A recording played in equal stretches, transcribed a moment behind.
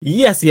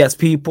Yes,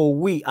 people.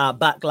 We are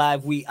back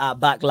live. We are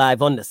back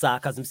live on the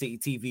Sarcasm City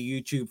TV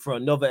YouTube for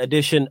another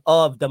edition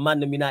of the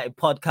ManDem United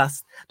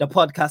podcast, the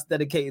podcast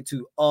dedicated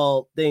to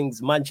all things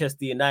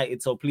Manchester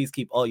United. So please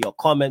keep all your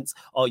comments,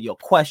 all your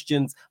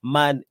questions,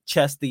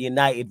 Manchester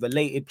United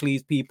related,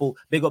 please, people.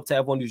 Big up to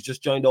everyone who's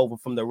just joined over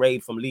from the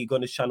raid from Lee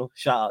Gunner's channel.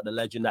 Shout out the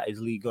legend that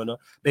is Lee Gunner.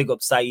 Big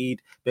up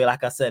Saeed.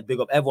 Like I said, big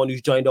up everyone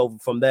who's joined over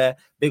from there.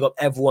 Big up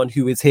everyone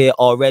who is here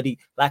already.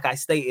 Like I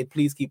stated,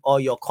 please keep all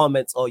your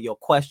comments, all your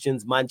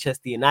questions,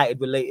 Manchester United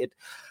related.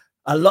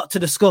 A lot to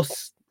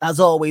discuss, as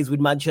always, with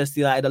Manchester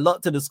United. A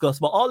lot to discuss,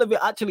 but all of it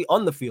actually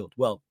on the field.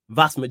 Well,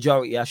 vast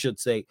majority, I should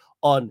say,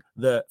 on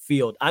the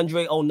field.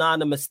 Andre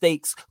ONANA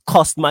mistakes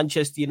cost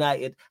Manchester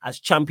United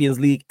as Champions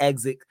League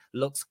exit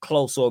looks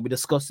close. So we'll be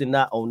discussing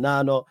that.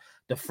 ONANA,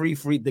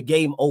 the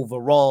game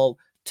overall,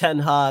 Ten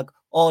Hag,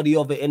 all the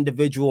other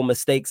individual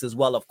mistakes as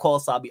well. Of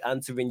course, I'll be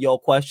answering your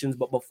questions.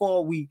 But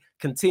before we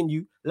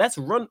continue, let's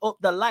run up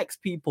the likes,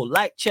 people.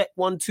 Like check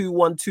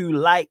 1212.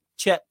 Like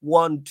check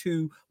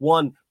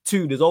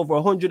 1212. There's over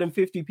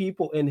 150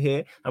 people in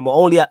here, and we're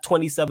only at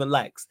 27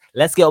 likes.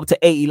 Let's get up to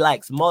 80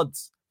 likes.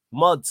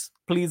 Mods,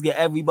 please get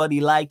everybody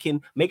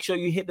liking. Make sure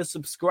you hit the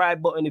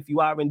subscribe button if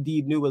you are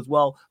indeed new as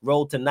well.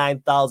 Roll to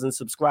 9,000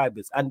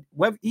 subscribers. And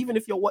even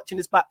if you're watching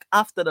this back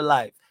after the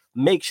live,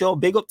 make sure,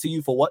 big up to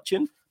you for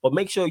watching, but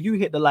make sure you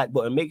hit the like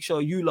button. Make sure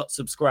you lot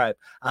subscribe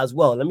as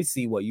well. Let me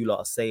see what you lot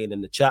are saying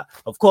in the chat.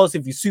 Of course,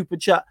 if you super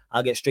chat,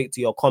 I'll get straight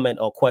to your comment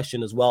or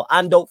question as well.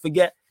 And don't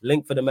forget,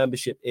 link for the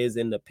membership is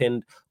in the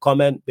pinned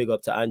comment. Big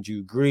up to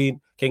Andrew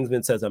Green.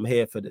 Kingsman says, I'm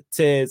here for the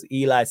tears.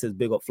 Eli says,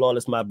 big up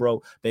Flawless, my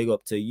bro. Big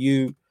up to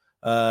you.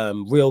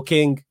 Real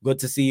King, good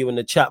to see you in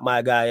the chat,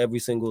 my guy, every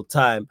single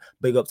time.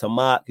 Big up to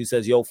Mark, who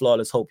says, yo,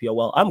 Flawless, hope you're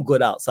well. I'm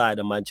good outside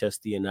of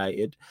Manchester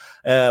United.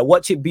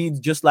 Watch it be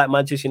just like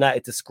Manchester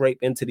United to scrape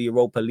into the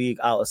Europa League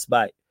out of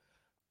spite.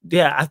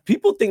 Yeah,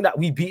 people think that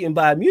we beaten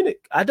Bayern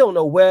Munich. I don't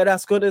know where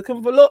that's going to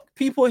come from. Look,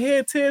 people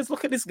here, tears.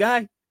 Look at this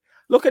guy.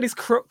 Look at this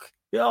crook.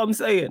 You know what I'm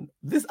saying?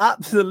 This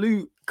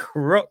absolute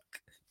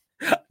crook.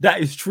 That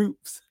is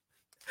Troops.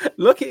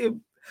 Look at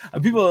him.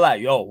 And people are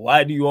like, yo,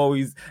 why do you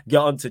always get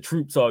onto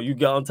Troops or you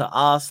get onto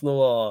Arsenal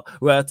or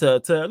where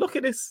to look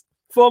at this?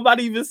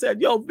 Somebody even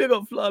said, yo, big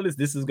up Flawless.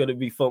 This is going to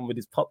be fun with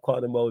this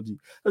popcorn emoji.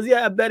 Because,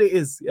 yeah, I bet it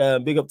is.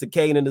 Big up to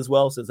Kanan as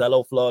well. Says,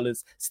 hello,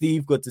 Flawless.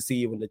 Steve, good to see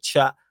you in the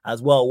chat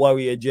as well.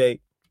 Warrior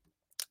J,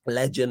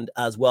 legend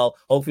as well.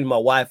 Hopefully my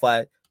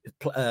Wi-Fi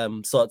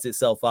sorts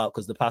itself out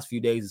because the past few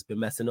days it's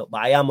been messing up.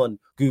 But I am on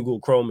Google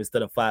Chrome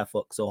instead of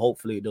Firefox, so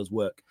hopefully it does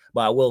work.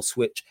 But I will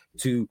switch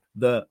to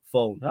the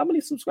phone. How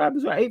many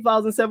subscribers? Right,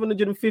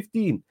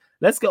 8,715.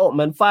 Let's get up,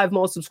 man. 5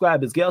 more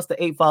subscribers. Get us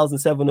to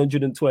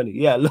 8,720.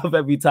 Yeah, love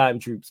every time,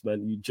 Troops,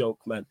 man. You joke,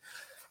 man.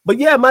 But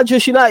yeah,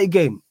 Manchester United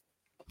game.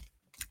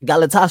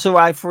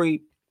 Galatasaray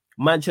free,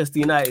 Manchester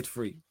United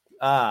free.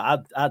 I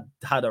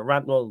had a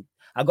rant. Well,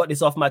 I got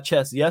this off my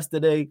chest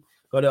yesterday.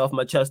 Got it off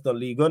my chest on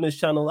Lee Gunner's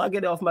channel. I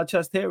get it off my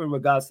chest here in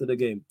regards to the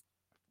game.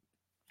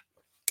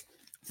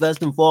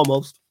 First and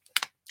foremost,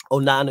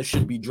 ONANA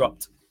should be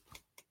dropped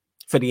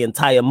for the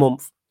entire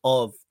month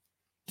of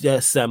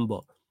December.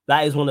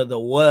 That is one of the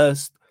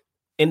worst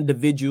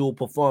individual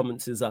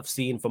performances I've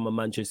seen from a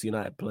Manchester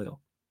United player.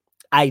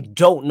 I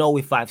don't know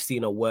if I've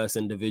seen a worse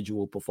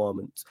individual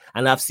performance,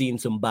 and I've seen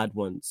some bad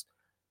ones.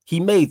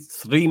 He made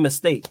 3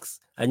 mistakes.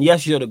 And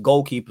yes, you're the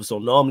goalkeeper, so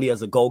normally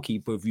as a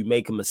goalkeeper, if you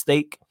make a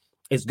mistake,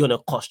 it's going to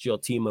cost your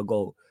team a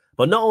goal.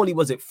 But not only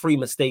was it 3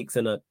 mistakes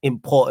in an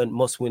important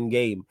must-win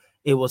game,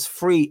 it was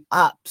 3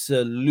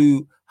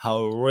 absolute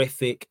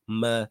horrific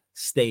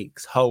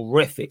mistakes.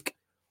 Horrific.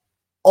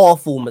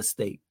 Awful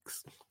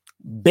mistakes.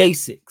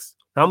 Basics.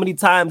 How many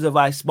times have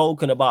I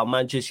spoken about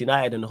Manchester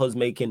United and us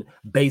making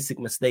basic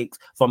mistakes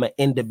from an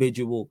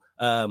individual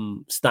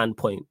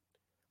standpoint?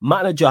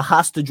 Manager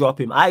has to drop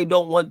him. I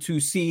don't want to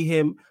see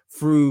him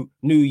through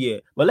New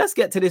Year. But let's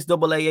get to this.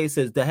 AA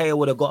says De Gea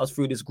would have got us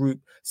through this group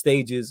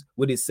stages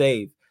with his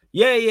save.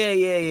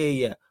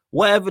 Yeah.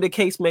 Whatever the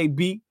case may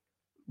be,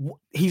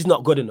 he's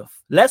not good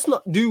enough. Let's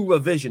not do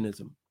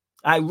revisionism.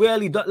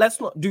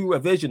 Let's not do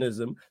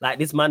revisionism like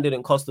this man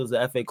didn't cost us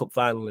the FA Cup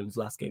final in his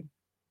last game.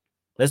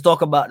 Let's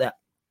talk about that.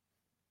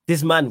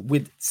 This man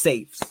with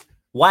saves.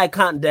 Why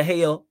can't De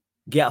Gea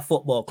get a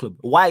football club?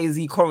 Why is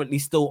he currently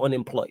still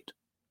unemployed?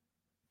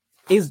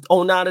 Is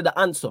ONANA the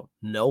answer?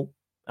 No.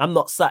 I'm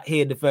not sat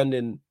here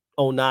defending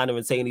ONANA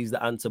and saying he's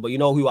the answer. But you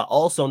know who I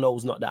also know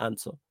is not the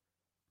answer?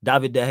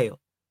 David De Gea.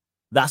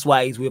 That's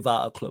why he's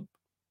without a club.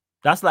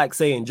 That's like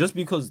saying just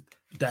because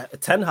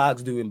Ten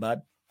Hag's doing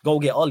bad, go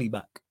get Ollie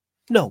back.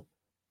 No.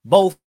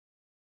 Both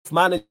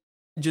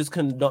managers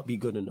cannot be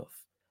good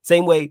enough.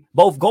 Same way,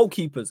 both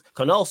goalkeepers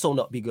can also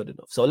not be good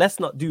enough. So let's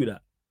not do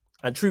that.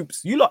 And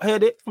Troops, you lot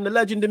heard it from the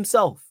legend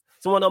himself.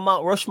 Someone on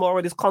Mount Rushmore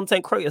in this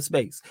content creator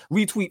space.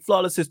 Retweet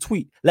Flawless's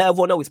tweet. Let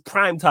everyone know it's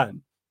prime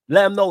time.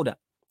 Let them know that.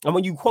 And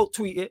when you quote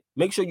tweet it,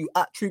 make sure you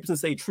at Troops and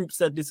say Troops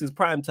said this is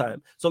prime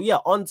time. So yeah,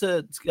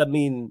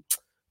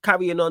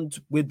 carrying on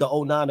with the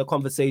ONANA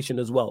conversation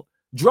as well.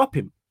 Drop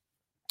him.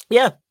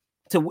 Yeah,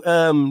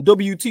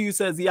 WTU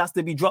says he has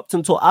to be dropped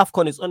until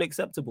AFCON. It's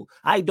unacceptable.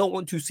 I don't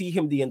want to see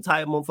him the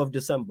entire month of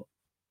December.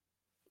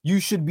 You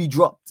should be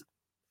dropped.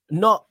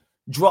 Not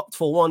dropped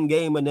for one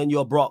game and then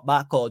you're brought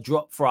back, or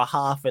dropped for a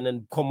half and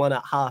then come on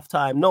at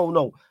halftime.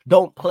 No.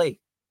 Don't play.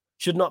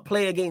 Should not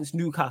play against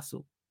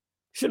Newcastle.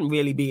 Shouldn't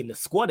really be in the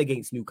squad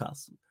against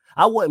Newcastle.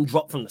 I want him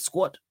dropped from the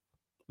squad.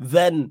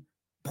 Then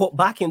put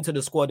back into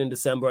the squad in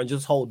December and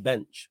just hold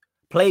bench.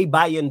 Play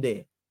Bayern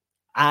there.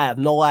 I have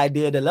no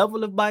idea the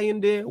level of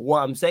Bayern there. What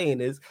I'm saying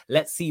is,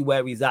 let's see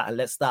where he's at and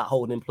let's start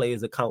holding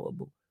players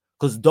accountable.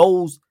 Because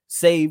those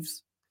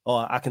saves,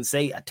 or I can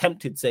say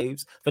attempted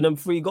saves, for them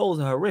 3 goals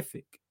are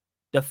horrific.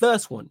 The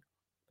first one,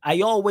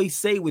 I always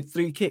say with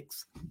 3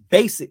 kicks,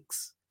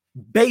 basics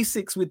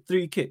with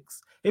 3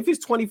 kicks. If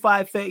it's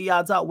 25, 30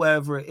 yards out,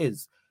 wherever it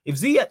is, if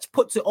Ziyech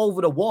puts it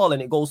over the wall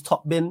and it goes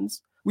top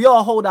bins, we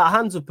all hold our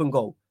hands up and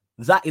go,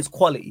 that is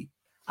quality.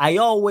 I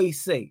always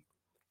say,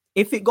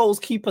 if it goes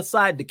keeper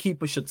side, the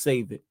keeper should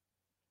save it.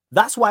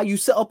 That's why you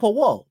set up a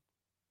wall.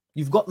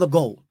 You've got the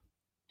goal.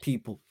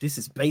 People, this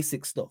is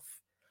basic stuff.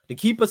 The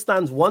keeper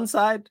stands one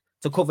side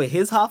to cover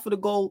his half of the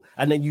goal,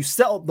 and then you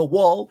set up the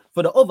wall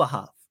for the other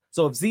half.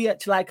 So if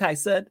Ziyech, like I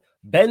said,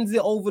 bends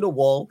it over the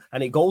wall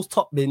and it goes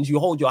top bins, you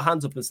hold your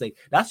hands up and say,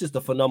 that's just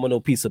a phenomenal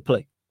piece of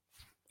play.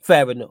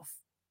 Fair enough.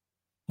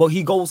 But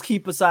he goes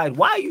keeper side.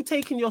 Why are you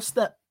taking your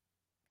step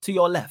to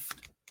your left?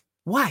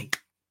 Why?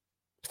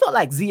 It's not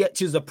like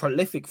Ziyech is a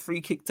prolific free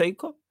kick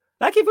taker.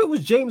 Like if it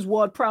was James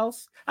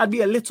Ward-Prowse, I'd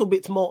be a little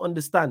bit more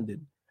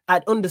understanding.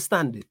 I'd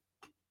understand it.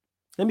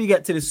 Let me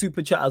get to the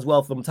super chat as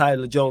well from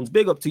Tyler Jones.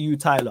 Big up to you,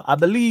 Tyler. I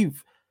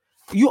believe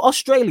you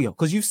Australia,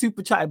 because you've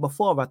super chatted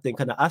before, I think,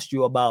 and I asked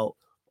you about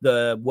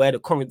where the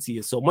currency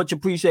is. So much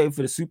appreciated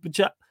for the super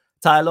chat,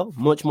 Tyler.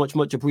 Much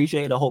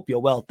appreciated. I hope you're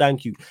well.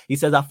 Thank you. He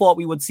says, I thought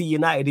we would see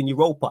United in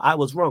Europa. I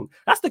was wrong.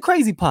 That's the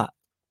crazy part.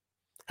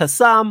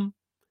 Hassam,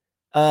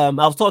 I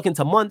was talking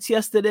to Muntz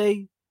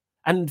yesterday,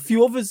 and a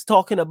few others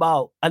talking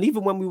about, and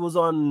even when we was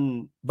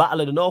on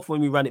Battle of the North,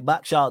 when we ran it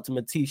back, shout out to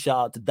Matisse, shout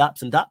out to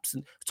Daps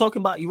and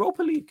talking about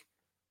Europa League.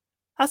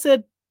 I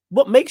said,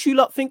 what makes you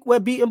lot think we're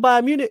beaten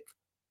Bayern Munich?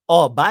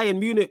 Or Bayern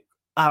Munich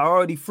are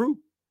already through.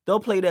 They'll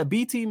play their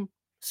B team.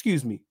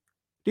 Excuse me.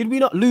 Did we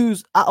not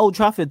lose at Old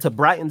Trafford to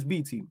Brighton's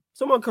B team?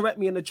 Someone correct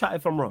me in the chat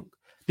if I'm wrong.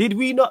 Did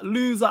we not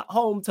lose at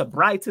home to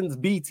Brighton's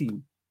B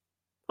team?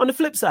 On the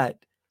flip side,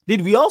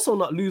 did we also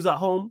not lose at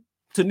home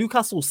to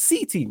Newcastle's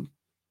C team,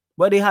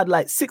 where they had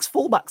like 6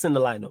 fullbacks in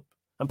the lineup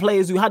and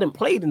players who hadn't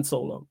played in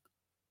so long?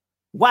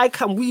 Why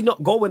can we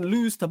not go and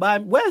lose to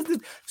Bayern? Where's this?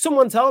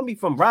 Someone tell me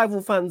from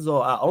rival fans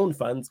or our own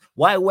fans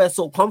why we're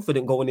so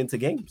confident going into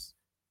games.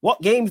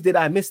 What games did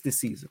I miss this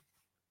season?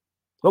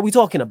 What are we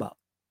talking about?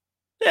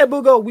 Yeah,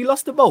 Bugo, we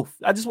lost to both.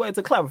 I just wanted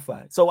to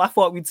clarify. So I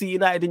thought we'd see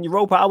United in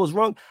Europa. I was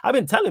wrong. I've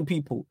been telling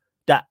people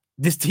that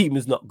this team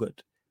is not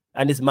good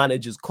and this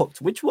manager's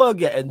cooked, which we'll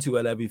get into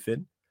and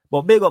everything.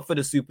 But big up for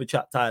the super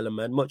chat, Tyler,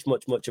 man. Much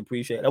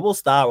appreciated. And we'll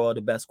star all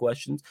the best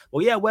questions.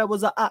 Well, yeah, where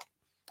was I at?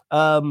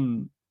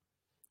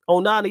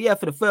 ONANA, yeah,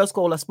 for the first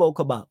goal I spoke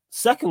about.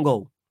 Second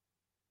goal,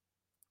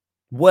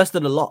 worst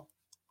of the lot.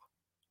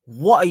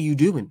 What are you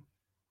doing?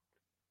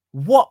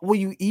 What were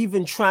you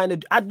even trying to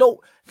do?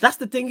 That's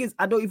the thing is,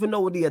 I don't even know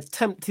what the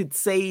attempted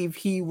save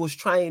he was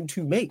trying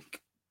to make.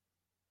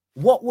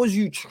 What was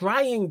you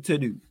trying to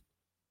do?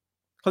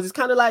 Because it's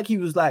kind of like he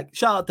was like,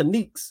 shout out to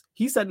Neeks.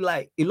 He said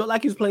like, it looked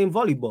like he was playing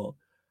volleyball.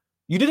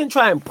 You didn't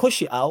try and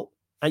push it out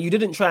and you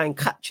didn't try and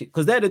catch it,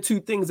 because they're the two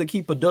things a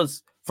keeper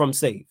does from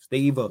saves. They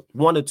either,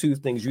 one or two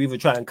things, you either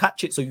try and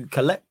catch it so you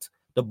collect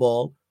the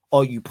ball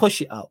or you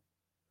push it out.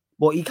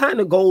 But he kind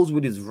of goes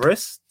with his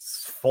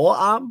wrists,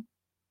 forearm.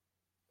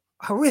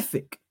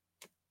 Horrific.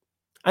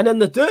 And then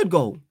the third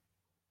goal,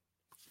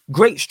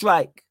 great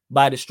strike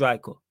by the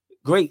striker.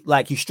 Great,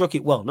 like he struck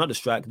it well, not the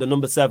strike, the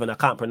number 7, I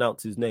can't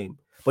pronounce his name,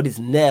 but it's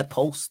near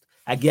post.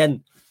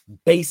 Again,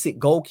 basic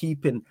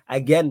goalkeeping.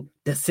 Again,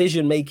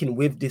 decision-making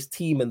with this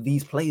team and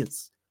these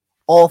players.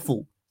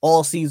 Awful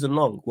all season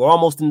long. We're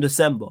almost in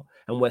December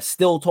and we're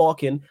still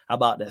talking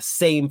about the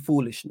same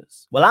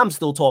foolishness. Well, I'm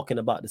still talking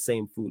about the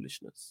same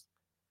foolishness.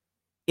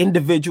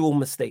 Individual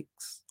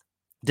mistakes,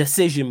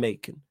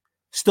 decision-making.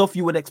 Stuff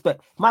you would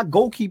expect. My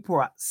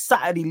goalkeeper at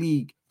Saturday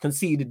League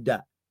conceded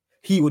that.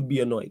 He would be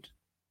annoyed.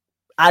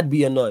 I'd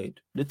be annoyed.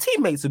 The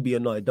teammates would be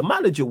annoyed. The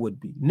manager would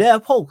be. Near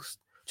post.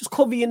 Just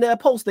cover your near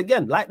post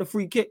again. Like the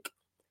free kick.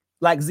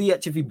 Like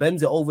Ziyech, if he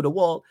bends it over the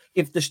wall.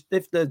 If the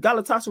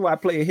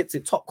Galatasaray player hits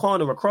it top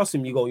corner across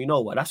him, you go, you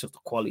know what? That's just a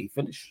quality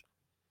finish.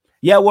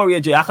 Yeah, Warrior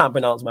J, I can't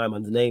pronounce my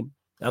man's name.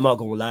 I'm not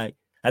going to lie.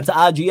 And to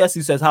RGS,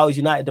 who says, how is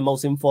United the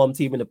most informed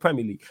team in the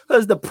Premier League?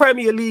 Because the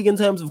Premier League in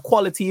terms of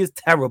quality is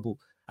terrible.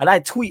 And I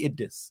tweeted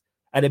this.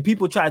 And then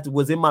people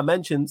was in my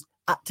mentions,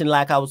 acting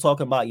like I was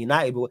talking about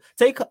United. But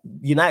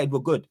United were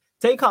good.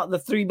 Take out the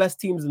 3 best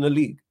teams in the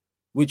league,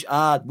 which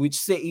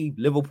City,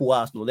 Liverpool,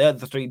 Arsenal. They're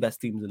the 3 best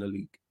teams in the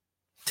league.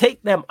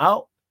 Take them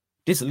out.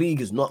 This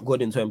league is not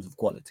good in terms of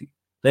quality.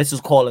 Let's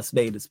just call a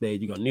spade a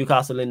spade. You got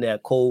Newcastle in there,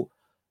 Cole.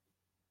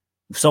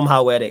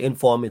 Somehow we're the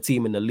informing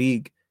team in the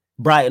league.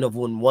 Brighton have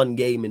won 1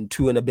 game in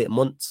 2 and a bit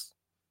months.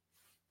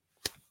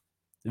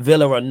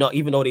 Villa are not,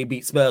 even though they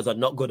beat Spurs, are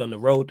not good on the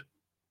road.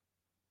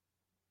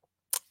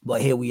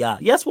 But here we are.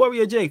 Yes,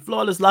 Warrior J,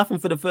 flawless laughing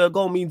for the 3rd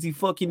goal means he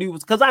fucking knew,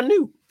 because I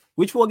knew,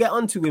 which we'll get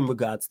onto in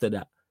regards to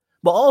that.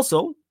 But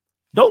also,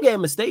 don't get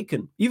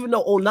mistaken. Even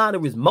though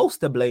Onana is most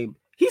to blame,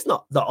 he's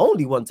not the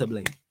only one to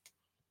blame.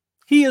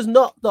 He is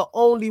not the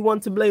only one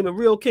to blame. A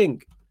real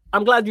king.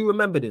 I'm glad you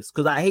remember this,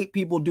 because I hate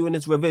people doing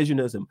this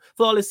revisionism.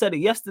 Flawless said it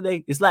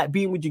yesterday. It's like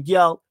being with your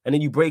girl and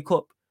then you break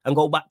up and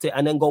go back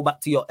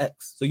to your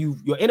ex. So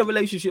you're in a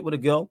relationship with a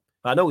girl.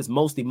 I know it's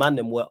mostly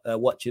ManDem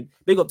watching.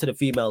 Big up to the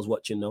females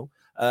watching though.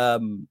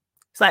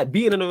 It's like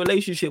being in a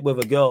relationship with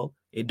a girl.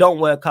 It don't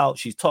work out.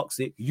 She's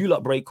toxic. You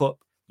lot break up.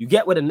 You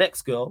get with the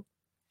next girl.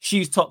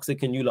 She's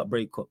toxic and you lot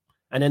break up.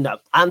 And then the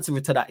answer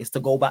to that is to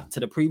go back to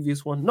the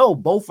previous one. No,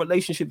 both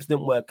relationships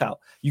didn't work out.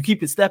 You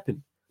keep it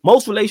stepping.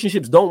 Most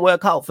relationships don't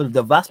work out for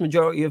the vast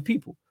majority of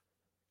people.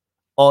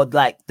 Or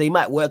like they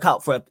might work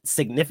out for a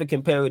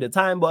significant period of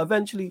time, but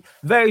eventually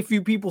very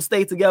few people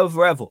stay together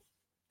forever.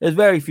 There's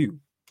very few.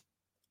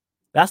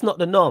 That's not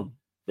the norm.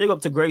 Big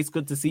up to Grace.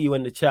 Good to see you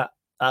in the chat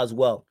as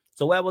well.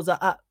 So where was I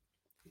at?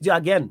 Yeah,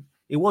 again,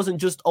 it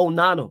wasn't just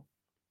Onana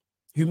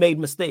who made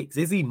mistakes.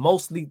 Is he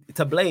mostly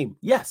to blame?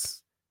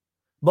 Yes.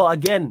 But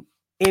again,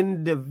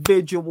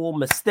 individual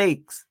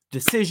mistakes,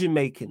 decision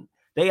making.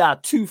 They are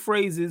 2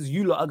 phrases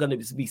you lot are going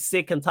to be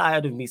sick and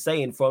tired of me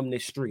saying from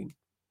this stream.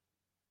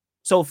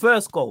 So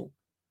first goal,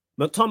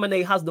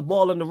 McTominay has the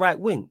ball on the right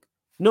wing.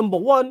 Number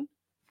 1,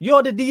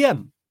 you're the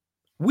DM.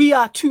 We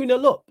are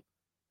 2-0 up.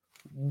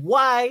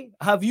 Why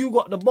have you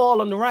got the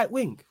ball on the right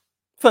wing?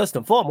 First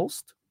and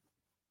foremost.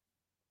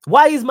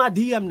 Why is my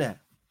DM there?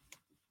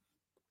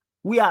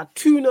 We are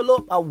 2-0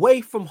 up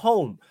away from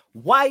home.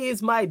 Why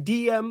is my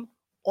DM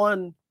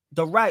on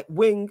the right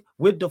wing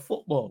with the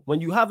football?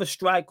 When you have a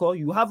striker,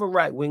 you have a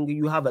right winger,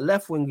 you have a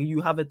left winger,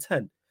 you have a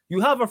 10.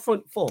 You have a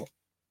front 4.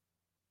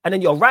 And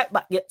then your right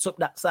back gets up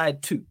that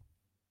side too.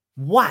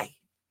 Why?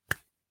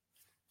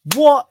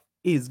 What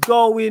is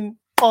going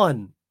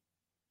on?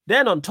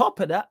 Then on top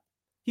of that,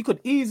 he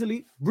could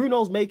easily,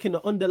 Bruno's making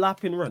an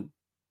underlapping run.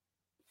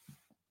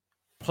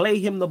 Play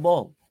him the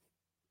ball.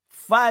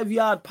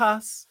 5-yard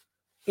pass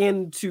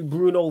into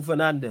Bruno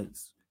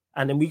Fernandes.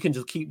 And then we can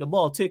just keep the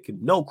ball ticking.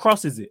 No,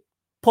 crosses it.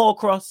 Poor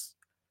cross.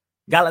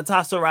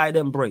 Galatasaray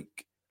then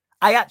break.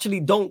 I actually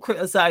don't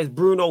criticize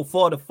Bruno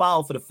for the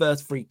foul for the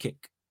first free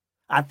kick.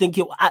 I think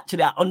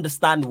I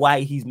understand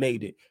why he's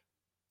made it.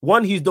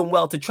 1, he's done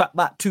well to track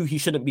back. 2, he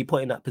shouldn't be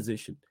put in that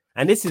position.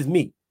 And this is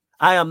me.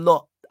 I am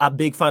not a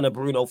big fan of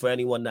Bruno for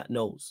anyone that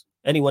knows.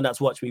 Anyone that's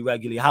watched me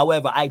regularly.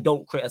 However, I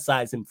don't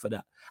criticize him for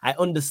that. I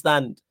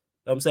understand.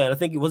 You know what I'm saying? I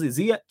think it was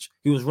Ziyech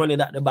he was running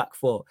at the back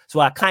 4.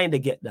 So I kind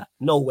of get that.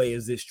 No way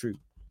is this true.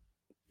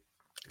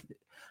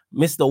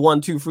 Mr.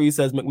 123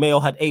 says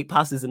McMayo had 8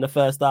 passes in the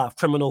first half.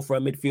 Criminal for a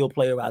midfield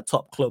player at a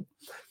top club.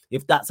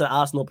 If that's an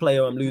Arsenal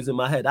player, I'm losing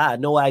my head. I had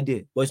no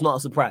idea. But it's not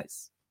a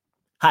surprise.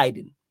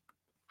 Hiding.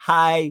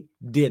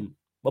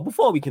 But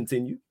before we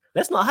continue,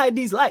 let's not hide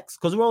these likes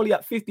because we're only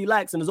at 50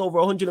 likes and there's over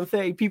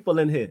 130 people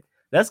in here.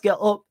 Let's get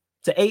up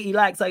to 80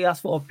 likes. I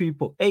asked for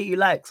people. 80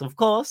 likes, of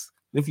course.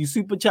 If you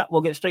super chat,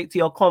 we'll get straight to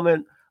your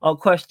comment or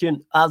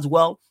question as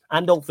well.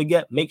 And don't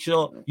forget, make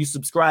sure you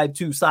subscribe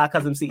to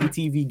Sarcasm City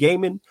TV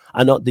Gaming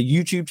and the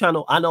YouTube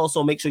channel. And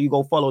also make sure you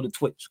go follow the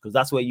Twitch because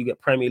that's where you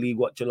get Premier League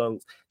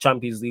watch-alongs,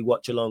 Champions League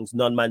watch-alongs,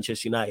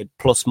 non-Manchester United,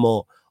 plus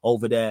more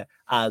over there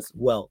as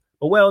well.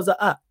 But where was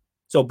that at?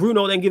 So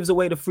Bruno then gives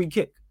away the free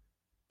kick.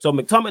 So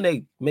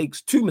McTominay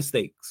makes 2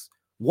 mistakes.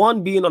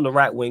 1, being on the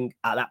right wing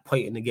at that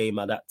point in the game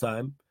at that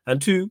time. And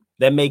 2,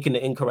 they're making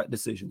the incorrect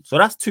decision. So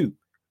that's 2.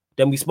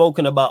 Then we've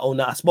spoken about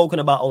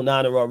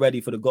Onana already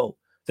for the goal.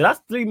 So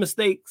that's 3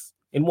 mistakes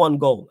in 1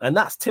 goal. And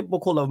that's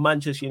typical of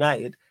Manchester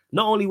United.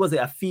 Not only was it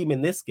a theme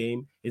in this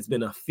game, it's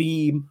been a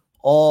theme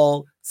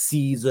all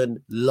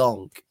season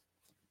long.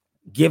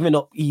 Giving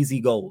up easy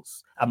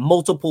goals. And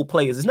multiple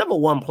players. It's never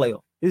one player.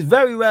 It's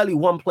very rarely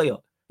one player.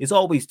 It's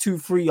always 2,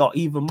 3, or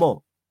even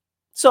more.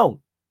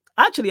 So,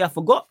 actually, I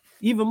forgot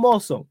even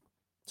more so.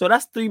 So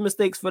that's 3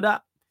 mistakes for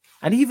that.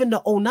 And even the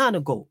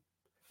Onana goal.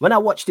 When I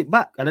watched it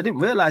back, and I didn't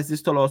realize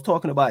this till I was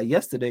talking about it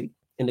yesterday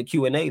in the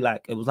Q&A,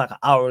 like it was like an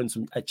hour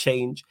and a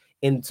change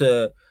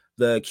into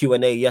the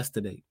Q&A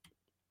yesterday.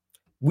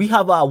 We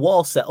have our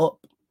wall set up.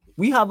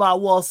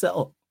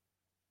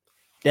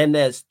 Then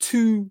there's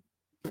 2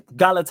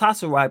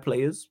 Galatasaray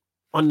players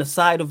on the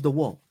side of the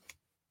wall.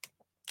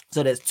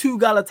 So there's 2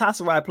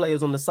 Galatasaray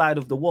players on the side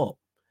of the wall.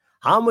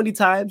 How many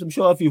times? I'm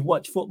sure if you've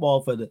watched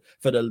football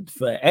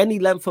for any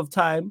length of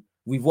time,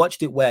 we've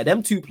watched it where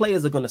them 2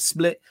 players are going to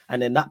split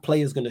and then that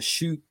player is going to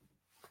shoot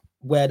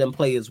where them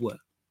players were.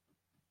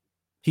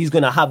 He's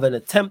going to have an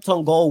attempt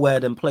on goal where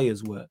them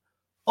players were.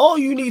 All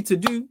you need to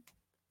do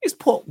is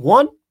put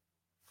 1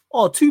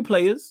 or 2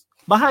 players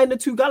behind the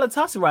 2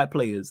 Galatasaray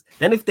players.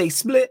 Then if they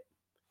split,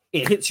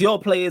 it hits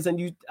your players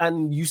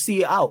and you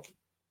see it out.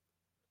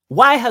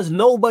 Why has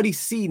nobody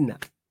seen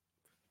that?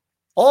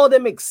 All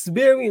them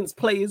experienced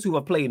players who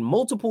have played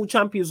multiple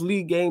Champions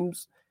League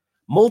games,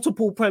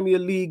 multiple Premier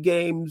League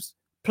games,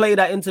 played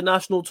at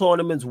international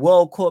tournaments,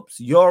 World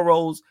Cups,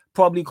 Euros,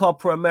 probably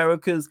Copa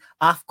Americas,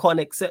 AFCON,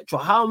 etc.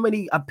 How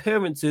many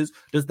appearances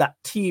does that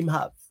team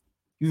have?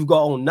 You've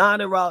got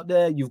ONANA out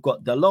there, you've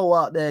got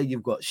Dalot out there,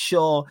 you've got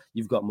Shaw,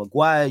 you've got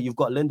Maguire, you've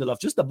got Lindelof,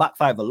 just the back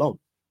five alone.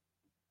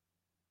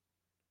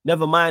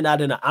 Never mind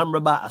adding an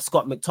Amrabat, a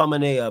Scott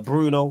McTominay, a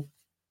Bruno.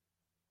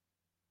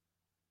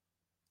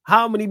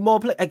 How many more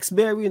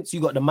experience? You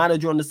got the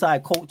manager on the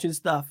side, coaching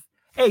staff.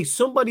 Hey,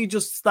 somebody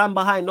just stand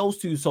behind those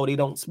two so they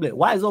don't split.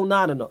 Why is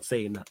ONANA not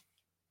saying that?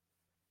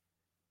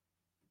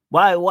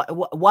 Why? What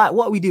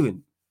are we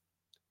doing?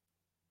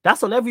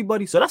 That's on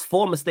everybody. So that's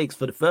 4 mistakes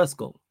for the first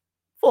goal.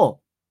 4.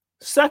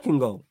 Second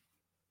goal.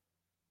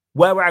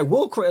 Where I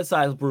will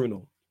criticize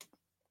Bruno.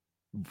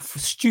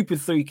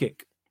 Stupid free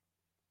kick.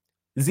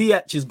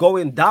 Ziyech is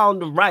going down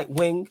the right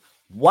wing.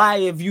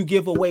 Why have you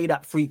give away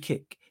that free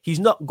kick? He's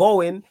not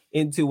going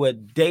into a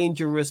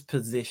dangerous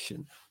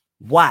position.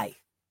 Why?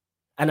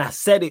 And I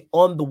said it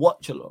on the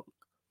watch along.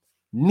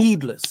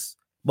 Needless.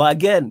 But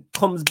again,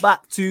 comes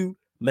back to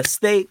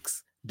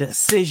mistakes,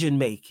 decision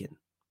making.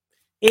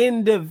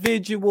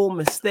 Individual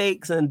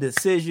mistakes and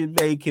decision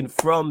making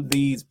from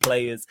these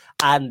players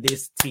and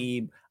this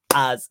team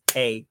as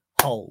a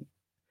whole.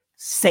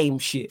 Same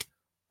shit.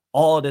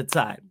 All the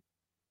time.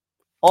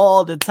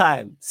 All the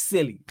time.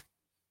 Silly.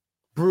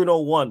 Bruno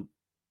won.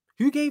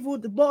 Who gave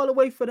the ball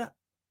away for that?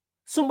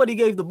 Somebody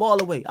gave the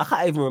ball away. I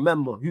can't even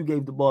remember who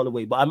gave the ball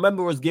away, but I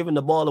remember us giving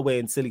the ball away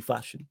in silly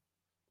fashion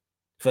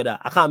for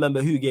that. I can't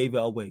remember who gave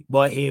it away,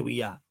 but here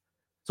we are.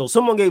 So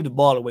someone gave the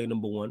ball away,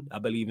 number 1, I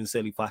believe, in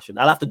silly fashion.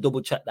 I'll have to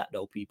double check that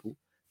though, people.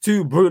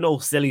 2, Bruno,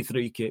 silly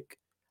 3 kick,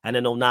 and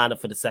then ONANA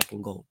for the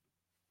second goal.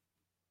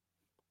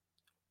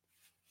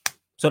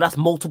 So that's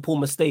multiple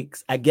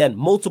mistakes. Again,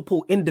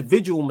 multiple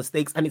individual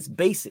mistakes, and it's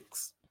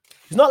basics.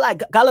 It's not like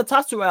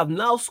Galatasaray have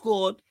now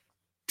scored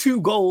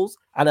 2 goals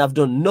and I've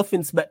done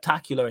nothing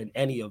spectacular in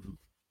any of them.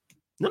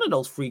 None of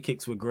those free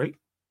kicks were great.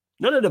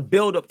 None of the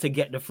build-up to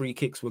get the free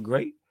kicks were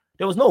great.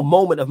 There was no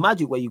moment of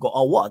magic where you go,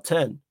 oh, what a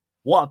turn.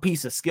 What a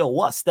piece of skill.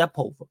 What a step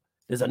over.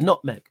 There's a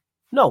nutmeg.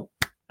 No.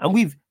 And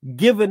we've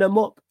given them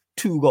up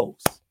 2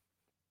 goals.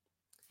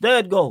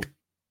 Third goal.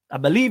 I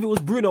believe it was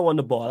Bruno on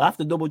the ball. I have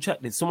to double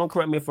check this. Someone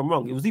correct me if I'm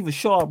wrong. It was either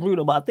Shaw or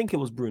Bruno, but I think it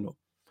was Bruno.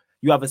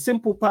 You have a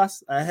simple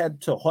pass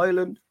ahead to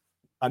Højlund.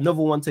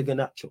 Another one to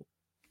Garnacho.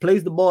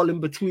 Plays the ball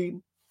in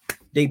between.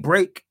 They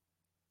break.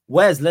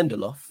 Where's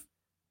Lindelof?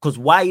 Because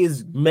why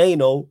is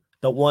Maino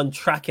the one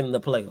tracking the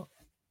player?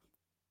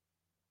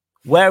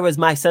 Where is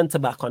my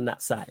centre-back on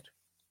that side?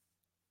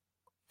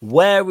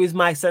 Where is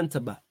my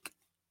centre-back?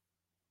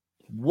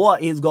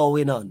 What is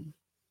going on?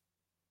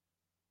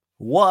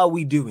 What are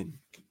we doing?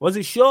 Was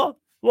it Shaw?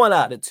 1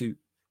 out of 2.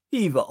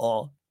 Either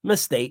or.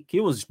 Mistake.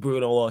 It was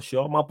Bruno or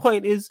Shaw. My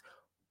point is,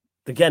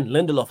 again,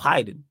 Lindelof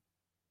hiding.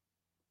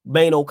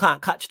 Maino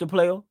can't catch the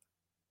player.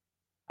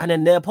 And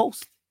then their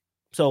post.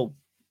 So,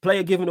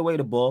 player giving away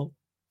the ball.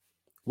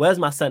 Where's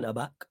my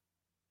centre-back?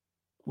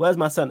 Where's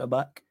my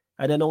centre-back?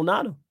 And then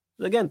ONANA.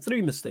 Again,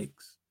 3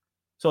 mistakes.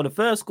 So, the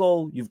first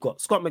goal, you've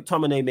got Scott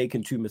McTominay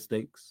making 2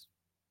 mistakes.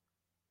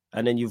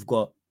 And then you've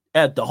got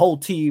the whole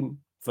team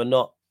for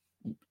not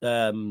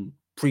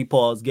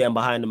pre-pause, getting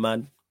behind the man.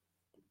 You know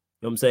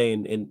what I'm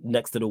saying?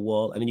 Next to the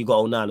wall. And then you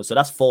got ONANA. So,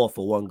 that's 4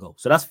 for 1 goal.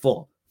 So, that's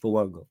 4 for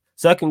 1 goal.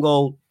 Second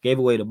goal, gave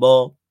away the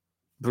ball.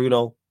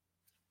 Bruno,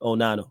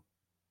 ONANA.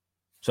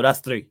 So that's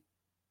 3.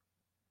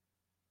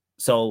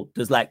 So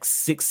there's like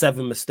 6,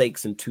 7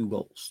 mistakes in 2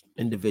 goals,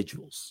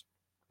 individuals.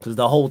 Because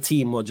the whole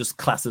team were just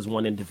classed as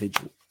 1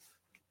 individual.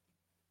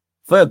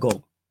 Third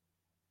goal.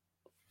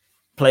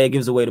 Player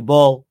gives away the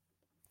ball.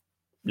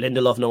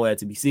 Lindelof nowhere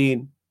to be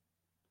seen.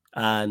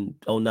 And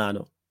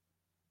ONANA.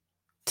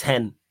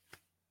 10.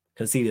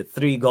 Conceded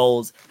 3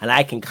 goals. And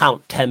I can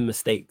count 10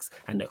 mistakes.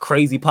 And the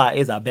crazy part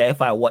is, I bet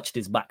if I watch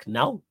it back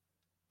now,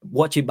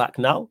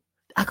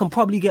 I can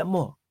probably get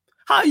more.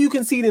 How are you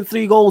conceding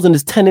 3 goals and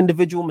there's 10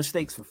 individual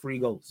mistakes for 3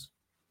 goals?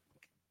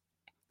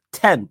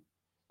 10.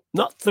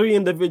 Not 3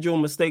 individual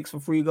mistakes for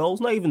 3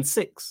 goals. Not even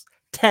 6.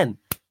 10.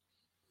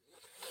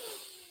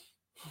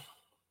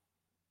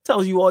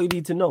 Tells you all you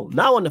need to know.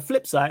 Now on the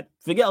flip side,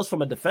 forget us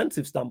from a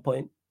defensive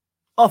standpoint.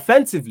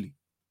 Offensively.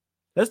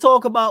 Let's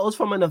talk about us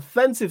from an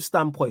offensive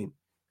standpoint.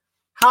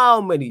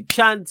 How many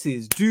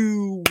chances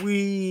do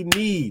we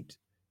need?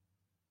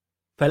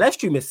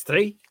 Pelestri missed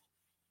 3.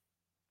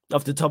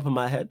 Off the top of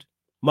my head.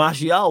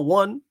 Martial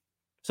 1.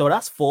 So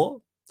that's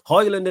 4.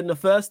 Højlund in the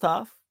first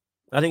half.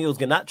 I think it was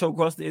Garnacho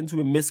crossed it into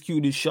him,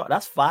 miscued his shot.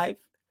 That's 5.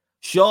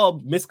 Shaw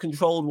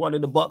miscontrolled one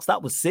in the box.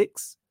 That was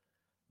 6.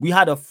 We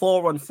had a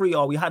 4-on-3,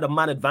 or we had a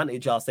man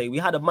advantage, I'll say. We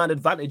had a man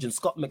advantage and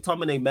Scott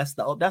McTominay messed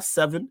that up. That's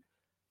 7.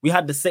 We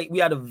had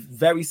a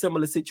very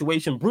similar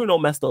situation. Bruno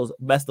messed those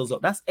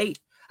up. That's 8.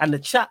 And the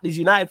chat, these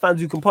United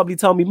fans who can probably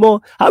tell me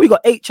more, how we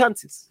got 8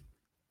 chances?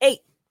 8.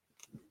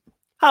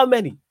 How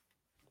many?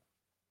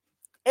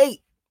 8.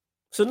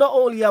 So not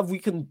only have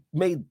we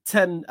made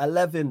 10,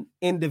 11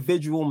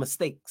 individual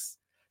mistakes,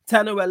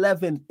 10 or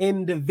 11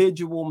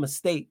 individual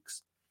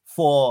mistakes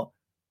for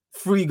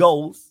 3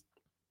 goals.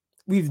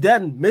 We've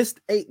then missed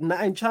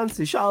 8-9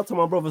 chances. Shout out to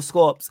my brother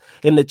Scorps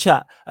in the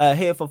chat.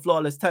 Here for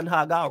flawless Ten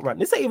Hag outrun.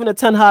 This ain't even a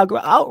Ten Hag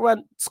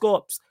outrun,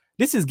 Scorps.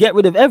 This is get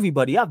rid of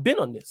everybody. I've been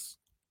on this.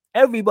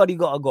 Everybody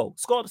got to go.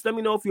 Scorps, let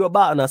me know if you're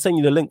about, and I'll send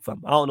you the link,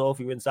 fam. I don't know if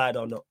you're inside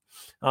or not.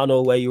 I don't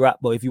know where you're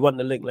at, but if you want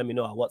the link, let me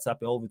know. I'll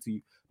WhatsApp it over to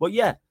you. But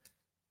yeah,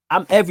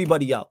 I'm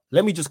everybody out.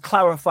 Let me just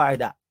clarify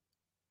that.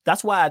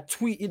 That's why I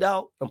tweeted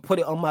out and put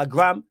it on my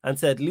gram and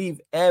said,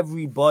 leave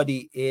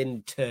everybody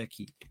in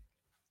Turkey.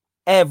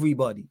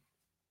 Everybody.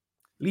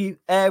 Leave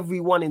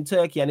everyone in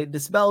Turkey. And it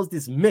dispels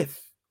this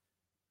myth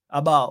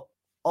about,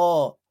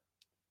 oh,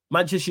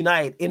 Manchester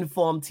United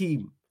informed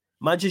team.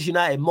 Manchester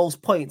United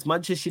most points.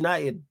 Manchester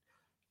United,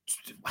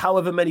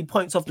 however many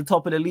points off the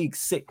top of the league,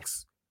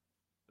 6.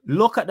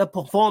 Look at the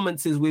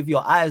performances with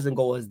your eyes and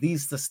go, is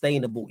these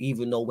sustainable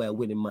even though we're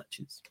winning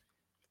matches?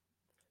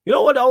 You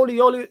know what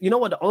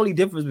the only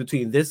difference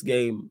between this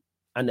game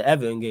and the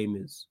Everton game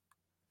is?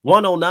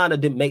 One, ONANA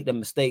didn't make the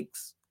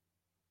mistakes.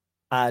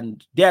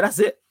 And yeah, that's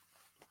it.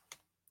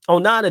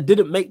 ONANA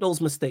didn't make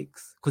those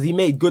mistakes because he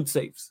made good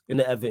saves in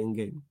the Everton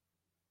game.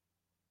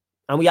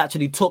 And we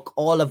actually took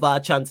all of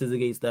our chances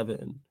against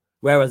Everton.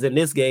 Whereas in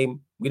this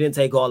game, we didn't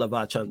take all of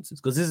our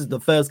chances because this is the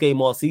first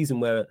game all season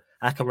where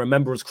I can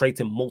remember us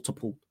creating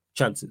multiple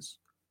chances.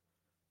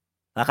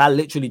 Like I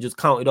literally just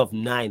counted off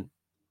 9.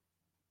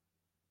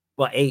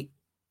 But 8.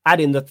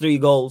 Adding the 3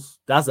 goals,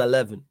 that's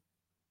 11.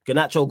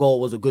 Garnacho goal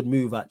was a good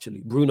move,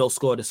 actually. Bruno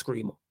scored a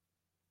screamer.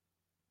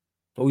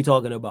 What are we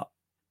talking about?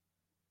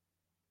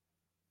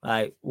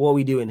 Like, what are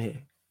we doing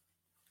here?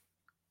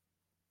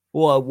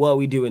 What are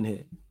we doing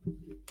here?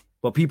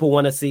 But people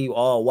want to see,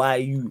 oh, why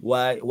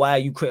are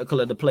you critical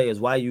of the players?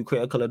 Why are you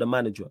critical of the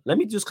manager? Let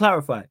me just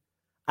clarify.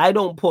 I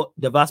don't put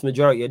the vast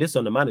majority of this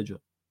on the manager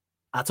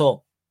at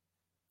all.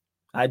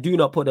 I do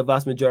not put the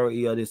vast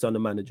majority of this on the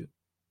manager.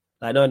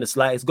 I know in the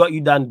slightest. Got you,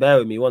 Dan. Bear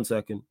with me 1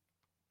 second.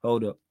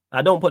 Hold up.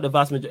 I don't put the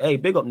vast majority. Hey,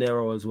 big up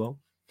Nero as well.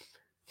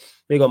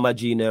 Big up my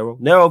G Nero.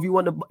 Nero, if you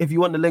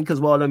want the link as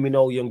well, let me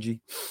know, young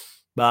G.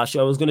 But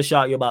I was gonna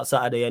shout you about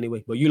Saturday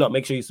anyway. But you lot,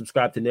 make sure you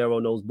subscribe to Nero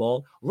Knows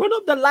Ball. Run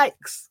up the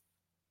likes.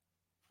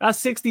 That's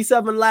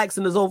 67 likes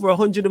and there's over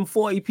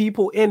 140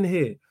 people in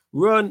here.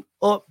 Run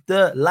up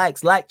the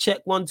likes. Like check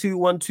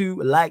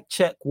 1212. Like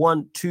check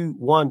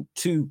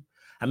 1212.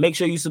 And make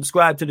sure you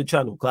subscribe to the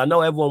channel. Because I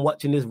know everyone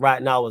watching this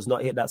right now has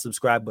not hit that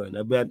subscribe button.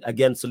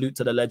 Again, salute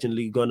to the Legend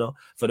League Gunner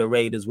for the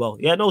raid as well.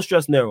 Yeah, no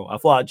stress, Nero. I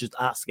thought I'd just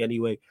ask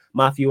anyway.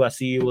 Matthew, I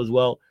see you as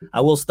well. I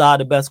will start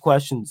the best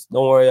questions.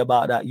 Don't worry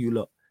about that, you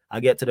lot.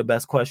 I get to the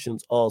best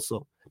questions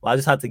also. But I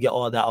just had to get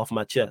all that off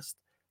my chest.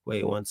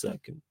 Wait 1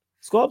 second.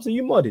 Scorps, are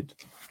you modded?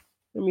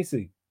 Let me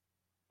see.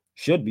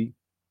 Should be.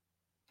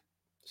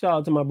 Shout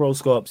out to my bro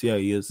Scorps. Yeah,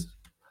 he is.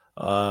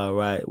 All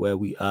right, where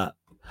we at?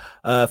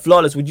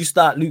 Flawless, would you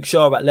start Luke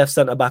Shaw at left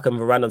centre back and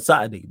Varane on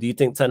Saturday? Do you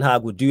think Ten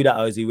Hag would do that,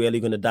 or is he really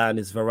going to die on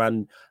his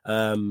Varane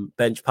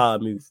bench power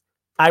move?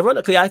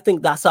 Ironically, I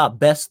think that's our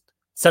best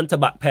centre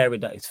back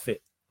pairing that is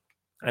fit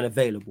and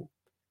available.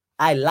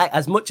 I like,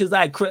 as much as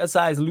I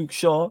criticize Luke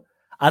Shaw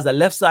as a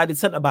left-sided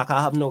centre back,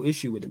 I have no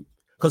issue with him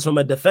because from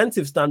a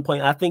defensive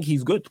standpoint, I think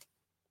he's good.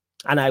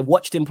 And I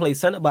watched him play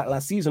centre back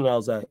last season, and I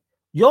was like,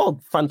 "You're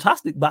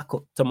fantastic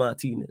backup to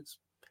Martinez.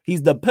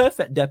 He's the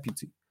perfect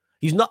deputy."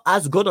 He's not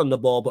as good on the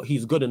ball, but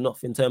he's good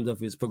enough in terms of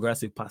his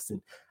progressive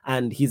passing.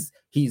 And he's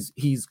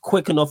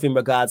quick enough in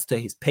regards to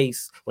his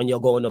pace when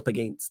you're going up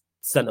against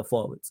centre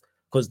forwards.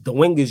 Because the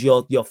wingers,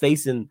 you're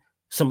facing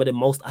some of the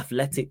most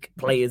athletic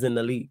players in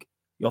the league.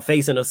 You're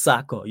facing a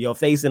Saka, you're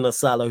facing a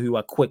Salah who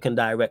are quick and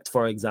direct,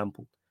 for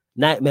example.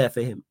 Nightmare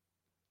for him.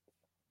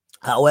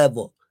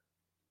 However,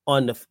 I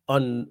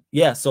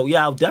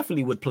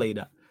definitely would play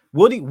that.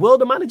 Will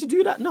the manager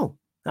do that? No.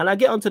 And I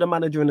get onto the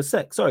manager in a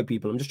sec. Sorry,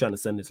 people. I'm just trying to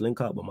send this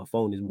link out, but my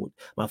phone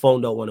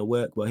don't want to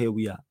work. But here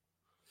we are.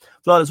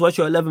 Flawless, what's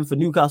your 11 for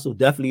Newcastle?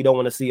 Definitely don't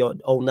want to see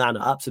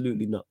ONANA.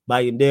 Absolutely not.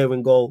 Bayern there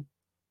and goal.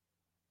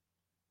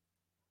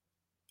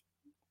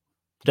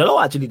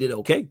 Delo actually did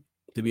okay,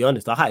 to be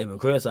honest. I can't even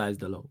criticize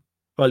Delo.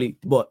 Probably,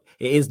 but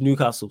it is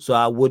Newcastle. So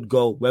I would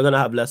go. We're going to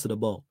have less of the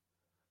ball.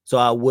 So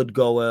I would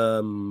go.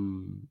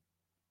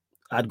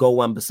 I'd go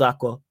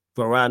Wan-Bissaka,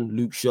 Varane,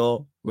 Luke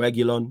Shaw,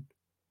 Reguilon,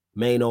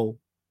 Maino,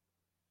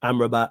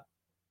 Amrabat.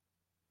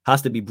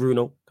 Has to be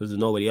Bruno because there's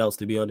nobody else,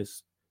 to be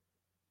honest.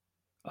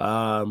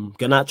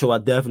 Garnacho,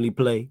 I'd definitely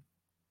play.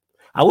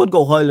 I would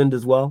go Højlund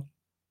as well.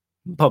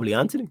 Probably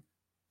Anthony.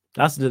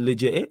 That's the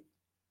legit it.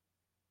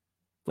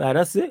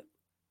 That's it.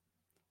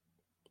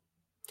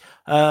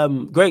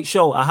 Great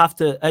show. I have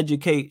to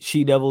educate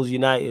She Devils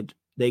United.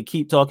 They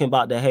keep talking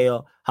about De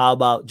Gea. How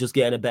about just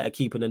getting a better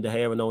keeper than De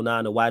Gea and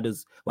ONANA? Why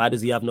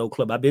does he have no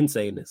club? I've been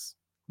saying this.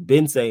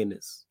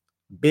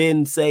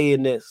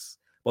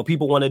 But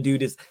people want to do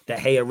this De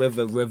Gea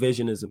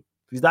revisionism.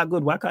 If he's that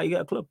good, why can't he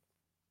get a club?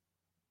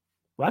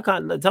 Why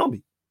can't tell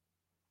me?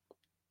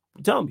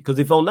 Tell me. Because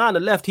if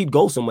ONANA left, he'd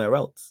go somewhere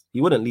else.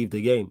 He wouldn't leave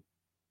the game.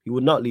 He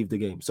would not leave the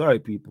game. Sorry,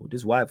 people.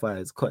 This Wi-Fi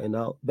is cutting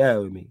out.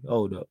 Bear with me.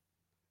 Hold up.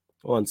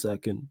 1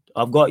 second.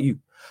 I've got you,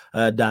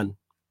 Dan.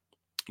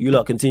 You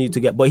lot continue to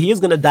get, but he is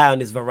going to die on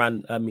his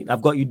Varane. I mean,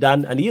 I've got you,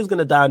 Dan, and he is going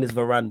to die on his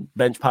Varane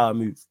bench power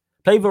move.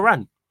 Play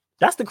Varane.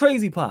 That's the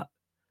crazy part.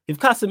 If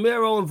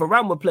Casemiro and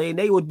Varane were playing,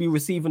 they would be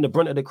receiving the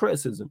brunt of the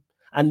criticism.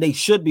 And they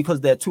should,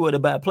 because they're two of the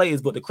better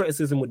players, but the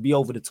criticism would be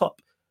over the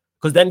top.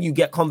 Because then you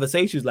get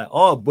conversations like,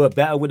 oh, we're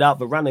better without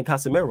Varane and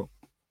Casemiro.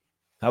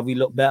 Have we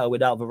looked better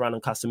without Varane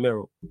and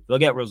Casemiro? They'll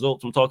get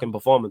results. I'm talking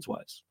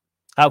performance-wise.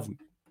 Have we?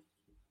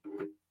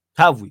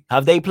 Have we?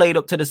 Have they played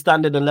up to the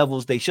standard and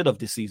levels they should have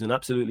this season?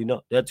 Absolutely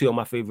not. They're two of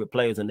my favorite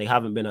players, and they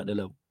haven't been at the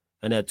level.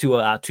 And they're two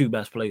of our two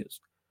best players.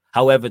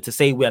 However, to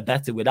say we're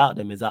better without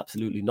them is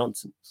absolutely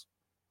nonsense.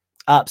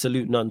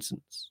 Absolute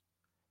nonsense.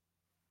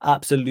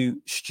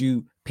 Absolute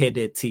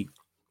stupidity.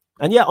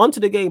 And yeah,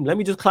 onto the game. Let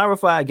me just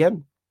clarify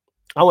again.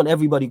 I want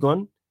everybody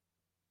gone.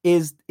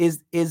 Is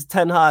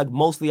Ten Hag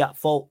mostly at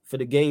fault for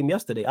the game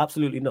yesterday?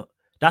 Absolutely not.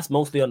 That's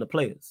mostly on the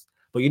players.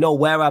 But you know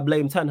where I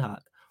blame Ten Hag?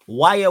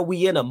 Why are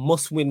we in a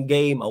must-win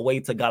game away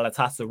to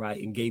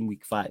Galatasaray in game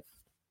week 5?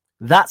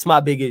 That's my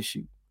big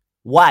issue.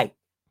 Why?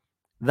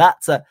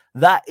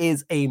 That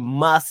is a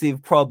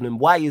massive problem.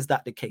 Why is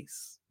that the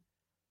case?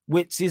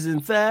 Which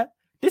isn't fair.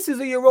 This is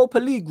a Europa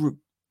League group.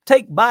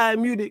 Take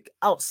Bayern Munich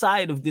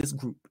outside of this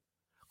group.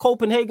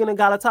 Copenhagen and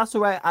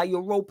Galatasaray are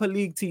Europa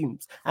League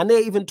teams, and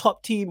they're even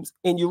top teams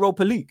in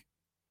Europa League.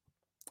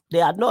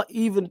 They are not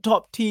even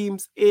top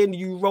teams in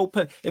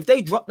Europa. If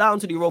they drop down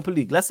to the Europa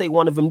League, let's say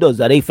one of them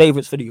does, are they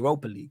favorites for the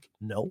Europa League?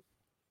 No.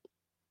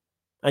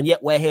 And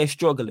yet we're here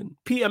struggling.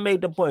 Peter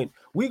made the point.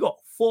 We got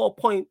 4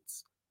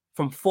 points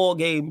from 4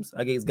 games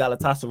against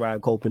Galatasaray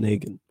and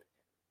Copenhagen.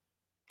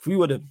 If we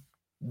would have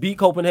beat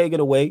Copenhagen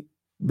away,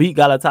 beat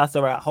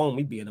Galatasaray at home,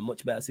 we'd be in a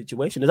much better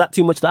situation. Is that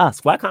too much to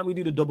ask? Why can't we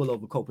do the double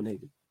over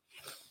Copenhagen?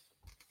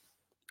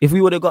 If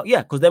we would have got,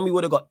 because then we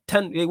would have got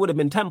 10, it would have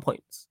been 10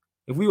 points.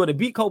 If we would have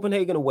beat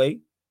Copenhagen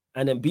away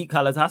and then beat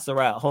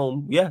Galatasaray at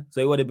home,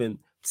 so it would have been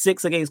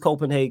 6 against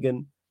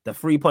Copenhagen, the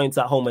 3 points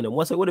at home, and then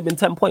it would have been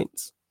 10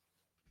 points.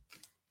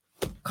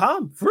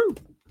 Calm.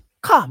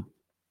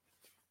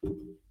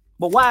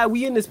 But why are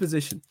we in this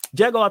position?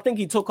 Jago, I think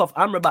he took off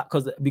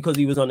Amrabat because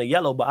he was on a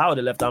yellow, but I would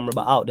have left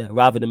Amrabat out there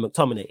rather than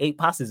McTominay. 8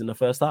 passes in the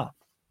first half.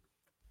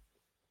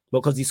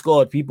 Because he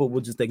scored, people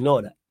would just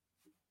ignore that.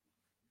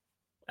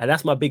 And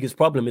that's my biggest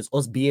problem, is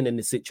us being in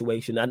this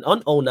situation. And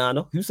on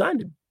ONANA, who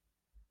signed him?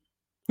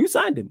 Who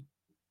signed him?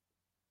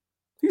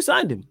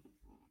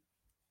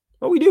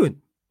 What are we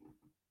doing?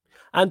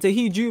 And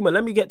to Juma,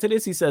 let me get to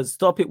this. He says,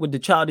 stop it with the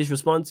childish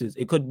responses.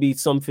 It could be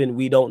something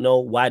we don't know.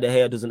 Why De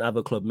Gea doesn't have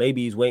a club?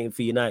 Maybe he's waiting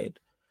for United.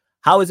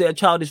 How is it a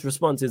childish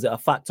response? Is it a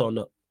fact or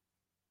not?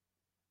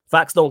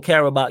 Facts don't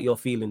care about your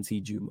feelings,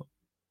 Juma.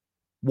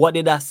 What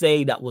did I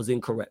say that was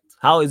incorrect?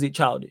 How is it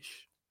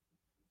childish?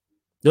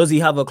 Does he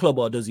have a club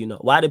or does he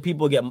not? Why do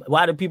people get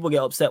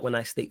upset when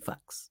I state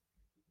facts?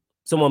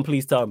 Someone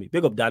please tell me.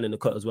 Big up Dan in the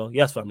cut as well.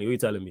 Yes, family. What are you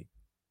telling me?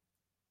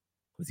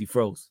 Was he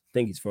froze? I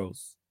think he's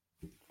froze.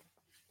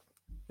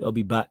 He'll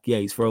be back. Yeah,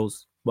 he's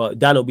froze. But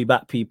Dan will be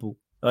back, people.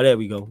 Oh, there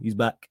we go. He's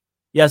back.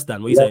 Yes,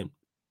 Dan. What are you saying?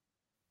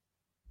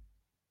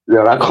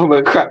 Yeah, that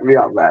comment cracked me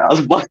up, man. I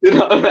was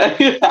busting up, man.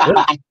 You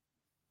know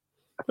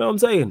what I'm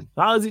saying?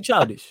 How is it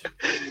childish?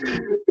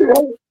 Yeah.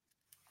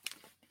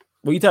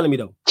 What are you telling me,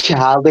 though?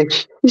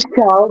 Childish. It's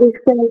childish,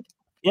 man.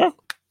 Yeah.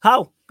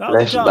 How?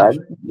 Less, man.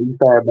 Be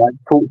fair, man.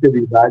 Talk to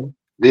me, man.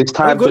 It's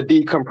time to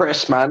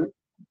decompress, man.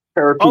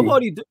 Therapy.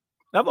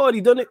 I've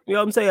already done it. You know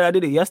what I'm saying? I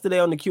did it yesterday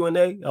on the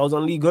Q&A. I was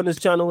on Lee Gunner's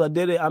channel. I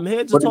did it. I'm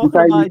here just talking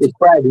about it.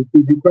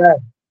 Did you cry?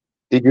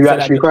 Did you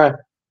actually cry?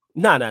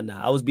 Nah.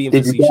 I was being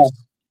facetious.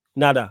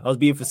 Nah. I was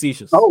being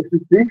facetious. Oh,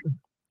 facetious.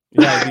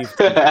 Yeah, I was being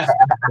facetious.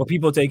 But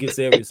people take it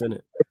serious,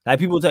 innit? Like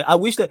people take. I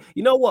wish that,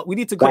 you know what? We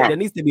need to create. There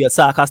needs to be a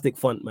sarcastic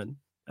font, man.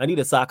 I need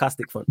a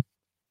sarcastic font.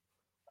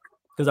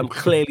 Because I'm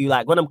clearly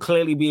when I'm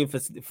clearly being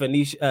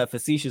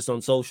facetious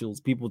on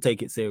socials, people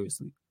take it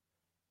seriously.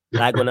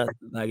 Like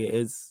it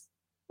is.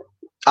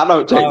 I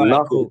don't take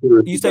nothing. Cool.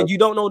 You said you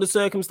don't know the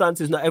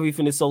circumstances. Not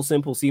everything is so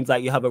simple. Seems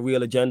like you have a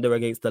real agenda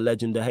against the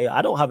legend De Gea.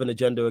 I don't have an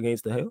agenda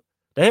against De Gea.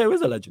 De Gea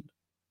is a legend.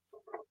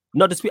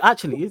 Not to speak.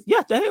 Actually, De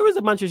Gea is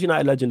a Manchester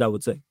United legend, I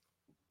would say.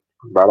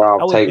 But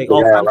I'll take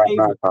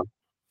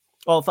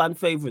all fan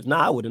favorites.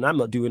 Nah, I wouldn't. I'm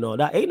not doing all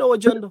that. Ain't no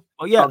agenda.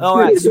 Oh yeah, all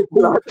right. So,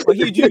 but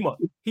Juma.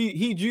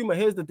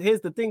 Here's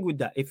the thing with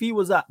that. If he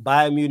was at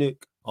Bayern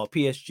Munich or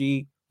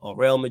PSG or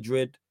Real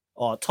Madrid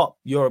or a top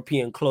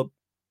European club,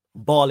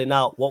 balling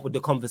out, what would the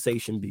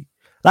conversation be?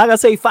 Like I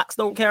say, facts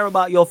don't care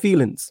about your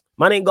feelings.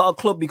 Man ain't got a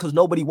club because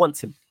nobody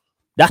wants him.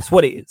 That's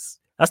what it is.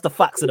 That's the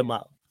facts of the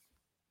matter.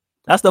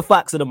 You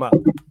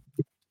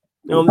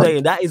know what I'm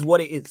saying? That is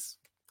what it is.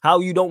 How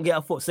you don't get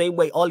a foot. Same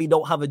way Ollie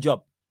don't have a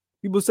job.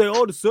 People say,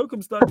 oh, the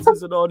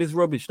circumstances and all this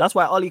rubbish. That's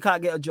why Ollie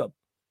can't get a job.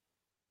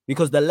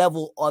 Because the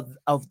level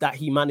of that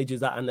he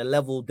manages at and the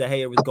level De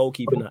Gea is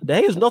goalkeeping at.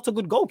 De Gea is not a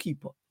good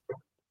goalkeeper.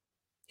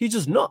 He's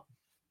just not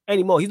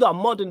anymore. He's not a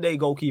modern day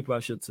goalkeeper, I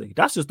should say.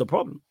 That's just the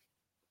problem,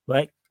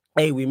 right?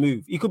 Hey, we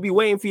move. He could be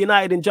waiting for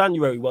United in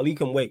January. Well, he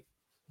can wait.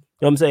 You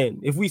know what I'm saying?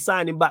 If we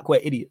sign him back, we're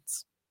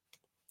idiots.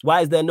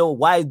 Why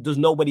does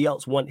nobody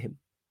else want him?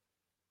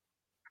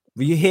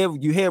 You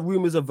hear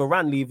rumors of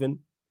Varane leaving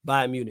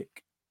Bayern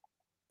Munich.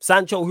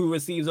 Sancho, who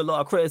receives a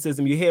lot of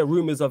criticism, you hear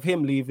rumors of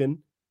him leaving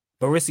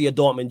Borussia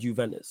Dortmund,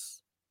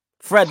 Juventus.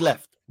 Fred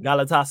left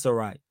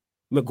Galatasaray.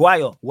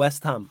 Maguire,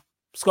 West Ham.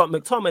 Scott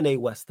McTominay,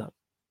 West Ham.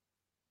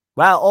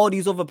 While all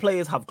these other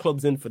players have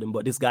clubs in for them,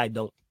 but this guy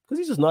don't. Because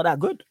he's just not that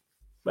good.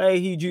 But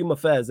he dream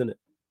affairs, innit?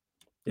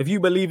 If you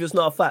believe it's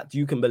not a fact,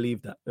 you can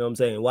believe that. You know what I'm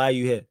saying? Why are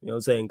you here? You know what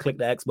I'm saying? Click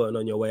the X button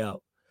on your way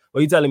out. What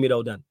are you telling me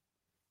though, Dan?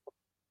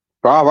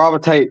 Bro, I'd rather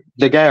take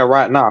De Gea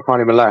right now. I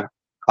can't even lie.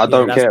 I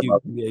don't care.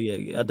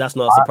 Yeah. That's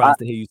not a surprise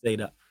to hear you say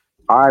that.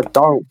 I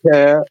don't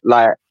care,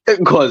 like,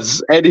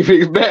 because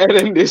anything's better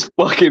than this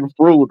fucking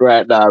fraud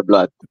right now,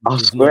 blood. I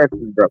swear to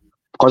you, bro.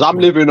 Because I'm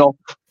living off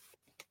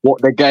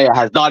what De Gea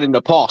has done in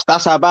the past.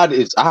 That's how bad it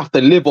is. I have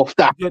to live off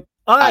that.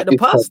 All right, the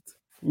past.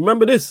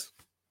 Remember this.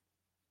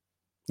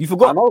 You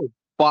forgot. I know,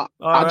 but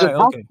I just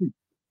have to.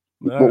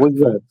 What was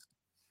that?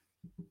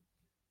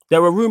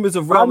 There were rumors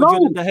of Real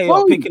Madrid and De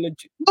Gea picking a...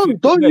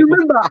 Don't you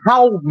remember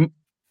how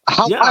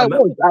I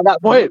was at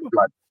that point,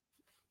 blood?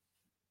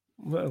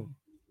 Well,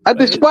 and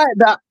despite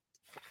that,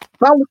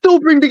 I will still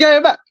bring De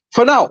Gea back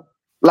for now.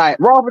 Like,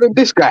 rather than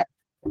this guy.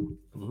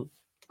 Mm-hmm.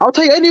 I'll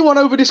take anyone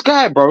over this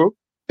guy, bro.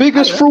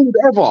 Biggest fraud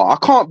ever. I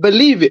can't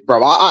believe it,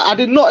 bro. I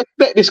did not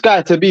expect this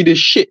guy to be this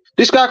shit.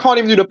 This guy can't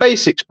even do the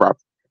basics, bro.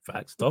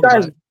 Facts. Talk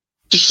about it.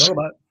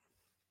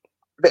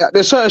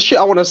 There's certain shit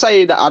I want to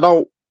say that I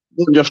don't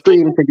want your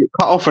stream to get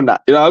cut off and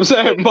that. You know what I'm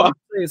saying? But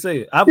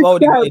say. I've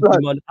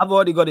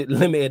already got it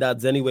limited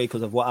ads anyway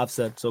because of what I've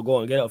said. So go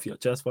on, get it off your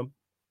chest, fam.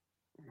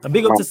 And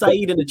big up to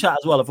Saeed in the chat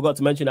as well. I forgot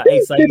to mention that.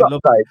 Hey, Saeed,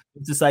 look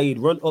to Saeed.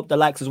 Run up the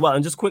likes as well.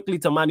 And just quickly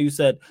to man who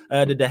said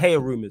the De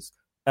Gea rumors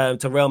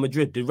to Real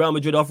Madrid. Did Real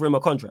Madrid offer him a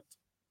contract?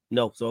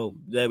 No. So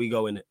there we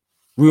go in it.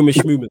 Rumors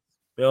schmoomers.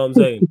 You know what I'm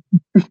saying?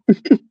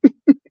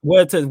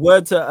 word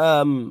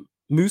to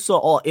Musa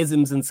or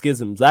isms and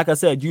schisms. Like I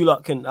said, you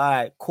lot can. All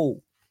right,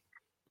 cool.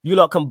 You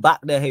lot can back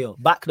De Gea.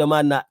 Back the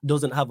man that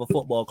doesn't have a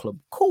football club.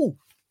 Cool.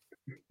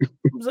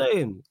 I'm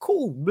saying,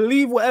 cool.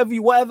 Believe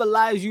whatever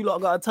lies you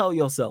lot gotta tell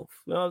yourself.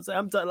 You know what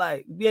I'm saying?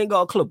 Like, you ain't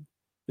got a club.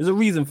 There's a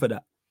reason for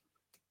that.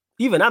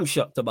 Even I'm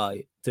shocked about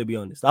it, to be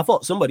honest. I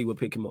thought somebody would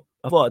pick him up.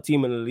 I thought a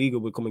team in La Liga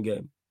would come and get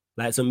him.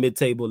 Like some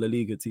mid-table La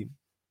Liga team.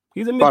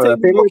 He's a mid-table.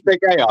 The thing with De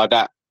Gea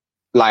that,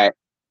 like,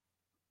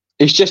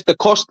 it's just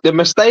the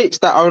mistakes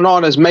that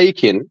Onana's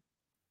making.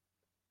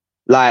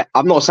 Like,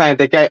 I'm not saying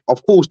De Gea,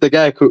 of course, De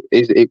Gea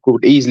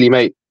could easily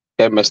make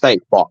a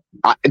mistake, but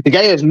De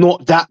Gea is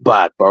not that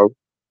bad, bro.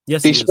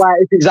 Yes,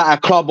 despite if he's at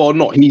a club or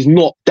not, he's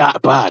not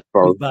that bad,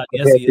 bro. Bad.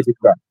 Yes, he is.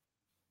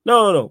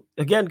 No.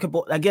 Again,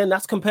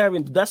 that's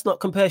comparing. That's not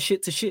compare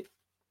shit to shit.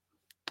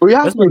 We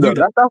have to do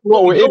that. That's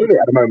what we're in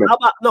at the moment.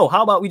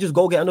 How about we just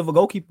go get another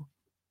goalkeeper?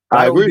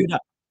 I agree.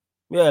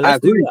 Yeah,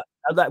 let's do that.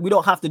 Like, we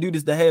don't have to do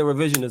this De Gea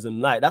revisionism.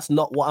 Like, that's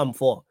not what I'm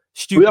for.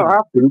 Stupid. We don't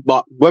have to.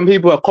 But when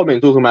people are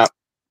commenting talking about,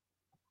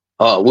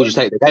 would you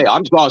take De Gea?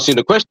 I'm just answering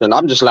the question.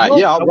 I'm just like,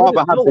 I'd rather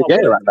have De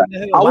Gea right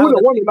now. I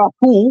wouldn't want him at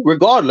full,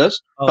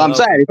 regardless. But I'm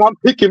saying, if I'm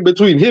picking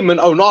between him and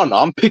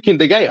Onana, I'm picking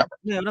De Gea.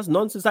 Yeah, that's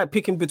nonsense. Like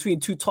picking between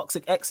two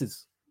toxic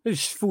exes.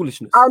 It's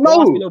foolishness. I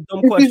know.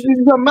 This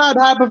is a mad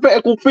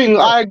hypothetical thing.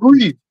 I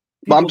agree.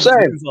 But I'm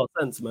saying,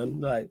 sense,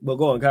 man. Like, but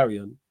go on, carry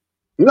on.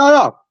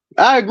 No,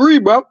 I agree,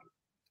 bro.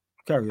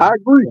 Carry on. I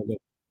agree.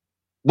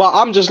 But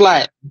I'm just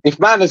like, if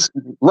man is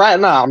right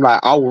now, I'm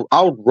like, I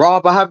would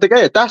rather have De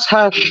Gea. That's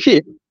how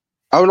shit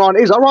Onana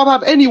is. I'd rather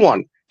have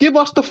anyone. Give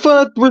us the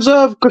third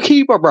reserve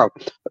keeper, bro.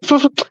 I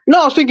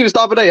was thinking this the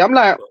other day. I'm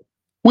like,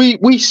 we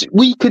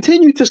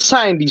continue to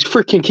sign these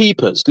freaking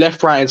keepers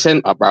left, right, and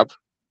centre, bro.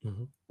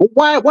 Mm-hmm.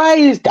 Why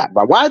is that,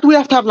 bro? Why do we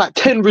have to have like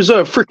 10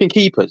 reserve freaking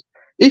keepers?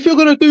 If you're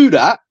gonna do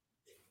that,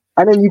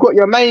 and then you got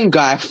your main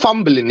guy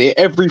fumbling it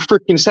every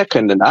freaking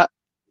second and that,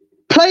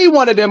 play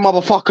one of them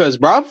motherfuckers,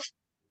 bruv.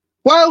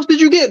 Why else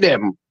did you get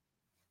them?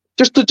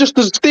 Just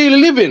to steal a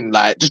living,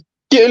 like just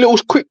get a little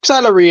quick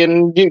salary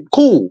and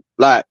cool.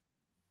 Like,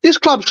 this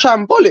club's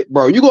shambolic,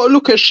 bro. You got to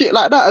look at shit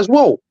like that as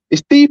well.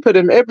 It's deeper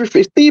than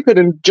everything. It's deeper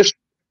than just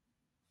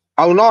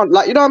Onana.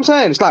 Like, you know what I'm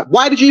saying? It's like,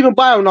 why did you even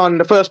buy Onana in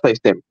the first place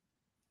then?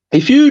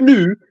 If you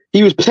knew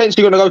he was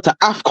potentially going to go to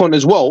AFCON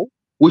as well,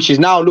 which is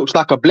now looks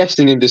like a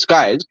blessing in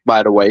disguise,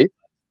 by the way.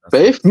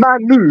 But if man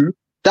knew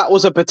that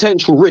was a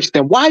potential risk,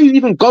 then why are you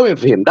even going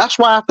for him? That's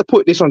why I have to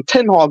put this on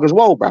Ten Hag as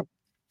well, bro.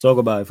 Talk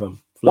about it,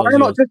 fam. Why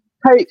not just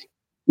take,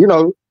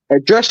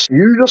 use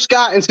your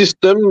scouting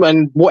system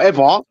and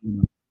whatever,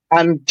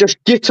 and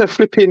just get a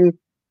flipping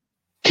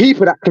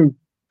keeper that can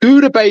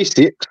do the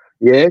basics,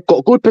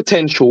 got good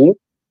potential.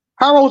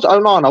 How old's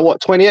Onana?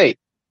 What, 28?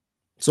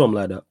 Something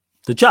like that.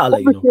 The chat,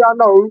 obviously, I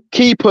know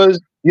keepers,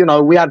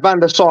 we had Van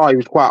der Sar, who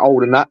was quite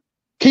old and that.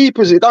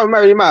 Keepers, it don't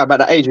really matter about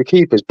the age of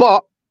keepers,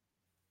 but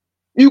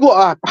you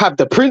got to have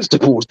the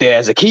principles there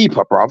as a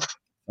keeper, bruv.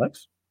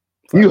 Thanks.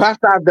 You have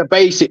to have the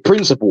basic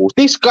principles.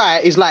 This guy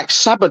is like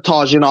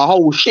sabotaging our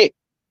whole shit.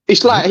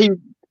 It's like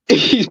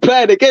he's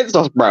playing against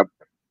us, bruv.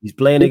 He's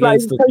playing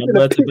against us.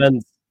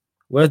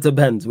 Where to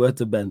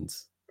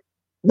bends?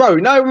 Bro,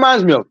 you know, it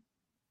reminds me of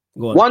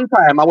Go on. One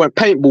time I went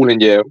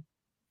paintballing, yeah.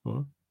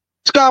 Huh?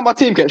 This guy on my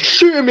team kept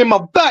shooting me in my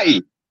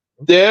belly.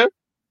 Yeah.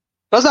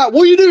 I was like,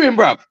 what are you doing,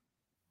 bruv?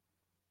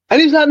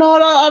 And he's like, no,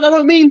 I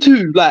don't mean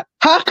to. Like,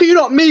 how can you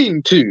not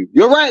mean to?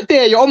 You're right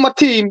there. You're on my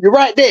team. You're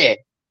right there.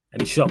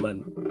 And he shot,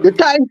 man. You're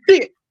chatting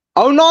shit.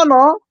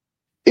 ONANA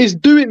is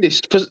doing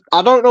this because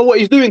I don't know what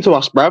he's doing to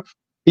us, bruv.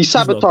 He's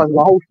sabotaging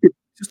the whole shit.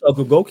 Just a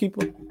good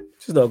goalkeeper.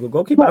 Just a good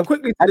goalkeeper. And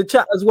quickly to the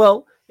chat as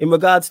well, in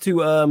regards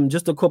to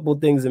just a couple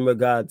of things in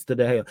regards to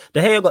De Gea.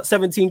 De Gea got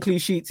 17 clean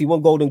sheets. He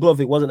won Golden Glove.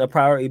 It wasn't a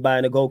priority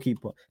buying a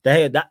goalkeeper. De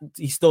Gea, that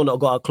he's still not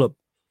got a club.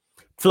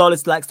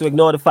 Flawless likes to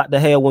ignore the fact De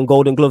Gea won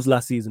Golden Gloves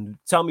last season.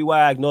 Tell me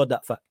why I ignored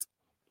that fact.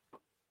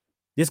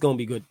 This gonna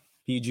be good.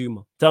 P.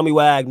 Juma. Tell me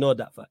why I ignored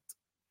that fact.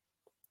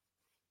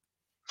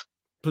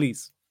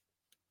 Please.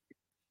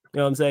 You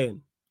know what I'm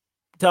saying?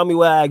 Tell me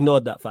why I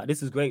ignored that fact.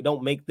 This is great.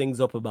 Don't make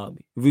things up about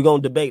me. If we're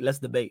going to debate, let's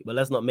debate. But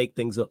let's not make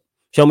things up.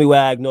 Show me why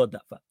I ignored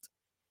that fact.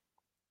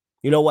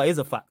 You know what is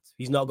a fact?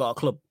 He's not got a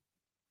club.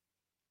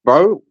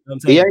 Bro, you know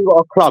he ain't got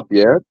a club,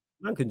 yeah?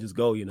 Man can just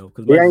go, you know.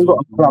 Because he ain't got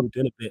a club.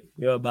 In a bit.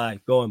 Yeah, bye.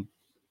 Go on.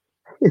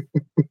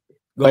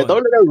 Don't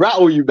let them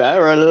rattle you,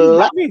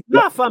 man.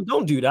 Nah, fam,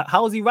 don't do that.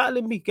 How is he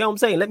rattling me? You know what I'm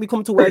saying? Let me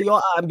come to where you're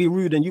at and be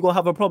rude and you're going to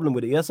have a problem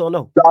with it, yes or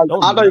no? I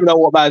don't even know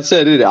what man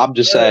said, is it? I'm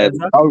just saying,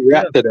 exactly. Don't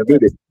react to them,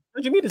 is it?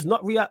 What do you mean it's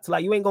not react?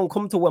 Like, you ain't going to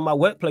come to where my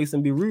workplace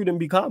and be rude and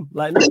be calm.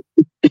 Like, no.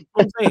 You know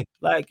what I'm saying?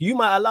 Like, you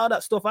might allow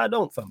that stuff. I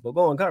don't, fam. But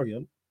go on, carry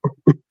on.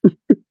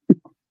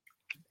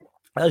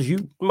 That's you.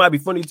 It might be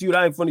funny to you.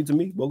 That ain't funny to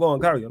me. But go on,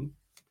 carry on.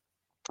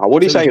 What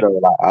did he say, though?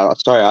 Like,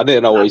 sorry, I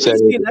didn't know what he said.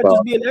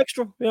 Just being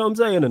extra. You know what I'm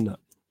saying? And that.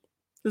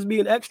 Just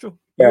being extra.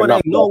 You want to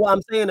ignore what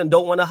I'm saying and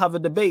don't want to have a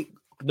debate.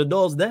 The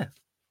door's there.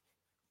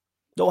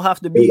 Don't have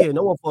to be here.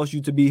 No one forced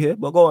you to be here.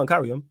 But go on,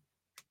 carry on.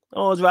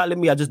 No one's rattling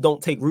me. I just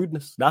don't take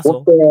rudeness. That's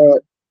all.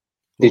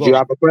 Did you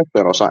have a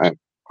question or something?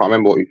 Can't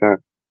remember what you said.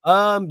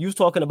 You was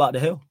talking about the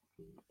hell.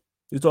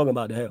 You was talking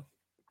about the hell.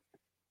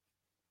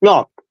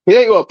 No, he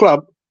ain't got a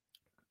club.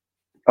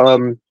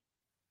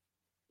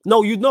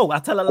 No, you know. I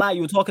tell a lie.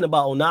 You were talking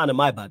about ONANA.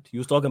 My bad. You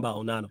was talking about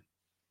ONANA.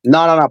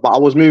 No. But I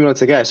was moving on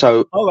to Gay.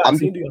 So right, I'm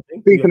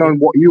speaking on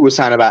what you were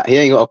saying about he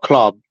ain't got a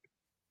club,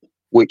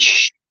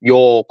 which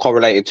you're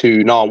correlated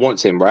to. No one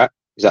wants him, right?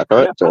 Is that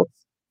correct?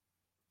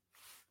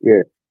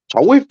 Yeah.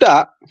 So with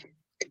that,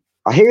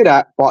 I hear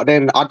that, but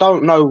then I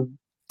don't know.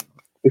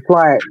 It's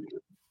like,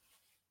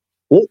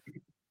 what?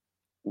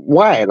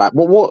 Why? Like,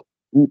 what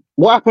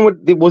happened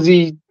with? Was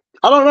he?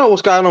 I don't know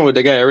what's going on with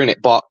the guy in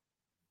it, but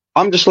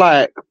I'm just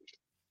like,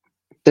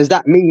 does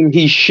that mean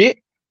he's shit?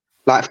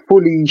 Like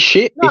fully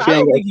shit? No, I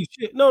don't think he's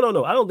shit.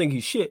 No. I don't think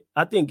he's shit.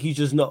 I think he's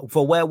just not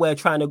for where we're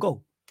trying to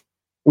go.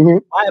 Mm-hmm.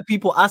 Why are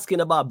people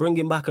asking about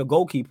bringing back a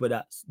goalkeeper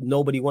that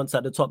nobody wants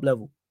at the top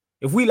level?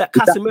 If we let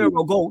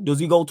Casemiro go,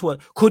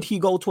 could he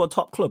go to a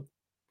top club?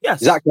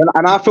 Yes. Exactly.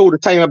 And I feel the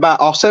same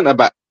about our centre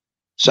back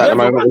at the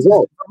moment as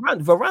well.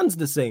 Varane's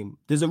the same.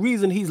 There's a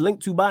reason he's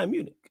linked to Bayern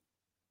Munich.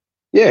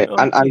 Yeah, you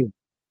know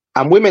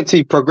and we're meant to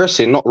be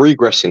progressing, not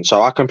regressing.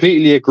 So I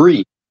completely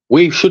agree.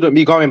 We shouldn't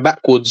be going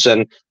backwards.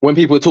 And when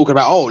people are talking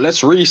about, oh,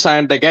 let's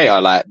re-sign De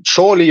Gea, like,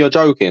 surely you're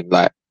joking,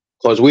 like,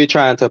 because we're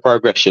trying to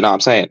progress, you know what I'm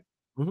saying?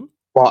 Mm-hmm.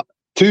 But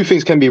two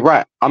things can be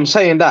right. I'm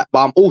saying that,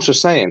 but I'm also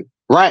saying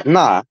right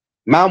now,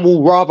 man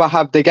will rather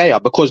have De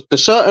Gea because the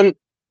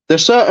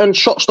certain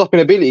shot-stopping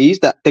abilities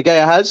that De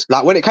Gea has,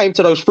 like when it came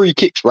to those free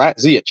kicks, right,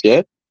 Ziyech,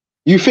 yeah?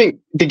 You think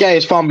De Gea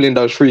is fumbling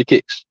those free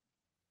kicks?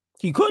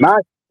 He could.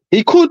 Man,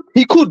 he could,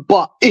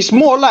 but it's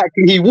more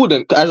likely he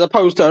wouldn't as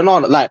opposed to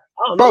ONANA. Like,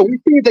 bro, we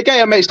see De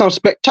Gea make some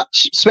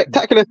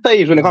spectacular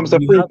saves when it comes to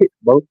free kicks,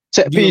 bro.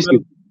 Set pieces.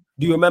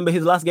 Do you remember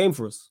his last game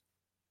for us?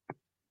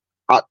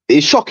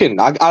 It's shocking.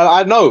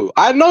 I know,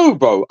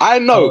 bro. I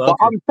know, but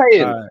okay. I'm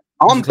saying,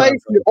 I'm basing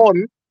it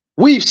on,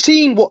 we've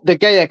seen what De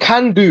Gea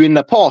can do in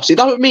the past. It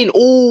doesn't mean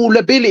all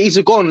abilities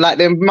are gone like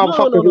them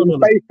motherfuckers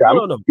in Space Jam.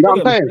 No. You know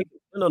what I'm saying?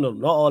 No,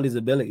 not all his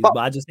abilities, but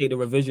I just hate the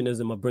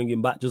revisionism of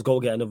bringing back. Just go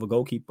get another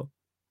goalkeeper.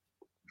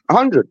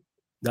 100.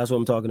 That's what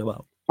I'm talking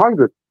about.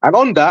 100. And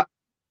on that,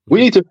 we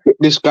need to fit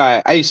this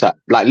guy ASAP.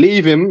 Like,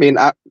 leave him in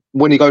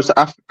when he goes to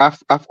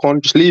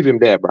AFCON. Just leave him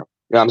there, bro.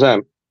 You know what I'm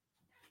saying?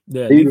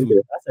 Yeah, leave him.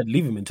 I said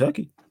leave him in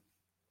Turkey.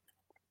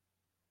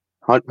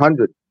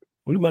 100.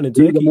 What do you mean in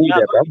Turkey? Yeah,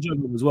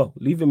 as well.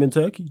 Leave him in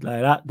Turkey.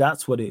 Like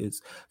that's what it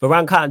is.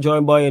 Varane can't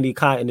join Bayern and he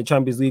can't in the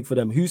Champions League for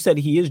them. Who said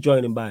he is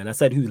joining Bayern? I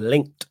said who's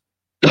linked.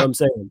 You know what I'm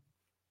saying?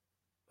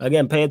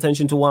 Again, pay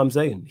attention to what I'm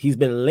saying. He's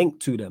been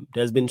linked to them.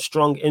 There's been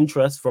strong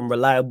interest from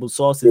reliable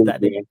sources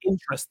that they're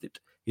interested,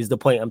 is the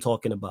point I'm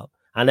talking about.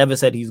 I never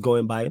said he's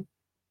going Bayern.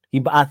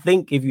 I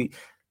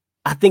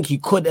think he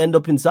could end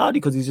up in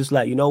Saudi because he's just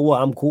like, you know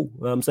what, I'm cool.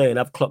 You know what I'm saying?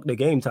 I've clocked the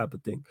game type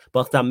of thing.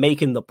 But I'm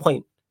making the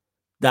point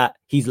that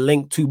he's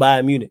linked to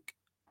Bayern Munich.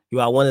 You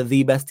are one of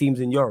the best teams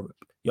in Europe.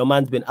 Your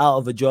man's been out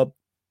of a job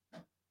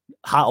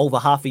over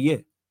half a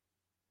year.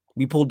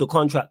 We pulled the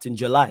contract in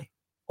July,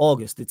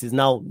 August. It is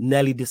now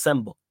nearly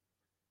December.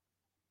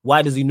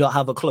 Why does he not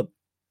have a club?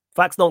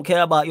 Facts don't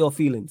care about your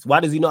feelings. Why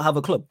does he not have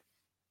a club?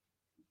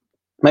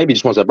 Maybe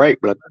just wants a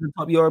break, blood. The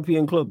top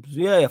European clubs.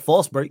 Yeah,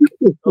 false break. You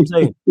know what I'm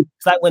saying?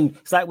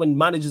 It's like when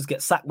managers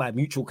get sacked by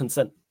mutual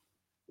consent.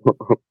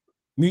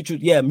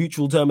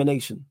 Mutual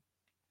termination.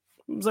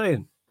 I'm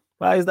saying,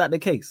 why is that the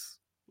case?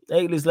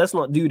 Hey, let's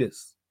not do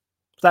this.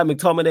 It's like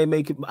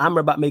McTominay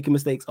Amrabat making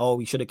mistakes. Oh,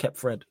 we should have kept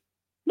Fred.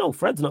 No,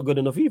 Fred's not good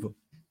enough either.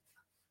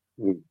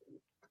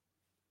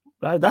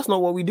 Right? That's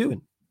not what we're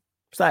doing.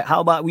 It's like,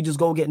 how about we just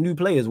go get new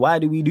players? Why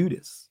do we do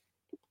this?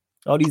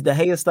 All these De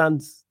Gea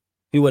stands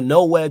who were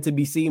nowhere to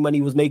be seen when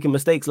he was making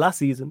mistakes last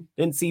season.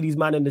 Didn't see these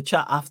man in the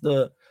chat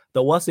after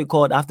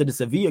after the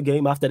Sevilla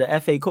game, after the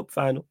FA Cup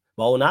final.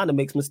 But ONANA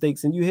makes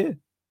mistakes and you here.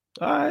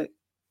 All right.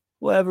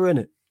 Whatever in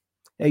it.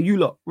 Hey, you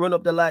lot, run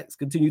up the likes.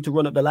 Continue to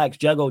run up the likes.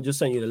 Jago just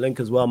sent you the link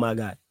as well, my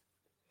guy.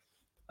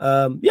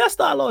 Yeah,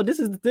 Star-Lord, this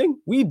is the thing.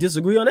 We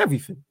disagree on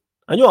everything.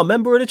 And you're a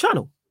member of the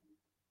channel.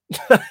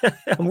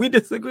 And we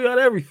disagree on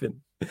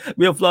everything.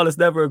 Me and Flawless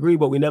never agree,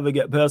 but we never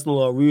get personal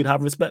or rude.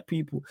 Have respect,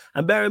 people.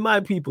 And bear in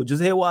mind, people,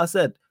 just hear what I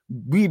said.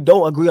 We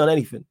don't agree on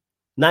anything.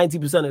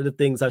 90% of the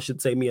things, I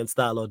should say, me and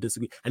Star-Lord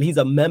disagree. And he's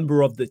a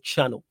member of the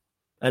channel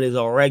and is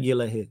a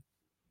regular here.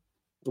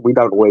 We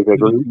don't always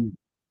agree.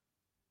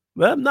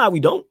 Well, nah, we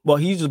don't. But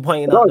he's just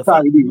pointing out the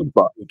fact.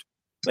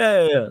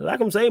 Yeah, like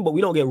I'm saying, but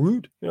we don't get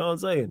rude. You know what I'm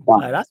saying? Yeah.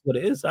 Like, that's what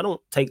it is. I don't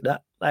take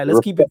that. Like, let's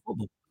keep it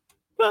football.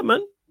 Yeah,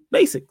 man.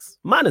 Basics.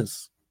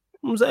 Manners.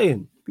 You know what I'm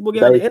saying? People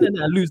get on the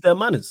internet and lose their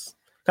manners.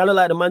 Kind of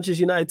like the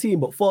Manchester United team.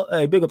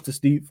 But big up to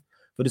Steve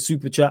for the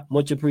super chat.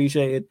 Much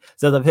appreciated.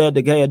 Says, I've heard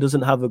De Gea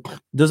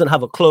doesn't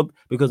have a club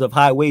because of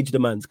high wage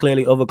demands.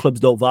 Clearly, other clubs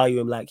don't value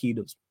him like he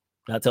does.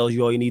 That tells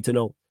you all you need to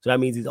know. So that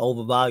means he's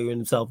overvaluing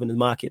himself in the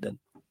market then.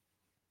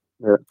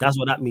 Yeah. That's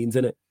what that means,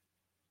 isn't it?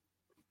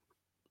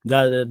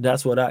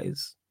 That's what that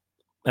is.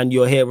 And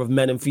you'll hear of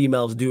men and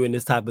females doing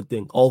this type of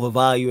thing,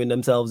 overvaluing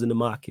themselves in the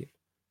market.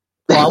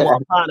 Oh, I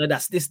want a partner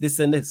that's this,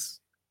 and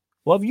this.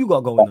 What have you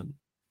got going on?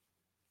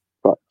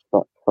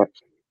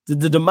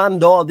 The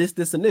demand all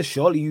this, and this.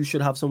 Surely you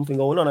should have something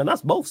going on, and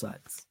that's both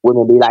sides.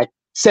 Wouldn't be like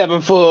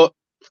 7 foot,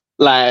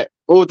 like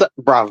all that,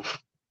 bruv.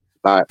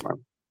 Like,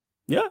 man.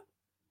 Yeah.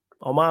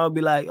 Or mine would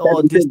be like,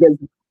 oh, this.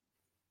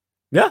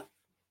 Yeah.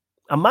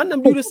 And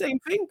ManDem do the same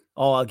thing.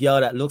 Oh, a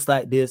girl that looks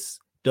like this,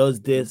 does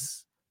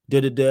this,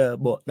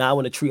 but now I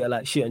want to treat her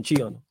like shit and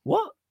cheat on her.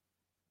 What?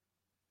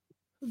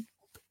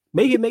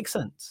 Make it make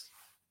sense.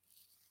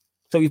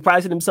 So he's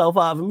pricing himself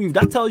out of a move.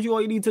 That tells you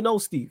all you need to know,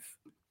 Steve.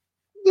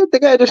 Yeah, the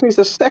guy just needs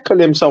to steckle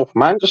himself,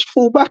 man. Just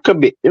fall back a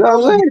bit. You know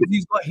what I'm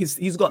saying?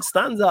 He's got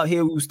stands out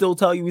here who still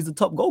tell you he's the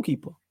top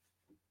goalkeeper.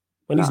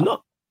 When he's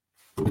not.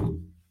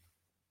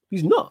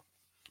 He's not.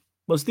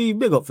 But Steve,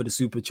 big up for the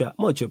super chat.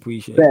 Much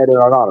appreciated. Better than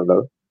ONANA,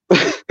 though.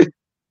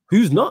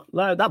 Who's not?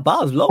 Like, that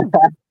bar's low.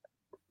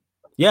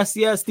 Yes,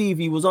 Steve,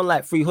 he was on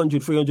like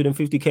 300,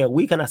 350K a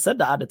week. And I said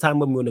that at the time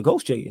when we were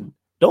negotiating.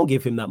 Don't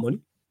give him that money.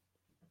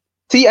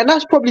 See, and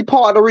that's probably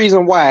part of the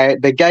reason why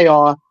De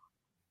Gea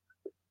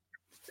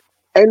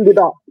ended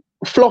up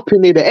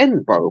flopping near the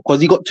end, bro. Because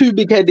he got too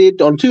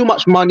big-headed on too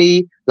much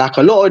money. Like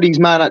a lot of these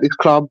men at this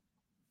club,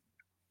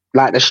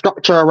 like the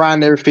structure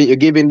around everything, you're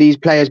giving these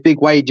players big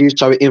wages,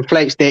 so it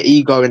inflates their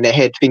ego in their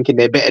head, thinking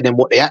they're better than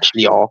what they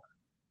actually are.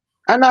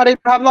 And now they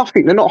have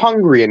nothing. They're not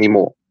hungry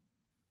anymore.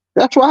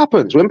 That's what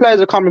happens. When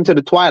players are coming to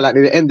the twilight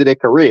at the end of their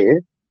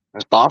career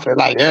and stuff, they're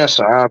like, yes,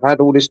 I've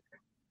had all this,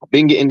 I've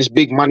been getting this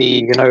big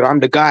money, you know, I'm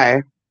the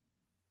guy.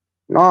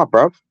 Nah,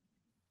 bro.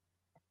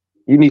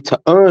 You need to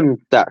earn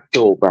that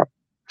still, bro.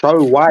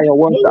 Show why you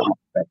want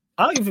that.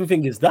 I don't even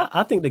think it's that.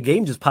 I think the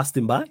game just passed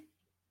him by.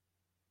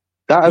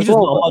 That as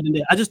well.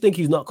 I just think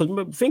he's not, because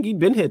I think he'd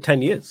been here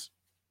 10 years.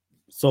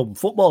 So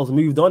football's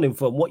moved on him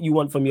from what you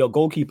want from your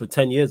goalkeeper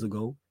 10 years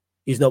ago.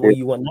 Is not what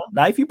you want now.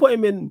 Now, if you put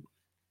him in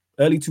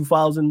early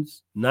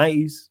 2000s,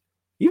 90s,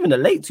 even the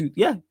early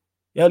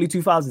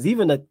 2000s,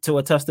 even to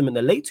a testament,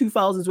 the late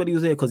 2000s when he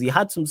was here, because he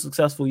had some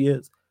successful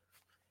years,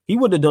 he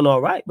would have done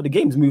all right, but the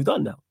game's moved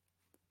on now.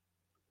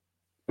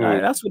 All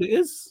right, that's what it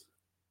is.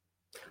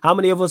 How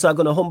many of us are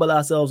going to humble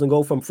ourselves and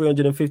go from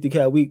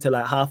 350K a week to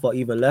like half or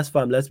even less,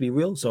 fam? Let's be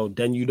real. So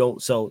then you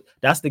don't. So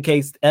that's the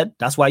case, Ed.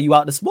 That's why you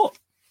out the sport.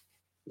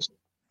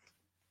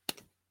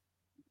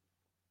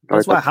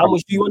 That's why. How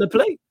much do you want to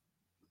play?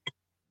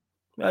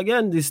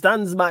 Again, the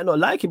stands might not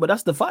like it, but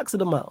that's the facts of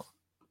the matter.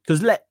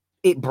 Because let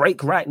it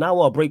break right now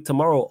or break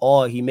tomorrow,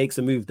 or he makes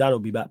a move. That'll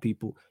be back,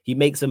 people. He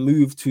makes a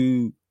move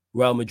to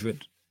Real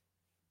Madrid.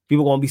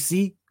 People going to be,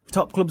 see,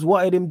 top clubs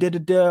wanted him,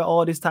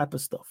 all this type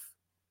of stuff.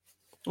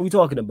 What are we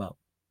talking about?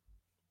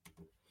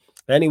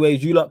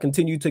 Anyways, you lot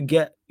continue to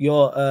get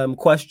your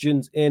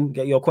questions in.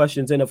 Get your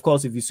questions in. Of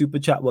course, if you super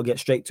chat, we'll get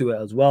straight to it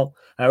as well.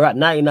 All right,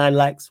 99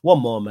 likes. One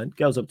more, man.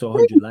 Get us up to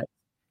 100 likes.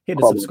 Hit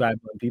the subscribe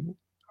button, people.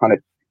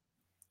 100.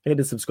 Hit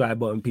the subscribe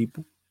button,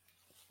 people.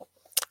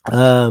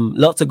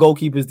 Lots of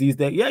goalkeepers these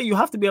days. Yeah, you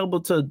have to be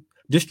able to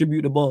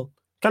distribute the ball.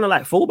 Kind of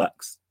like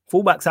fullbacks.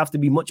 Fullbacks have to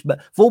be much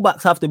better.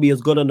 Fullbacks have to be as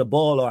good on the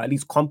ball or at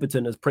least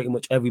competent as pretty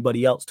much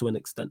everybody else to an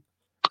extent.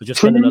 You're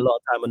just spending a lot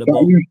of time on the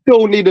ball. You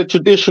still need a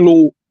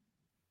traditional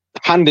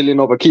handling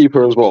of a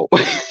keeper as well.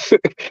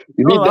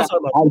 You need that as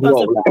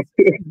well.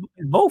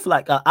 Both,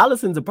 like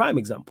Alisson's a prime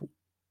example.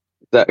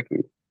 Exactly.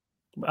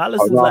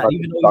 Alisson's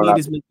even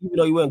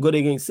though he weren't good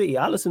against City,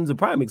 Alisson's a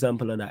prime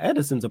example of that.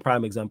 Edison's a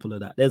prime example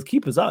of that. There's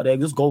keepers out there.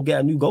 Just go get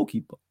a new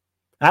goalkeeper.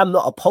 I'm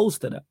not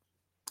opposed to that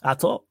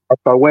at all.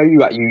 So where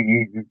you at?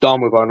 You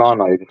done with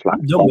Onana? You're just like,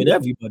 I'm done with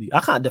everybody.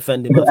 I can't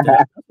defend him after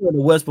that. That's one of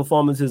the worst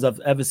performances I've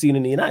ever seen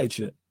in the United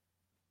shirt.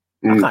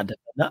 I can't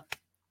defend that.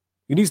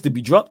 He needs to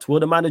be dropped. Will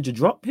the manager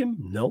drop him?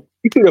 No.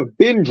 He could have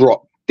been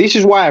dropped. This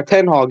is why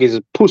Ten Hag is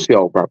a pussy,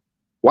 bro.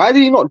 Why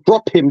did he not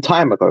drop him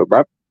time ago,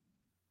 bro?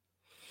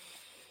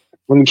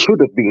 When he should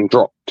have been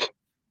dropped.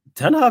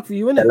 Ten Hag for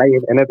you, innit? Delay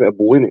is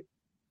inevitable, innit?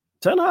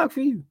 Ten Hag for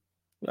you.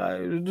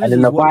 And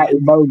in the vital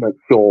moment,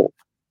 sure.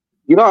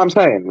 You know what I'm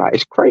saying? Like,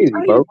 it's crazy,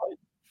 bro.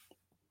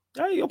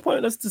 You're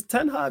pointing us to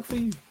Ten Hag for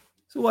you.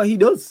 So what he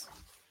does.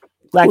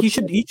 Like, he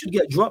should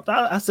get dropped.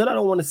 I said I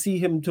don't want to see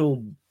him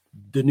till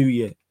the new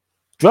year.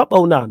 Drop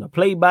Onana.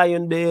 Play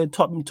Bayern there,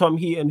 Tom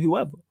Heaton,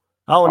 whoever.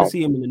 I want to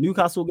see him in the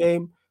Newcastle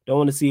game. Don't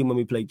want to see him when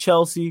we play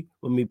Chelsea,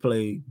 when we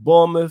play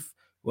Bournemouth,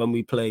 when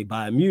we play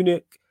Bayern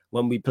Munich,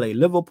 when we play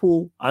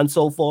Liverpool, and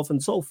so forth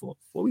and so forth.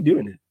 What are we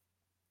doing here?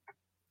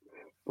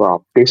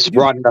 Bro, this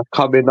run that's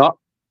coming up,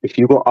 if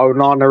you got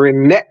Onana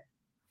in net,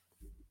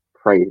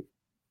 pray.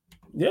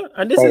 Yeah,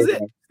 and this is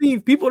it.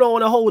 Steve, people don't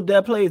want to hold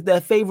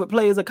their favorite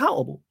players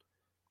accountable.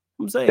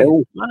 I'm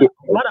saying,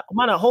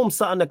 man at home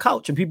sat on the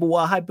couch and people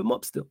want to hype him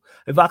up still.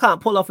 If I can't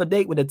pull off a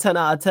date with a 10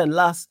 out of 10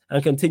 lass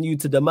and continue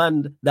to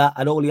demand that,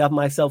 I'd only have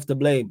myself to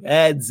blame.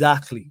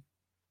 Exactly.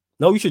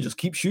 No, we should just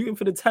keep shooting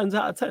for the 10s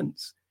out of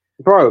 10s.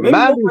 Bro, maybe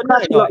man,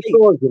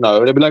 scores, you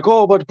know, they'd be like,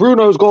 oh, but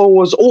Bruno's goal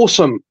was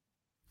awesome.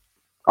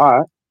 All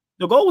right.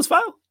 The goal was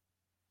foul.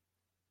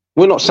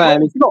 We're not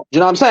saying it's not. Do you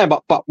know what I'm saying?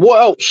 But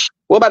what else?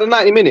 What about the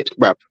 90 minutes,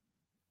 bruv?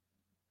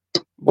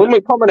 What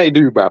did McTominay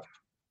do, bruv?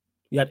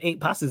 He had 8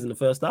 passes in the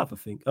first half, I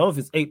think. I don't know if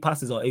it's 8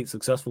 passes or 8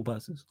 successful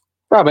passes.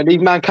 Bruv, and these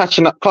man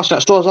clutching at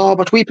straws. Oh,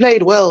 but we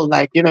played well,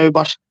 like, you know,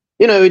 but,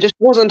 you know, it just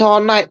wasn't our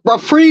night.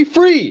 Bruv,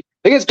 3-3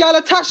 against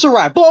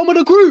Galatasaray, bottom of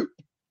the group.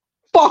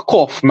 Fuck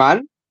off,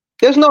 man.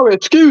 There's no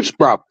excuse,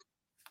 bruv.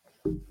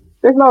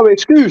 There's no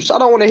excuse. I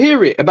don't want to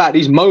hear it about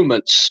these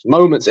moments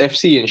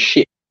FC and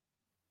shit.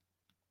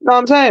 You know what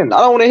I'm saying? I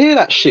don't want to hear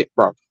that shit,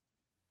 bruv.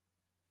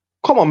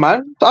 Come on,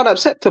 man. It's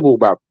unacceptable,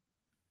 bruv.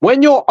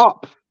 When you're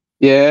up,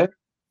 yeah,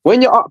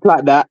 when you're up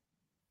like that,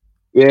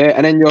 yeah,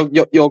 and then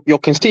you're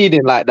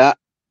conceding like that,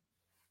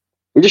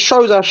 it just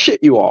shows how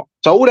shit you are.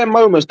 So all them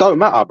moments don't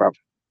matter, bruv.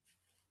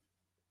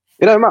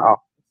 It don't matter.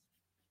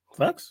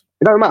 Facts.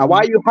 It don't matter. Why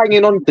are you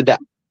hanging on to that?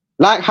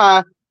 Like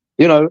how,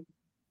 you know,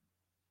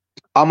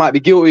 I might be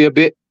guilty a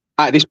bit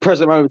at this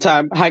present moment of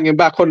time, hanging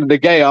back on the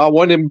gay. I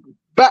want him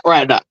back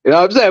right now. You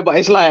know what I'm saying? But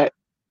it's like,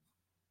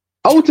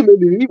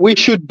 ultimately, we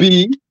should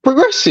be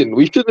progressing.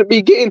 We shouldn't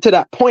be getting to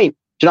that point.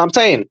 Do you know what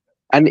I'm saying?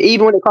 And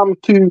even when it comes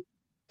to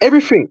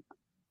everything,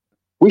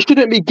 we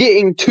shouldn't be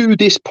getting to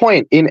this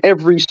point in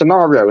every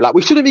scenario. Like,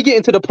 we shouldn't be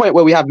getting to the point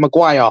where we have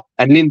Maguire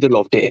and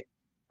Lindelof there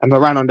and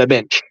Varane on the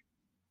bench.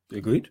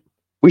 Agreed.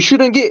 We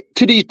shouldn't get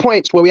to these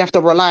points where we have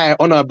to rely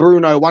on a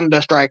Bruno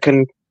wonder strike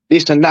and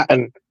this and that.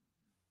 And you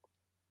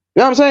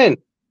know what I'm saying?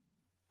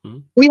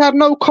 We have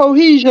no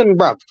cohesion,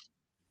 bruv.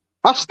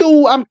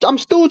 I'm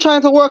still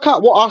trying to work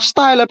out what our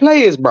style of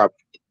play is, bruv.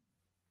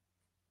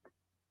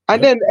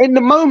 And then in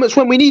the moments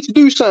when we need to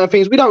do certain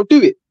things, we don't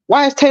do it.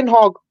 Why is Ten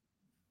Hag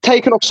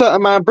taking off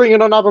certain man,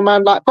 bringing on other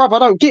man? Like, bruv, I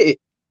don't get it.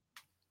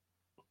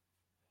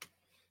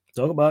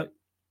 Talk about it.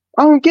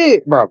 I don't get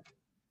it, bruv.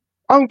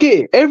 I don't get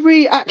it.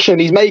 Every action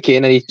he's making,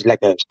 and he's like,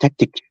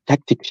 tactics.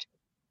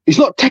 It's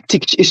not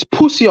tactics, it's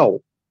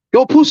pussy-o.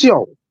 You're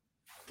pussy-o.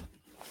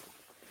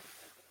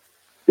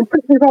 The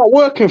things aren't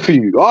working for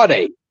you, are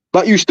they?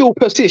 But you still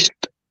persist.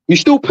 You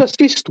still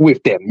persist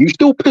with them. You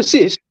still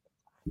persist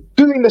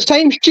doing the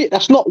same shit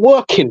that's not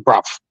working,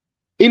 bruv.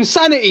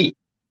 Insanity.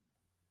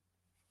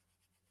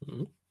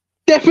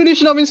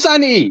 Definition of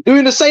insanity.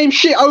 Doing the same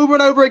shit over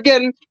and over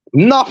again.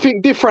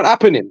 Nothing different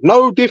happening.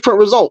 No different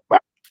result, bruv.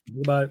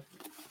 Goodbye.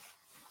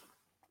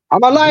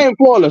 Am I lying,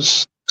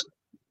 Flawless?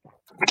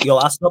 Yo,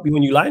 I stop you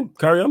when you lying.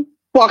 Carry on.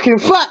 Fucking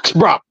facts,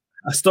 bruv.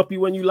 I stop you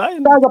when you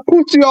lying. Guys are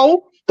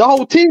pussy-o. The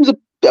whole team's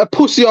a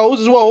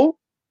pussy-os as well.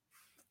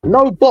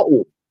 No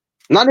bottle.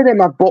 None of them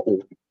have bottle.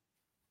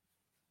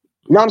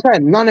 You know what I'm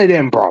saying? None of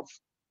them, bruv.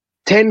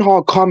 Ten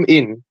Hag come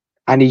in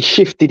and he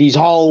shifted his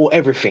whole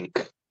everything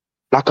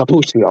like a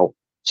pussy-o.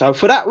 So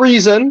for that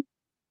reason,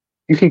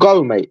 you can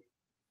go, mate.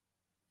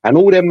 And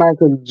all them man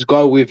can just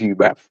go with you,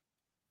 bruv.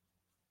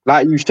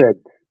 Like you said,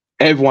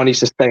 everyone needs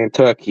to stay in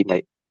Turkey,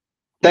 mate.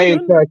 Stay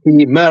in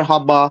Turkey,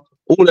 merhaba,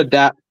 all of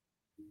that.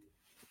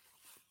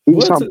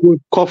 Eat some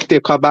good kofte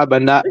kebab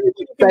and that.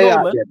 Stay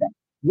out there,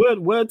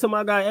 man. Word to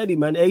my guy Eddie,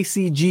 man.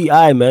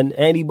 ACGI, man.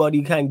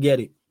 Anybody can get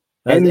it.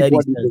 Anybody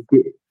can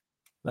get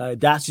it.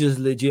 That's just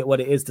legit what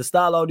it is. The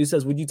style audio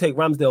says, would you take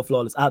Ramsdale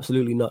Flawless?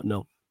 Absolutely not.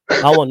 No.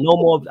 I want no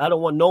more. I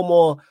don't want no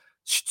more.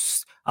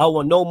 I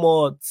want no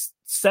more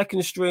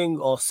second string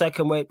or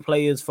second rate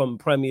players from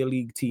Premier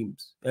League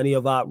teams.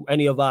 Anyone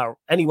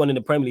in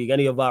the Premier League,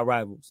 any of our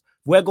rivals.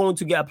 We're going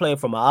to get a player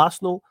from an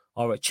Arsenal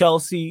or a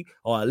Chelsea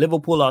or a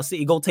Liverpool or a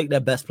City. Go take their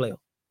best player.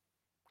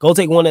 Go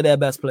take one of their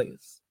best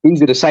players.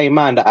 These are the same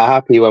man that are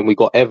happy when we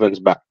got Evans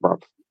back, bro.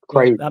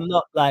 Crazy. I'm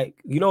not like,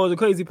 the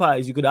crazy part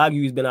is you could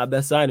argue he's been our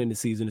best signing this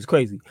season. It's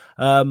crazy.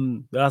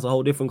 That's a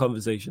whole different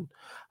conversation.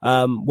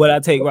 What I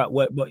take right,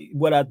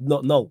 what I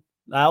not know.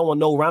 I don't want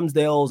no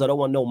Ramsdales. I don't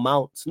want no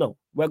Mounts. No,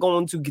 we're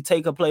going to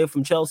take a player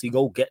from Chelsea.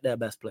 Go get their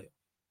best player.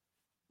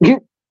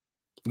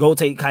 Go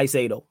take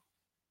Caicedo,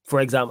 for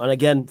example. And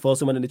again, for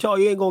someone in the chat,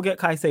 you ain't gonna get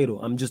Caicedo.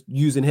 I'm just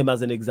using him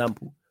as an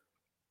example.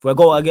 If I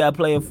go and get a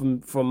player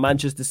from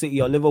Manchester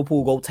City or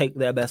Liverpool, go take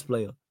their best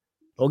player.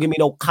 Don't give me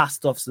no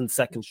cast-offs and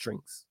second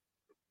strings.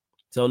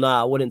 So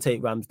I wouldn't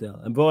take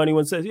Ramsdale. And bro,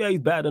 anyone says, yeah, he's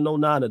better than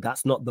ONANA,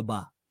 that's not the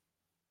bar.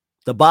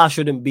 The bar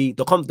shouldn't be,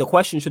 the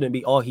question shouldn't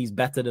be, oh, he's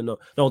better than,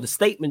 no, the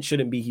statement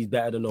shouldn't be he's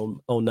better than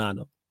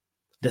ONANA.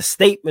 The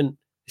statement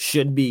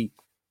should be,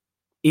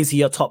 is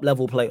he a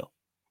top-level player?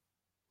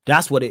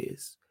 That's what it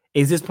is.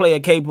 Is this player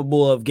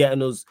capable of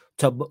getting us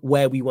to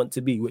where we want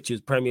to be, which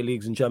is Premier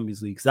Leagues and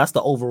Champions Leagues? That's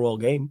the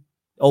overall aim.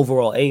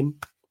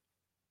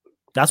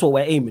 That's what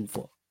we're aiming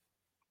for.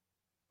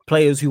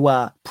 Players who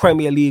are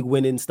Premier League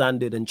winning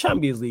standard and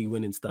Champions League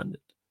winning standard.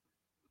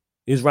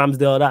 Is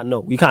Ramsdale that? No,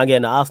 we can't get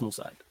in the Arsenal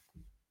side.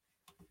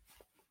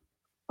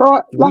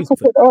 Right, like I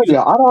said earlier,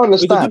 I don't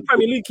understand. He's a good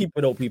Premier League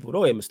keeper, though, people.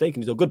 Don't get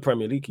mistaken. He's a good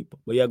Premier League keeper.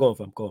 But yeah, go on,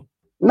 fam. Go on.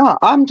 No,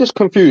 I'm just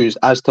confused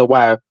as to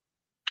why.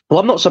 Well,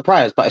 I'm not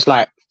surprised, but it's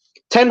like,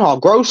 Ten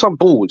Hag, grow some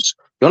balls.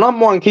 Your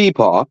number one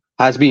keeper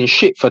has been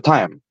shit for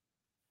time.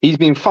 He's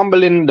been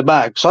fumbling the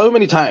bag so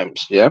many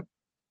times, yeah?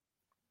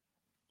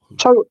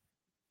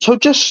 So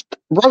just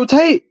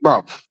rotate,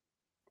 bruv.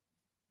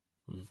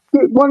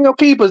 One of your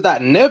keepers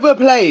that never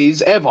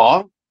plays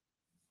ever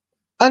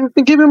and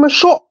give him a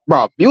shot,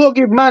 bruv. You gotta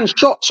give man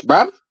shots,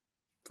 bruv.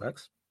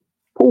 Facts.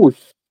 Pause.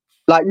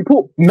 Like, you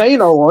put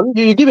Maino on,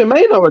 you give him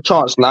Maino a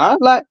chance now,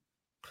 like...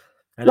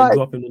 And then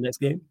drop him the next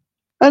game.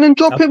 And then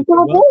drop him,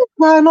 bro. What's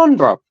going on,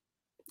 bro?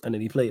 And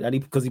then he played,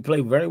 because he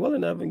played very well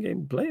in that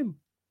game. Play him.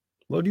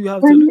 What do you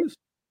have to lose?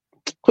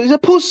 Because he's a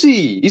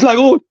pussy. He's like,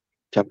 oh,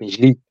 Champions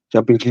League,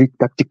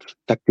 tactics.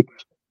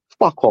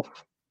 Fuck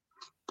off.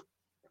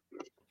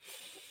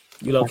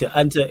 You know,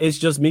 and it's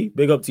just me.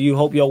 Big up to you.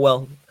 Hope you're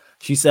well.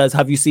 She says,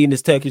 have you seen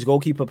this Turkish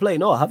goalkeeper play?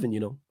 No, I haven't,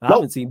 I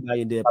haven't seen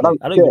Bayındır play.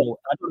 I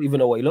don't even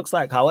know what he looks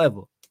like.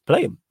 However,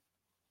 play him.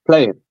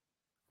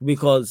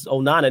 Because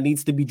ONANA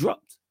needs to be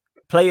dropped.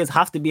 Players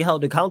have to be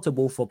held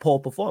accountable for poor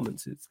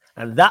performances.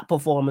 And that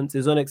performance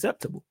is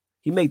unacceptable.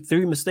 He made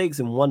 3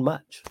 mistakes in one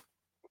match.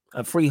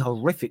 And 3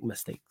 horrific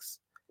mistakes.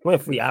 Well,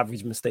 3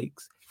 average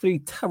mistakes. 3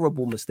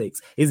 terrible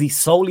mistakes. Is he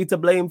solely to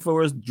blame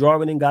for us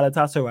drawing in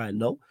Galatasaray?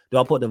 No. Do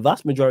I put the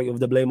vast majority of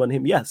the blame on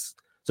him? Yes.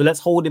 So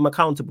let's hold him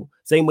accountable.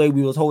 Same way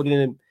we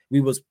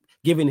was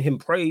giving him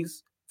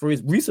praise for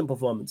his recent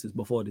performances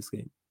before this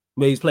game.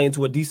 Where he's playing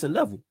to a decent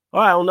level.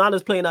 All right,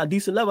 ONANA's playing at a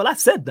decent level. I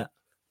said that.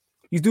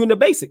 He's doing the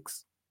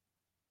basics.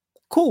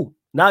 Cool.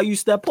 Now you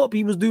step up.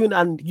 He was doing,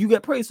 and you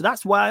get praised. So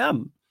that's why I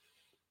am.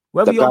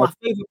 Whether you're my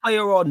favorite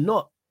player or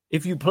not,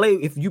 if you play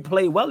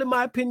well, in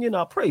my opinion,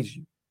 I'll praise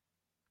you.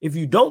 If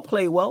you don't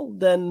play well,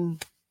 then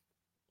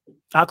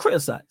I'll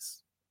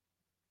criticize.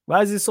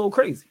 Why is this so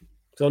crazy?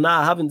 So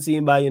now I haven't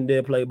seen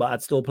Bayındır play, but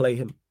I'd still play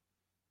him.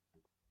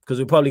 Because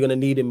we're probably going to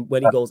need him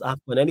when he goes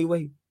AFCON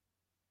anyway.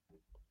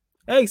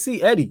 Hey,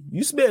 see, Eddie,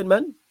 you spitting,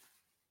 man.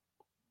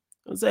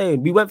 I'm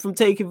saying, we went from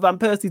taking Van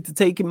Persie to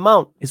taking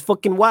Mount. It's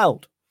fucking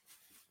wild.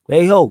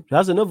 Hey ho,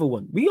 that's another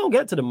one. We gonna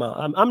get to the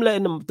Mount. I'm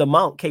letting the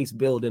Mount case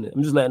build in it.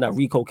 I'm just letting that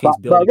Rico case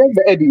build. But I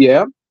remember Eddie,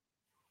 yeah.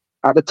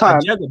 At the time,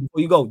 Jago, before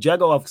you go,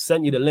 Jago, I've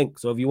sent you the link.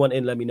 So if you want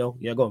in, let me know.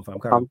 Yeah, go on, fam.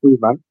 I'm free,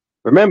 man.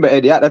 Remember,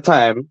 Eddie, at the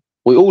time,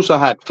 we also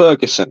had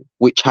Ferguson,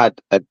 which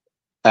had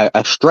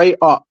a straight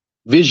up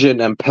vision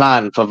and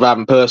plan for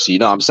Van Persie. You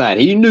know what I'm saying?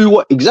 He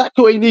knew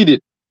exactly what he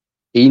needed.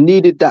 He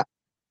needed that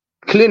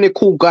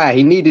clinical guy.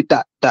 He needed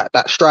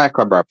that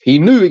striker, bruv. He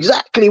knew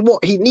exactly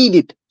what he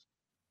needed.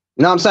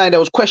 You know what I'm saying? There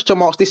was question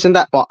marks, this and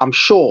that, but I'm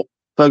sure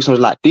Ferguson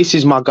was like, this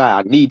is my guy.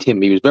 I need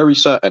him. He was very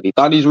certain. He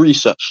done his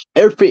research.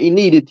 Everything he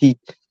needed, he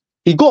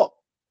got. You know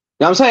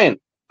what I'm saying?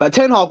 But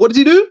Ten Hag, what does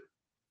he do?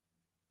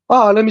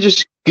 Oh, let me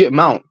just get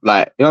Mount.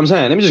 Like, you know what I'm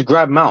saying? Let me just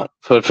grab Mount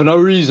for no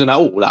reason at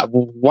all. Like,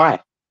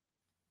 why?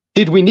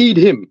 Did we need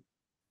him?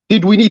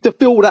 Did we need to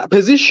fill that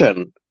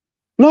position?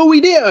 No, we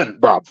didn't,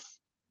 bruv.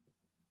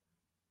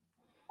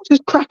 What's this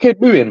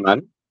crackhead doing,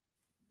 man?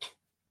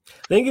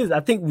 Thing is, I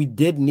think we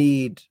did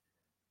need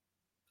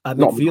a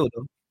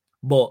midfielder,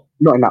 but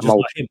not in that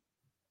mold. Not him.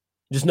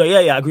 Just no,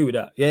 yeah, I agree with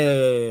that.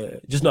 Yeah.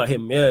 Just not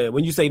him. Yeah,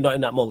 when you say not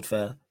in that mold,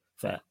 fair.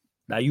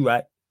 Now you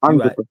right.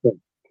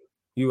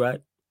 You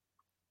right.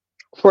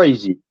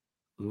 Crazy.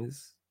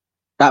 Yes.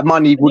 That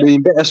money would have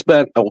been better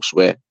spent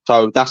elsewhere.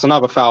 So that's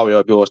another failure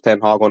of yours, Ten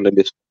Hag, on the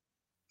list.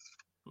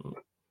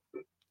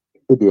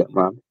 Idiot,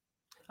 man.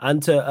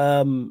 And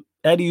to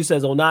Eddie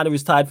says Onana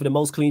is tied for the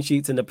most clean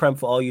sheets in the Prem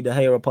for all you De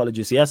Gea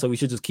apologists. Yeah, so we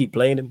should just keep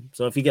playing him.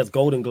 So if he gets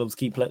Golden Gloves,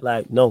 keep playing.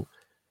 Like, no.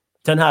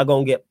 Ten Hag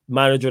gonna get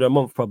manager of the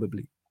month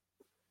probably.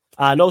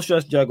 No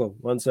stress, Jago.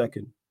 1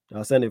 second.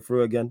 I'll send it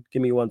through again.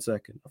 Give me 1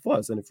 second. I thought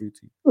I sent it through to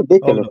you.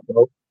 Ridiculous,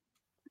 bro.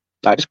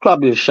 Like, this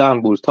club is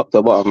shambles, top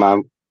to bottom,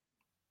 man.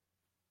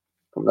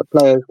 From the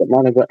players, the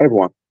manager,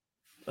 everyone.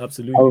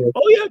 Absolutely.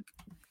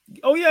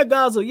 Oh yeah,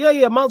 Gaza.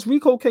 Yeah. Mount's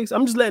Rico case.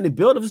 I'm just letting it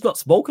build. I'm just not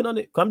spoken on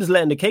it. I'm just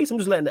letting the case. I'm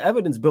just letting the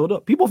evidence build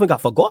up. People think I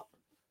forgot.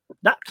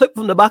 That clip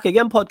from the Back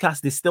Again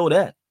podcast is still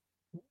there.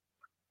 You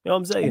know what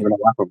I'm saying?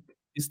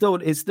 It's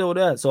still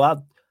there.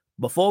 So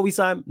before we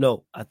signed,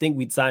 no, I think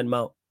we'd signed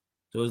Mount.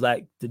 So it was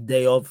like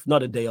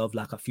not a day of,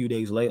 like a few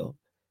days later.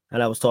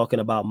 And I was talking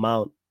about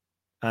Mount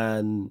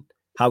and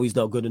how he's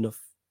not good enough.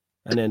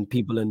 And then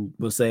people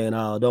were saying,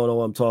 I don't know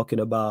what I'm talking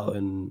about,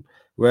 and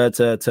rare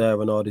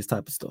and all this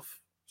type of stuff.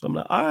 So I'm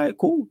like, all right,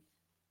 cool.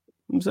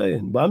 I'm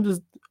saying, but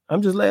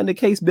I'm just letting the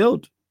case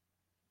build.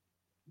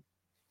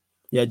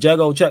 Yeah,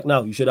 Jago, check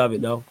now. You should have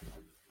it now.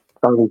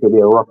 Something to be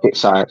a rocket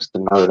science to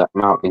know that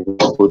Mount is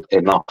not good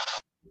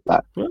enough.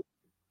 Like,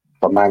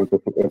 for man to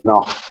think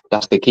enough.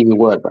 That's the key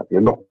word, but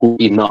you're not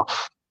good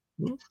enough.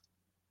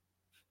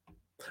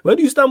 Where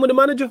do you stand with the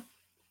manager?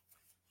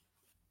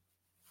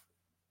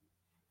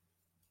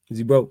 Is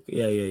he broke?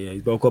 Yeah.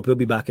 He's broke up. He'll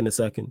be back in a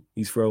second.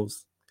 He's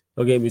froze.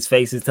 Okay, his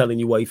face is telling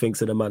you what he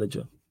thinks of the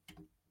manager.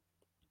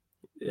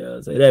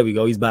 Yeah, so there we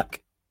go. He's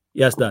back.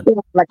 Yes, Dan.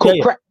 Like,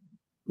 What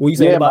are you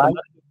saying about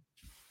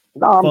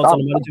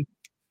the manager?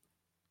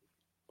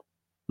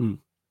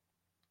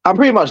 I'm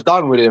pretty much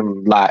done with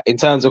him, like, in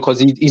terms of, because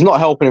he's not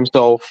helping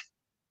himself.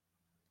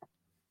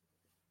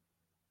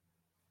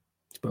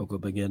 It's broke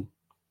up again.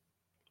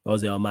 Or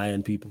is it on my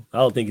end, people? I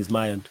don't think it's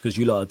my end, because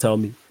you lot will tell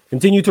me.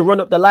 Continue to run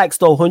up the likes,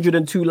 though.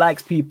 102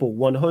 likes, people.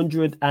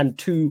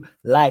 102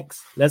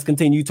 likes. Let's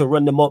continue to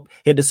run them up.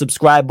 Hit the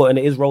subscribe button.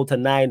 It is rolled to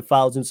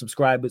 9,000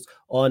 subscribers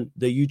on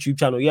the YouTube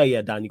channel.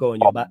 Yeah, Dan, you go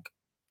on your back.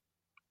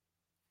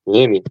 You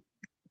hear me?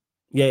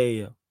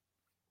 Yeah.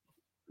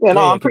 Yeah,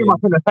 I'm pretty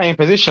much in the same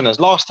position as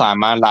last time,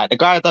 man. Like, the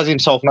guy does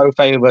himself no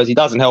favors. He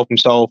doesn't help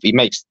himself. He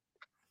makes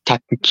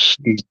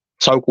these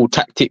so-called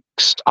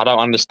tactics I don't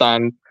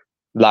understand.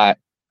 Like,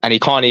 and he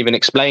can't even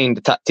explain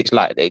the tactics.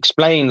 Like,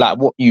 explain like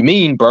what you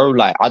mean, bro.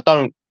 Like, I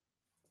don't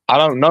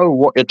know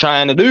what you're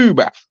trying to do,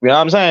 bruv. You know what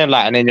I'm saying?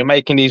 Like, and then you're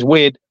making these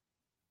weird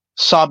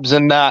subs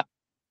and that.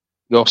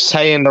 You're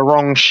saying the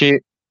wrong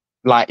shit.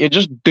 Like, you're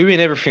just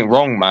doing everything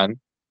wrong, man.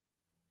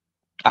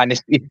 And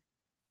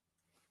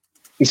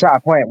it's at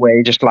a point where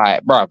you're just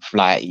like, bruv,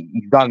 like,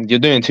 you're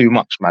doing too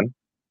much, man.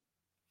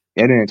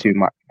 You're doing too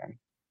much, man.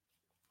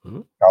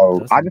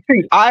 So I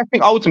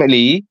think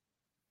ultimately,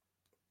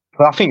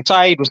 I think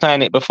Saeed was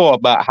saying it before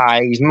about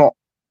how he's not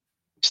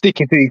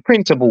sticking to his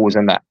principles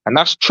and that. And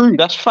that's true.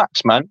 That's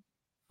facts, man.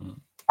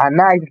 And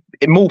now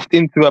it morphed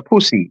into a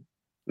pussy.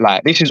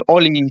 Like, this is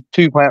Ollie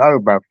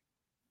 2.0, bruv.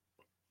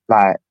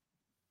 Like,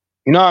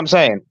 you know what I'm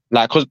saying?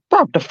 Like, because,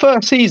 bruv, the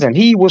first season,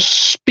 he was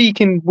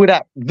speaking with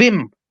that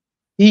vim.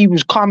 He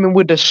was coming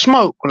with the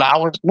smoke.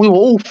 Like, we were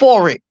all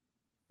for it.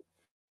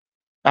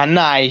 And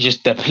now he's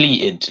just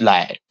depleted,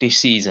 like, this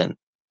season.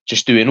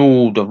 Just doing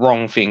all the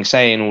wrong thing,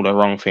 saying all the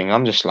wrong thing.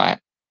 I'm just like,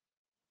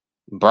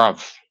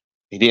 bruv,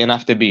 he didn't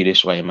have to be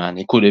this way, man.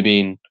 He could have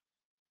been,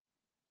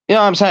 you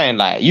know what I'm saying?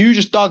 Like, you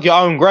just dug your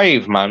own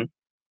grave, man.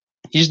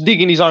 He's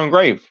digging his own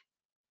grave.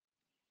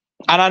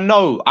 And I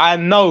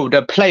know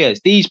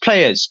these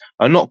players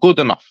are not good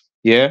enough,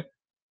 yeah?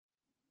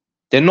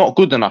 They're not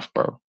good enough,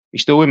 bro. You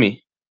still with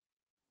me?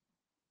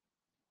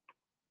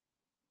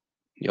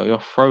 Yo, you're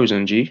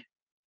frozen, G.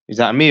 Is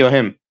that me or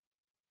him?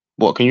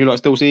 What, can you not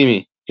still see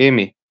me? Hear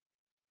me?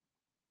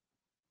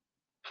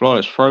 Floor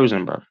is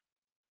frozen, bro.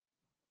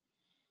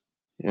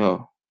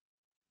 Yo.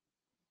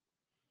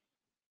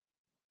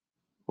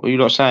 What are you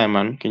lot saying,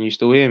 man? Can you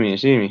still hear me and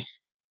see me?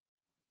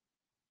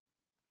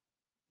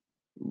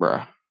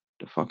 Bruh.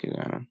 The fuck is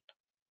that, man?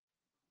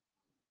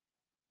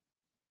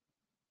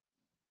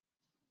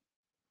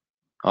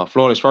 Oh,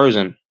 floor is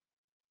frozen.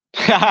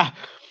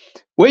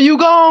 Where you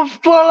going,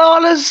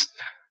 Flawless?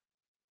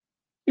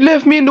 You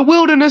left me in the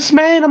wilderness,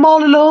 man. I'm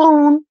all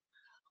alone.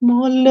 I'm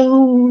all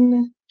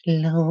alone.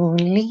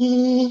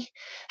 Lonely.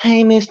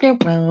 Hey,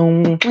 Mr.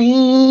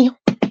 Lonely.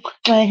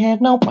 I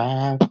have no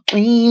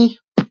boundary.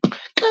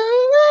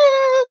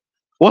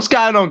 What's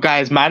going on,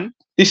 guys, man?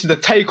 This is the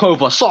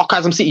takeover,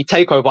 Sarcasm City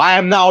takeover. I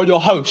am now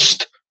your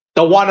host,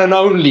 the one and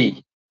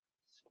only,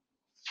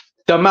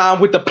 the man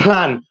with the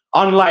plan.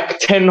 Unlike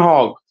Ten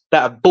Hag,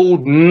 that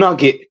bald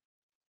nugget,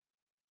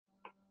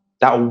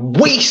 that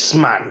waste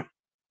man.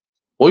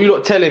 What are you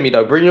lot telling me,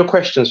 though? Bring your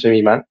questions for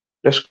me, man.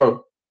 Let's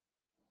go.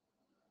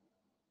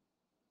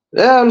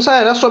 Yeah, I'm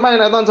saying that's what man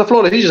had done to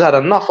Florida. He just had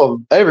enough of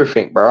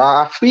everything, bro.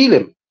 I feel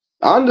him.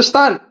 I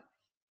understand.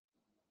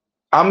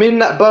 I'm in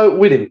that boat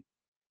with him.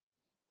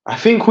 I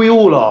think we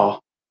all are.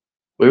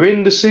 We're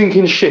in the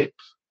sinking ship.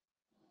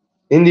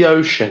 In the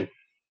ocean.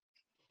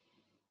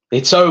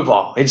 It's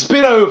over. It's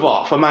been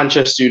over for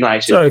Manchester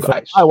United. Sorry,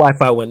 guys. My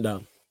Wi-Fi went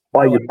down.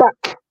 Are you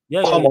back?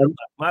 Yeah, Come on.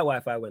 my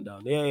Wi-Fi went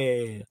down.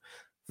 Yeah.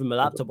 From my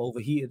laptop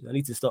overheated. I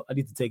need to stop. I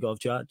need to take it off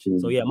charge.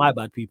 So yeah, my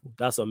bad, people.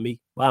 That's on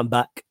me. But I'm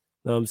back. You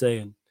know what I'm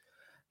saying?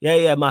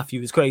 Yeah,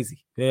 Matthew, it's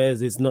crazy. Yeah,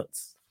 it's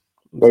nuts.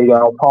 There you go.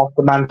 I'll pass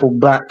the mantle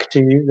back to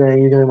you. There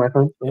you go, my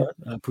friend. Yeah,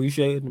 I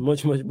appreciate it.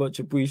 Much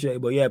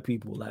appreciate. But yeah,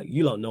 people, like,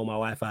 you don't know my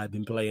Wi-Fi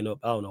been playing up.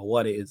 I don't know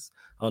what it is.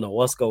 I don't know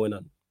what's going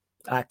on.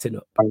 Acting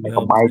up. You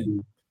know what I'm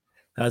saying?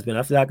 Has been.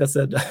 I feel like I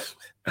said,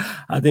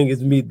 I think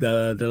it's me,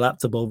 the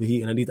laptop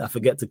overheating. I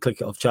forget to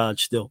click it off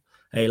charge still.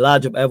 Hey,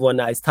 large up everyone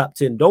that is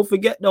tapped in. Don't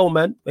forget though,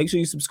 man. Make sure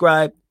you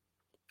subscribe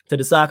to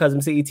the Sarcasm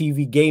City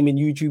TV gaming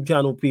YouTube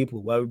channel,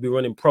 people, where we'll be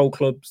running pro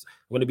clubs.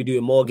 We're going to be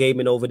doing more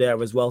gaming over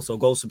there as well. So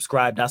go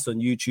subscribe. That's on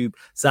YouTube,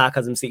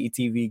 Sarcasm City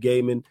TV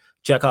gaming.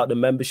 Check out the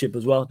membership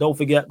as well. Don't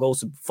forget, go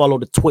follow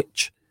the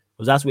Twitch,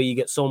 because that's where you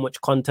get so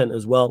much content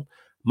as well.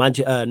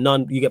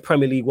 You get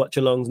Premier League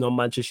watch-alongs,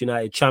 non-Manchester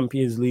United,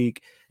 Champions League,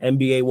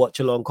 NBA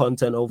watch-along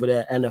content over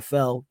there,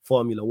 NFL,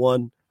 Formula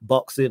 1,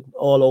 boxing,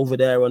 all over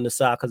there on the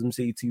Sarcasm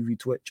City TV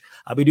Twitch.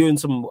 I'll be doing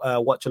some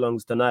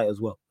watch-alongs tonight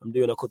as well. I'm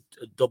doing a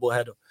double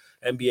header,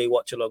 NBA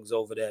watch-alongs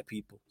over there,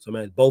 people. So,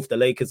 man, both the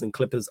Lakers and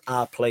Clippers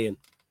are playing.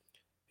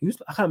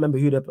 I can't remember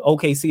who the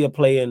OKC are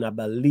playing. I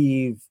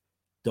believe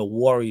the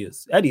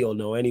Warriors. Eddie will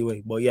know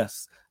anyway, but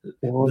yes,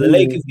 the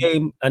Lakers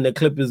game and the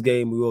Clippers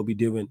game we will be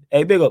doing.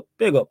 Hey, big up,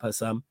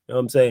 Hassam. You know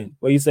what I'm saying?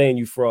 What are you saying,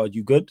 you fraud?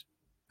 You good?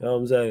 You know what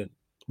I'm saying?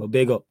 But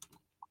big up.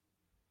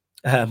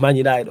 Man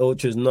United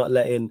Ultras not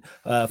letting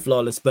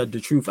Flawless spread the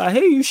truth. I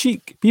hear you,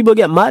 Sheik. People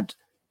get mad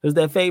because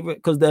their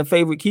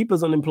favorite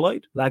keeper's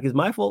unemployed. Like it's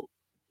my fault.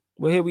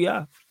 Well, here we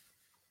are.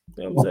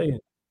 You know what I'm saying?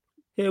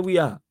 Here we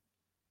are.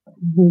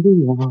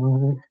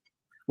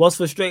 What's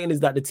frustrating is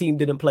that the team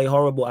didn't play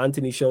horrible.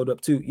 Anthony showed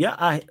up too.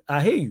 Yeah,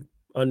 I hear you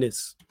on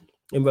this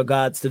in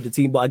regards to the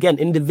team. But again,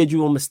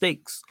 individual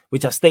mistakes,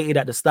 which I stated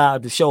at the start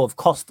of the show, have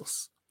cost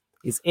us.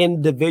 It's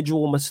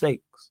individual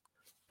mistakes.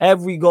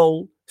 Every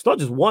goal, it's not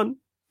just one.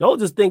 Don't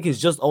just think it's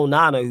just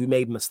ONANA who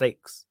made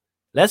mistakes.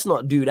 Let's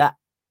not do that.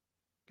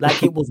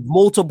 Like it was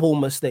multiple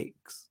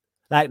mistakes.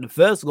 Like the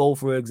first goal,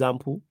 for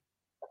example,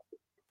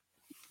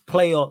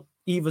 player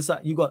either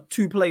side, you got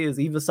two players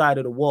either side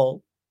of the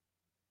wall.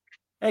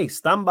 Hey,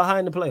 stand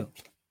behind the player.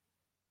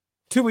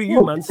 Two of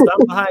you, man, stand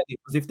behind it.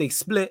 Because if they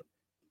split,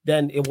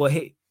 then it will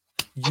hit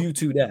you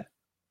two there.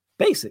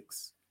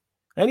 Basics.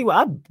 Anyway,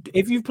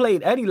 if you've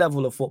played any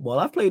level of football,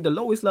 I've played the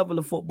lowest level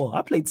of football.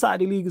 I played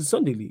Saturday League and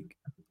Sunday League.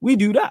 We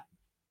do that.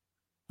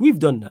 We've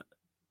done that.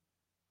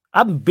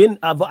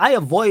 I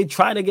avoid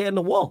trying to get in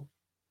the wall.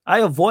 I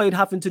avoid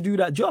having to do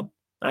that job.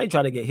 I ain't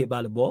trying to get hit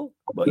by the ball.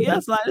 But yeah,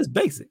 it's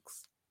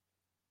basics.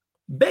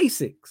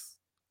 Basics.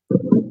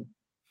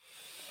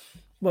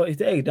 But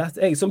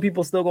some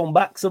people still going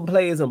back some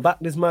players and back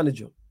this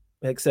manager,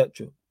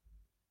 etc.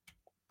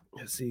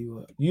 Let's see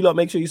what you lot.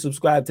 Make sure you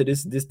subscribe to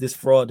this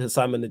fraud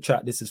Hassam in the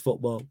chat. This is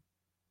football.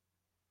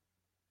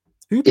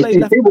 Who played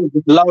left? People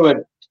just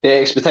lowered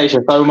their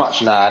expectation so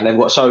much now, and they've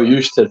got so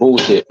used to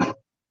bullshit.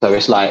 So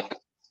it's like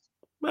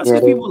that's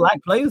because people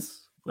like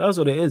players. That's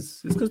what it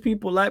is. It's because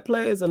people like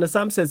players. And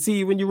Hassam said, "See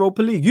you in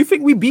Europa League." You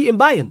think we beating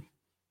Bayern?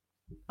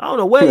 I don't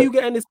know where you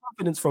getting this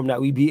confidence from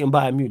that we beating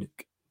Bayern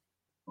Munich.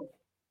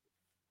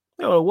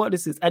 I don't know what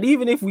this is. And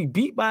even if we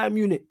beat Bayern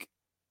Munich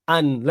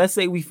and let's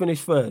say we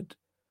finish third,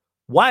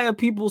 why are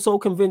people so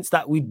convinced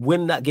that we'd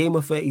win that game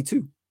of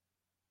 32?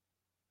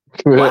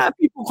 Why are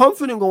people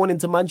confident going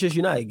into Manchester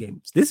United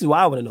games? This is what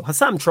I want to know.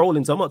 Hassam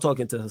trolling, so I'm not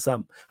talking to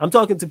Hassam. I'm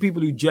talking to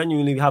people who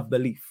genuinely have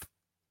belief.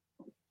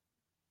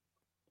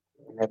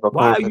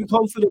 Why are you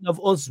confident of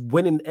us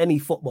winning any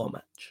football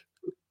match?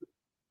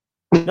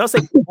 Not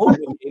saying we won't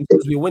win games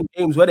because we win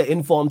games. We're the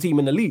informed team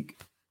in the league.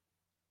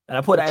 And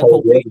I put that in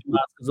quotation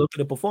marks because look at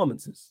the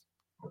performances.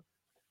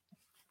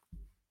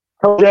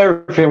 Tell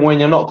everything when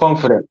you're not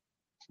confident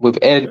with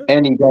any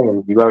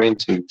game you go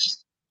into.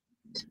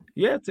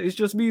 Yeah, it's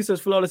just me.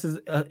 Says Flawless is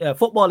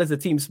football is a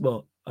team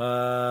sport.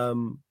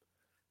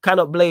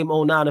 Cannot blame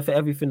ONANA for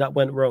everything that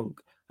went wrong.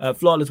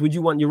 Flawless, would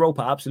you want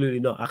Europa?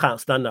 Absolutely not. I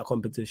can't stand that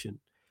competition.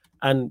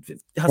 And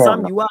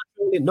Hassam, you are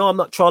trolling. No, I'm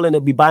not trolling.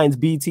 It'd be Bayern's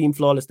B team.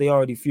 Flawless, they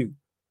already few.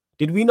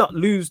 Did we not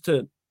lose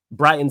to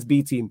Brighton's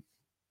B team?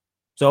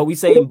 So are we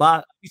saying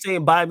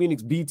Bayern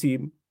Munich's B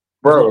team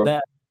is not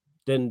bad?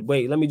 Then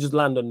wait, let me just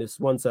land on this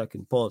 1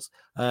 second. Pause.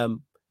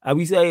 Are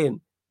we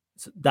saying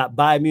that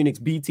Bayern Munich's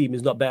B team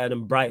is not better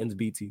than Brighton's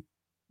B team?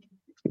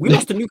 We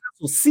lost to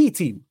Newcastle's C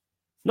team,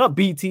 not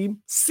B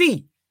team,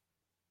 C.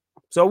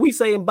 So are we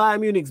saying Bayern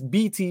Munich's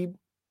B team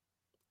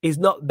is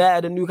not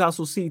better than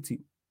Newcastle's C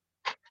team?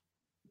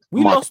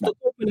 We lost to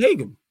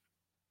Copenhagen.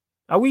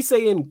 Are we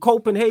saying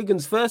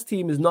Copenhagen's first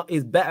team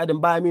is better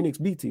than Bayern Munich's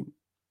B team?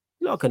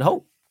 You know, I can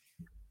hope.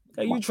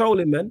 Hey, you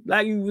trolling, man.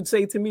 Like you would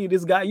say to me,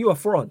 this guy, you a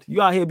fraud.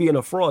 You out here being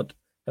a fraud.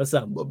 That's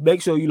that. But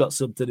make sure you lot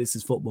sub to This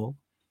Is Football.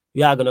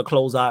 We are going to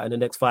close out in the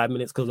next 5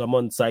 minutes because I'm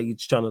on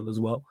Saeed's channel as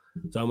well.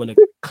 So I'm going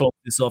to close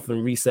this off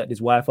and reset this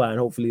Wi-Fi and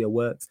hopefully it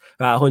works.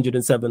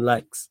 107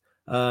 likes.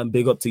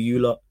 Big up to you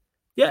lot.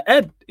 Yeah,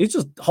 Ed, it's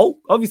just hope.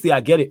 Obviously,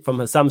 I get it from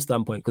Hassam's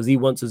standpoint because he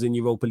wants us in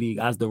Europa League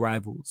as the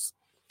rivals.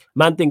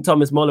 Man think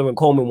Thomas Muller and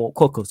Coleman won't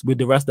cook us with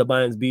the rest of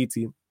Bayern's B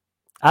team.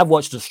 I've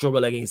watched the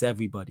struggle against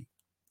everybody.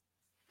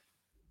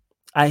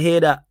 I hear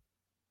that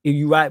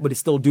you're right, but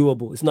it's still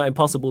doable. It's not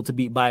impossible to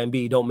beat Bayern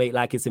B. Don't make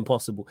like it's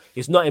impossible.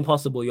 It's not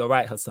impossible. You're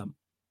right, Hassan.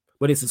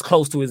 But it's as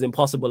close to as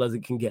impossible as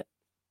it can get.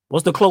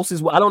 What's the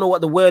closest? I don't know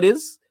what the word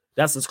is.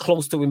 That's as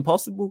close to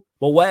impossible.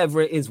 But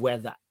whatever it is, we're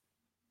that.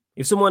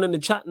 If someone in the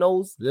chat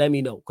knows, let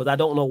me know. Because I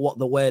don't know what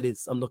the word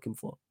is I'm looking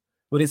for.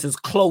 But it's as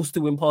close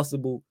to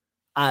impossible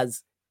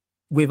as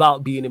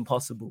without being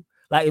impossible.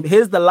 Like,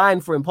 here's the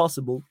line for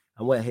impossible,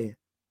 and we're here.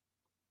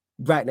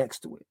 Right next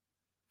to it.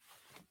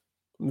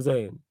 I'm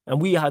saying.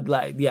 And we had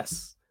like,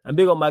 yes. And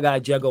big up my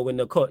guy Jago in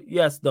the cut.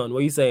 Yes, Don. What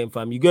are you saying,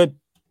 fam? You good?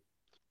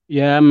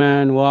 Yeah,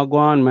 man. Well, go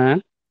on,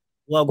 man.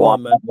 Well, go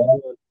on, man. You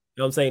know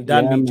what I'm saying?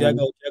 Dan, me,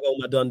 Jago,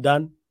 my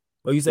Dan.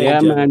 What are you saying,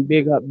 yeah, Jago? man.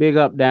 Big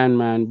up, Dan,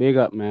 man. Big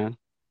up, man.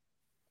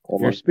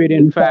 You're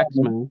spitting facts,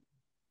 man.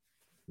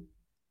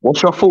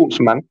 What's your thoughts,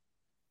 man?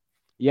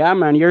 Yeah,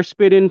 man. You're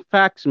spitting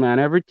facts, man.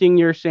 Everything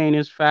you're saying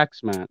is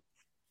facts, man.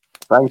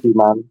 Thank you,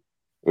 man.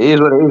 It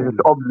is what it is. It's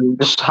obviously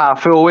just how I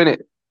feel,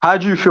 innit? How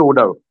do you feel,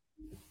 though?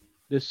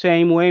 The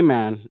same way,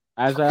 man.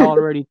 As I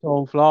already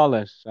told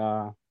Flawless,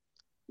 the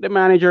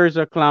manager is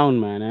a clown,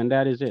 man, and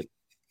that is it.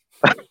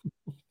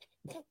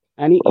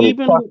 And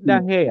even with De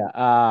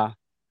Gea,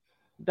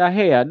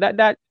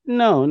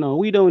 no,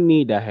 we don't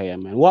need De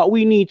Gea, man. What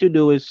we need to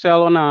do is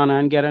sell ONANA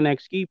and get an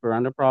ex-keeper,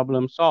 and the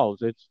problem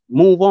solves. It's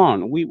move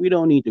on. We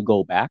don't need to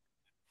go back.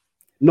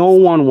 No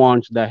one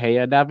wants De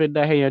Gea. David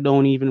De Gea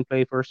don't even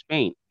play for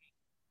Spain.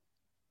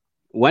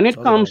 When it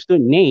comes to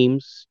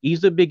names,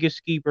 he's the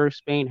biggest keeper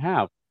Spain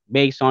have,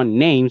 based on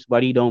names,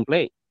 but he don't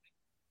play.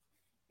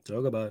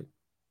 Talk about it.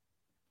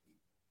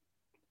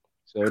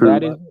 So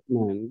that is it,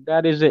 man.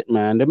 That is it,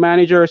 man. The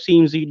manager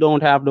seems he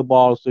don't have the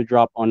balls to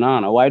drop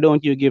ONANA. Why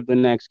don't you give the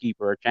next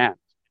keeper a chance?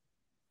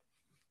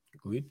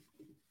 Agreed.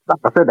 Like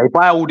I said, they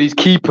buy all these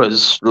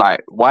keepers.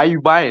 Like, why are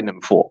you buying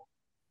them for?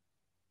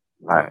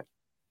 Like,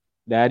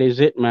 that is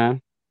it,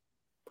 man.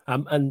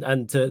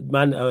 And to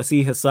man, I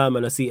see Hassam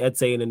and I see Ed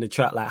saying in the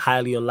chat like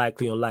highly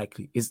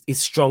unlikely.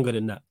 It's stronger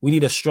than that. We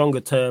need a stronger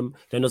term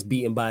than us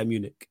beating Bayern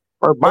Munich.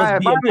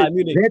 Bayern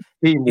Munich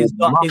is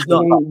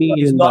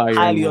not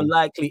highly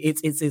unlikely.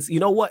 It's you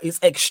know what? It's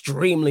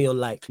extremely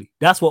unlikely.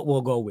 That's what we'll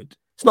go with.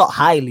 It's not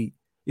highly.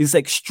 It's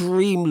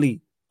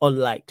extremely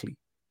unlikely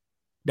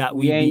that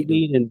we ain't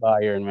beating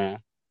Bayern, man.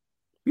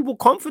 People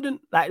confident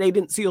like they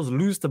didn't see us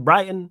lose to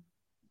Brighton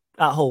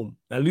at home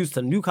and lose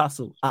to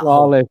Newcastle at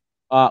home.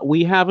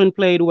 We haven't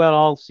played well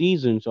all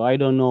season, so I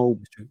don't know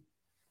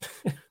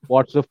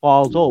what's the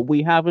fault.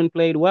 We haven't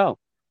played well.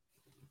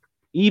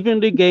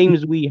 Even the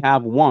games we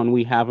have won,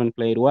 we haven't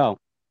played well.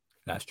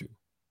 That's true.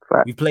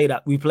 Right.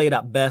 We played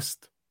at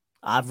best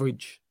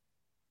average.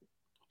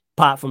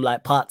 Apart from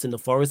like parts in the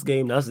Forest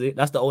game, that's it.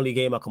 That's the only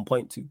game I can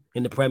point to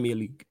in the Premier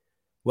League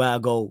where I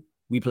go,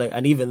 we play.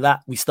 And even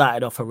that, we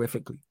started off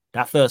horrifically.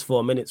 That first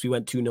 4 minutes, we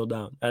went 2-0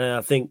 down. And then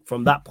I think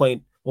from that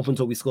point up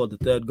until we scored the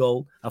third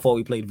goal, I thought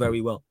we played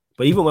very well.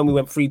 But even when we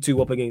went 3-2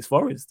 up against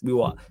Forest, we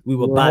were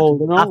bad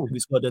after we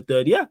scored the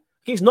third. Yeah,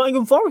 against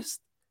Nottingham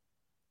Forest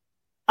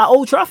at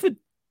Old Trafford,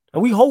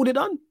 and we hold it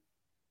on.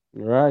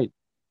 Right.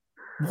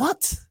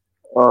 What?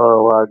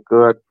 Oh my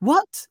God.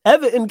 What?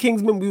 Everton,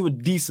 Kingsman, we were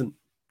decent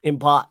in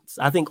parts.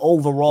 I think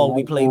overall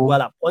we played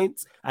well at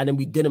points, and then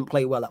we didn't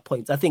play well at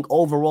points. I think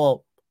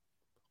overall,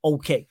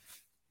 okay.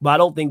 But I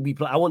don't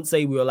think I wouldn't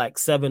say we were like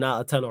 7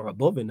 out of 10 or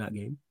above in that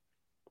game.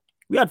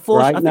 We had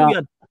four. I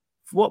think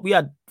we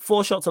had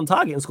 4 shots on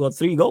target and scored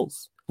 3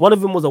 goals. One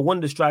of them was a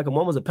wonder strike and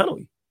one was a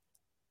penalty.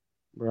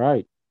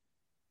 Right.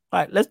 All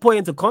right, let's put it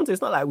into context.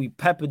 It's not like we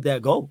peppered their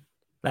goal.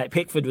 Like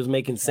Pickford was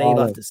making save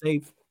after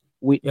save.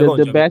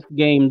 The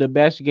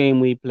best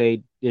game we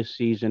played this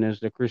season is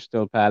the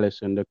Crystal Palace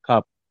in the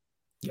Cup.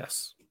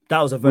 Yes.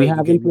 That was a very good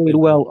game. We haven't played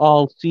well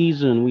all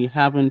season. We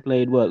haven't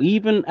played well.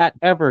 Even at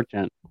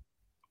Everton,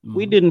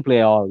 we didn't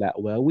play all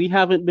that well. We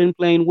haven't been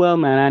playing well,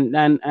 man.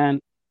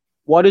 And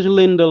what is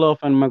Lindelof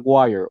and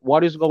Maguire?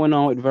 What is going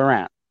on with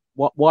Varane?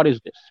 What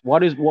is this?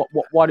 What is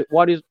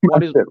the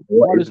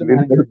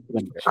manager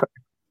doing here?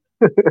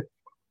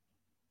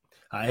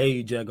 I hear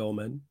you, Jago,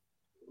 man.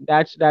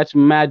 That's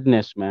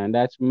madness, man.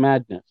 That's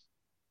madness.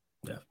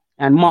 Yeah.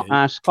 And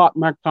Scott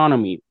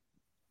McTominay,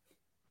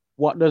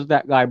 what does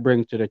that guy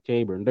bring to the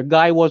table? The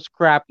guy was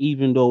crap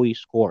even though he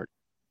scored.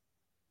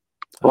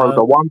 Well,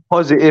 the one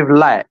positive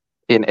light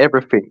in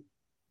everything,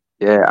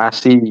 yeah, I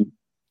see.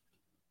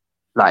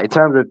 Like in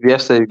terms of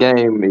yesterday's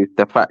game, is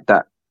the fact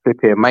that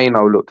Flippy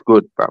Mano looked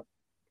good, bro.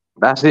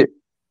 That's it.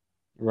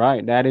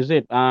 Right, that is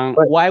it.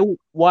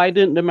 Why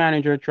didn't the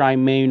manager try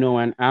Mano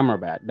and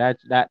Amrabat?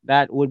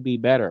 That would be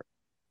better.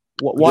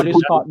 What is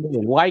Scott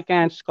doing? Why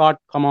can't Scott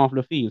come off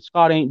the field?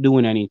 Scott ain't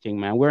doing anything,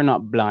 man. We're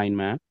not blind,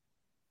 man.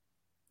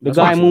 The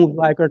guy moves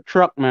like a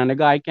truck, man. The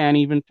guy can't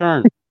even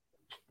turn.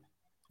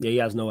 Yeah, he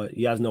has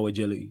no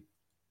agility.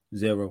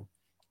 Zero.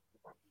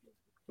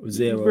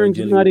 He brings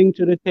nothing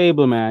to the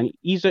table, man.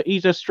 He's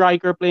a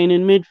striker playing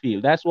in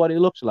midfield. That's what it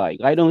looks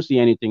like. I don't see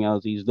anything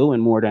else he's doing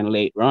more than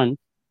late run.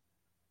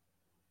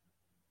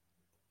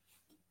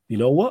 You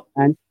know what?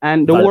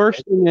 And the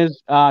worst thing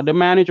is, the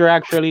manager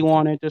actually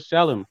wanted to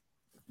sell him.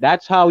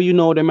 That's how you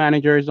know the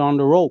manager is on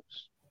the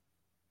ropes.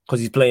 Because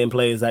he's playing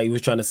players that he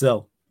was trying to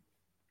sell.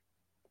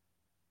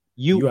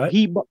 You right?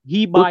 He bought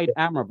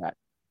Amrabat.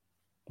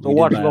 So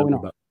what's going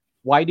on?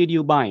 Why did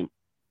you buy him?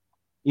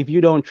 If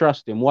you don't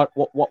trust him, what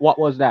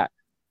was that?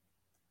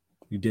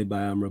 You did buy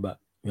Amrabat.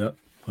 Yep,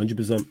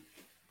 100%.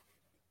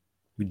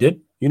 We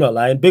did. You're not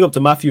lying. Big up to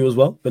Matthew as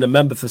well. Been a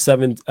member for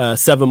 7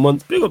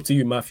 months. Big up to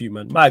you, Matthew,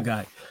 man. My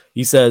guy.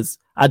 He says,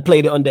 I'd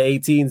played it under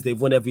 18s. They've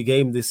won every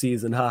game this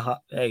season. Ha ha.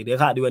 Hey, they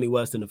can't do any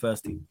worse than the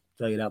first team.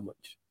 Tell you that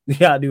much. They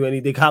can't do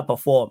anything. They can't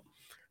perform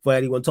for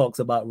anyone talks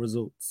about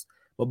results.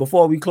 But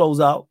before we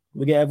close out,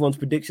 we get everyone's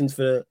predictions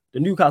for the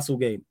Newcastle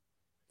game.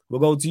 We'll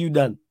go to you,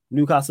 Dan.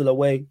 Newcastle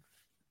away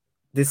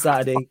this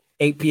Saturday,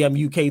 8 p.m.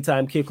 UK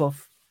time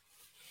kickoff.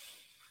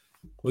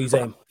 What are you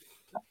saying?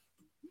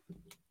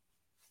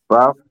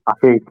 Bruv, I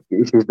think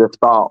this is the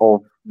start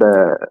of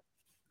the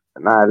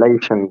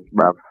annihilation,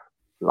 bruv.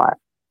 Like,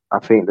 I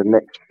think the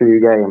next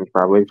few games,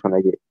 bruv, we're just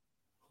going to get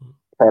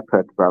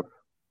peppered, bruv,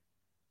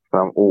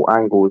 from all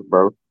angles,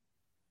 bro.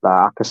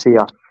 Like, I can see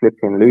us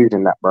flipping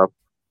losing that, bruv.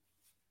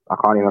 I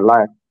can't even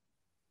lie.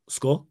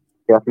 Score?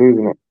 Yeah,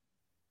 losing it.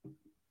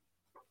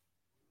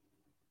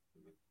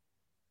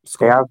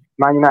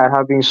 Man United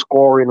have been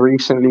scoring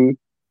recently,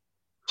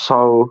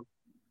 so,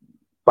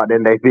 but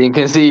then they've been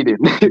conceding.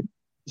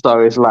 So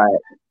it's like,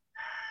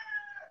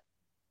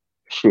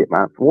 shit,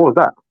 man. What was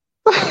that?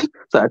 Is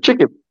that a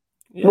chicken?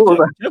 Yeah,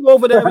 check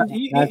over there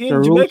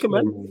in Jamaica,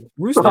 man.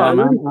 Rooster, yeah,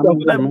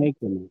 man.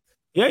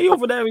 Yeah, you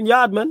over there in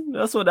Yard, man.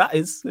 That's what that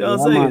is. You know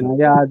what I'm saying? Man,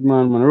 Yard,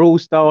 man.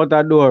 Rooster out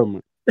that door,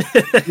 man.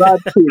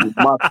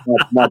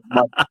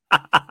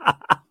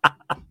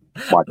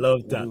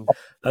 Love that.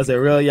 That's a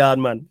real Yard,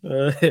 man.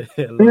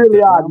 Real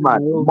Yard,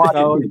 man.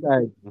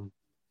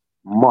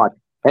 Mud.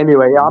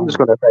 Anyway, yeah, I'm just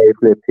gonna say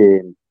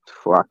flipping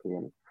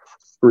fucking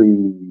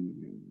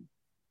 3-2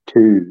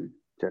 to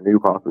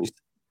Newcastle.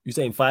 You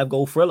saying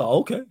 5-goal thriller?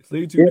 Okay,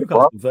 3-2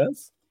 Newcastle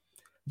fans.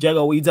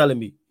 Jago, what you telling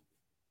me?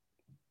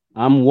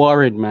 I'm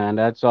worried, man.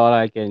 That's all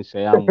I can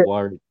say. I'm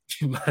worried.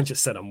 Man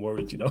just said I'm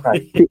worried, you know.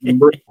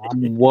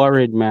 I'm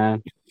worried,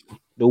 man.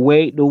 The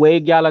way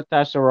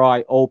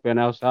Galatasaray open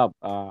us up,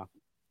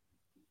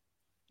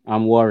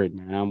 I'm worried,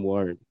 man. I'm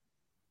worried.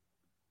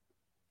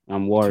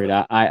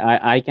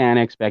 I can't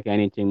expect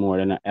anything more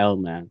than an L,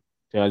 man.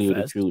 Tell you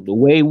the truth. The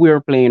way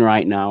we're playing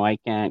right now, I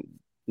can't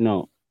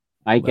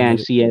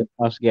see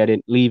us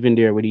leaving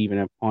there with even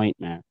a point,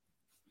 man.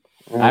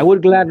 I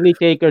would gladly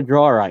take a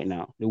draw right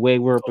now, the way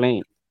we're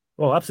playing.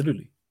 Oh,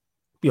 absolutely.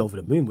 Be over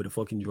the moon with a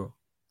fucking draw.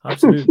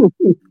 Absolutely.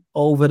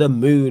 Over the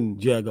moon,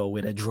 Jago,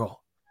 with a draw.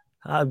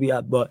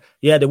 But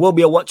yeah, there will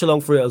be a watch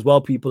along for it as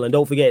well, people. And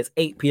don't forget, it's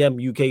 8 p.m.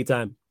 UK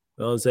time.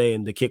 You know what I'm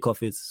saying? The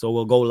kickoff is. So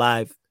we'll go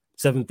live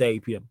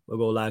 7:30 p.m. We'll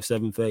go live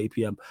 7:30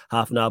 p.m.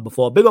 half an hour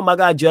before. Big up my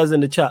guy Jez in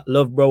the chat.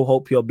 Love, bro.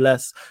 Hope you're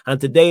blessed.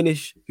 And to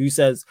Danish, who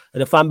says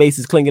the fan base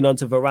is clinging on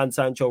to Varane,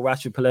 Sancho,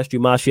 Rashford, Palestri,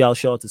 Martial,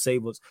 Shaw to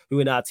save us.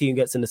 Who in our team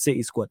gets in the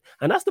City squad?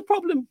 And that's the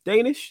problem,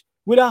 Danish,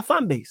 with our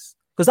fan base.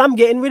 Because I'm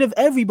getting rid of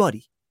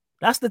everybody.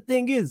 That's the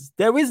thing is,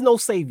 there is no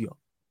savior.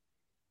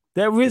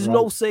 There is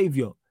no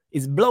savior.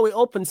 It's blow it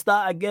up and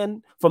start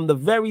again from the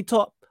very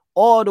top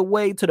all the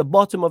way to the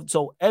bottom of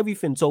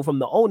everything. So from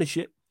the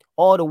ownership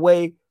all the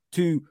way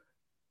to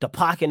the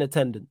parking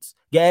attendants.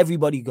 Get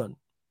everybody gone.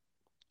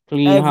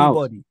 Clean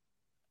everybody. House.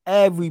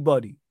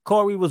 Everybody.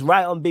 Corey was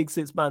right on Big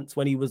Six Months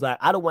when he was like,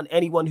 I don't want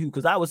anyone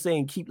because I was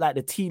saying keep like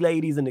the tea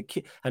ladies and the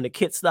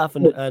kit stuff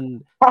and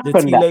the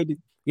tea ladies.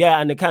 Yeah,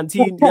 and the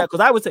canteen. Yeah, because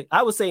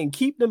I was saying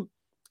keep them.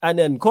 And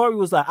then Corey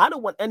was like, I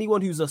don't want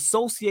anyone who's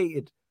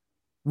associated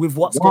with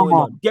what's going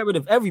on. Get rid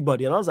of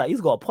everybody. And I was like,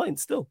 he's got a point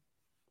still.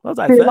 I was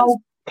like,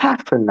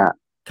 Calf and that.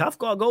 Calf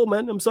gotta go,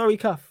 man. I'm sorry,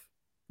 Calf.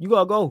 You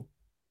gotta go.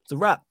 It's a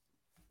wrap.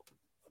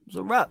 It's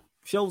a wrap.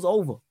 Show's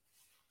over.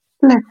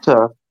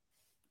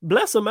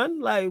 Bless her, man.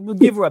 Like, we'll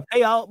give her a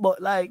payout,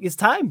 but like, it's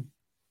time.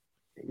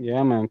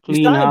 Yeah, man.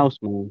 Clean house,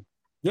 man.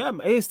 Yeah,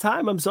 man. It's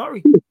time. I'm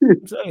sorry.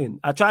 I'm saying.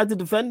 I tried to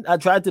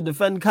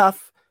defend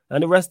Calf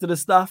and the rest of the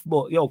stuff,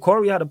 but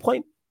Corey had a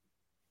point.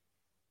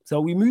 So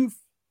we move.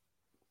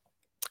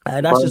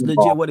 And that's just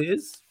legit what it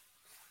is.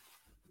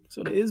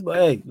 So it is, but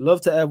hey,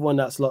 love to everyone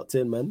that's locked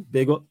in, man.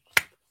 Big up.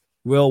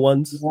 Real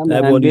ones. Yeah,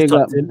 everyone who's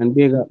tucked in. And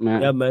big up,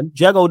 man. Yeah, man.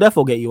 Jago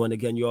defo get you on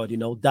again. You already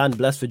know. Dan,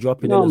 blessed for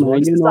dropping in as well.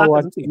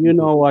 You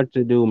know what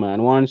to do,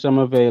 man. Once I'm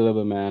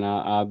available, man,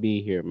 I'll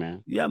be here,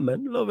 man. Yeah,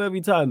 man. Love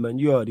every time, man.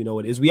 You already know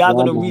what it is. We are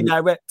going to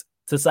redirect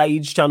to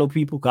Saeed's channel,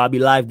 people. I'll be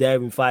live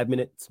there in 5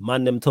 minutes.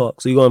 ManDem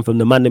Talk. So you're going from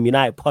the ManDem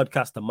United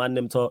podcast to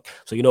ManDem Talk.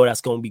 So you know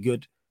that's going to be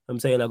good. I'm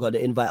saying I got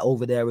the invite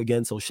over there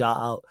again. So shout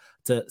out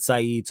to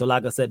Saeed. So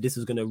like I said, this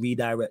is going to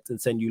redirect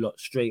and send you lot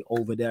straight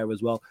over there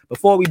as well.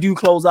 Before we do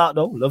close out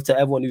though, love to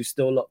everyone who's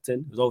still locked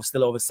in. There's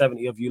still over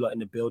 70 of you lot in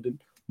the building.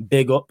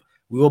 Big up.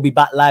 We will be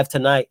back live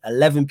tonight,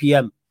 11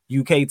 p.m.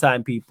 UK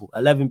time, people.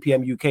 11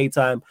 p.m. UK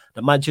time.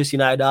 The Manchester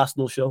United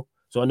Arsenal show.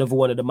 So another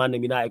one of the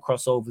ManDem United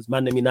crossovers.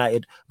 ManDem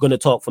United gonna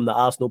talk from the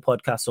Arsenal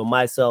podcast. So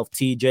myself,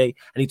 TJ,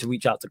 I need to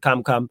reach out to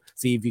Cam,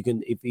 see if he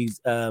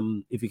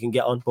can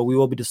get on. But we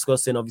will be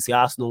discussing obviously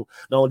Arsenal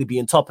not only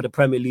being top of the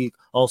Premier League,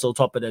 also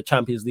top of the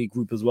Champions League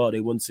group as well.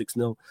 They won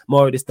 6-0.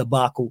 More of this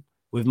debacle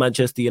with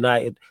Manchester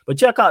United. But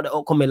check out the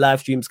upcoming live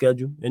stream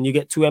schedule, and you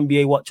get 2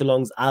 NBA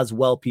watch-alongs as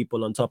well,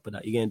 people, on top of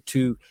that. You're getting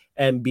 2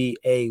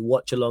 NBA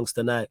watch-alongs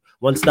tonight.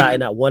 One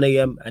starting at 1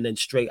 a.m. and then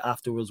straight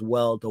after as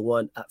well, the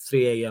one at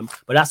 3 a.m.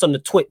 But that's on the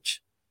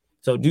Twitch.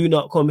 So do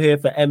not come here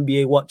for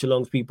NBA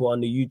watch-alongs, people, on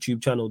the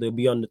YouTube channel. They'll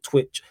be on the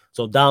Twitch.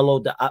 So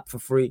download the app for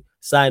free,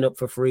 sign up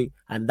for free,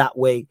 and that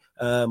way,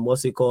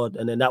 what's it called?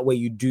 And then that way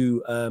you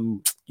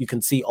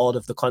can see all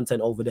of the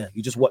content over there.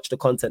 You just watch the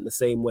content the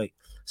same way.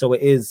 So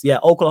it is,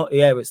 Oklahoma.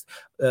 Yeah, it's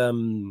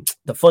the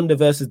Thunder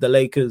versus the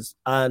Lakers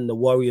and the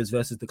Warriors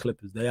versus the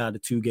Clippers. They are the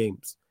 2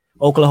 games.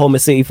 Oklahoma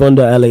City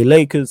Thunder, LA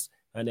Lakers,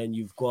 and then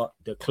you've got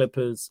the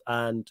Clippers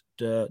and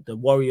the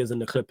Warriors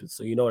and the Clippers.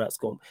 So you know that's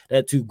going.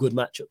 They're 2 good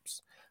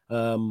matchups.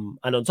 And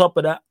on top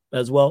of that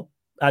as well,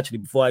 actually,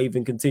 before I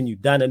even continue,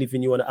 Dan,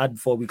 anything you want to add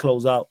before we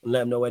close out and let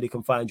them know where they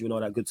can find you and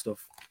all that good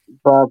stuff?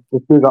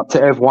 Just big up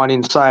to everyone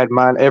inside,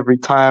 man. Every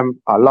time,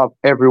 I love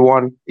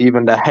everyone,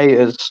 even the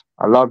haters.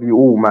 I love you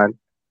all, man.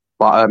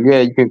 But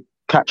you can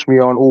catch me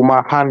on all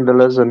my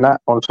handlers and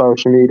that on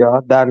social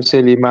media. Dan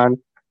Silly, man.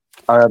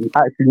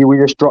 Actually, we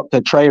just dropped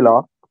a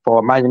trailer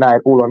for Man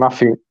United All or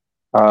Nothing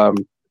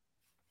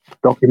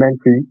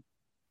documentary.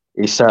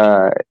 It's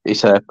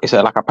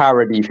like a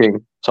parody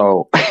thing.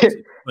 So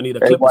funny. The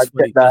clip was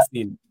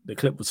funny. The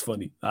clip was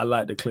funny. I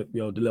like the clip,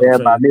 yo. The little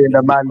man, me and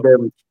the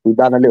ManDem, we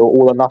done a little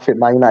All or Nothing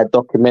Man United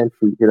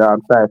documentary. You know what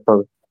I'm saying?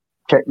 So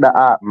check that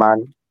out,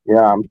 man.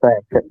 Yeah, I'm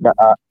saying check that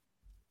out.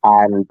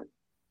 And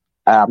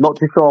I'm not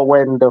too sure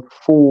when the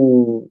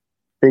full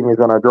thing is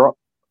gonna drop,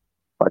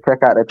 but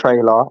check out the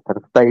trailer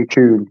and stay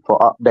tuned for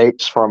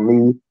updates from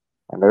me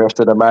and the rest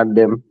of the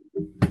ManDem.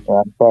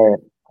 Yeah, I'm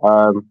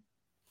saying.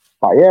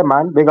 But yeah,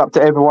 man, big up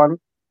to everyone.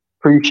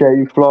 Appreciate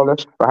you,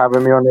 Flawless, for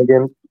having me on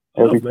again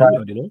every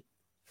time.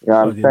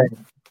 Yeah, I'm saying.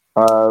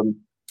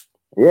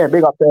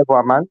 Big up to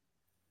everyone, man.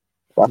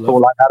 That's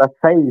all I gotta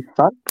say,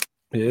 son.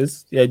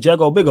 Yes. Yeah,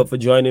 Jago, big up for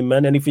joining,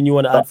 man. Anything you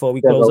want to add before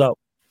we close out?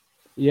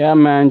 Yeah,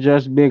 man,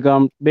 just big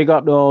up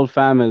the whole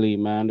family,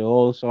 man, the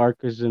whole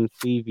Sarcasm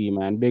TV,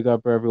 man. Big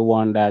up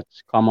everyone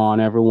that's come on,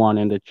 everyone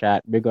in the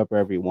chat. Big up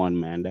everyone,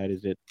 man. That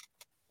is it.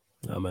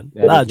 Yeah, man.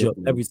 Large up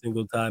every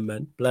single time,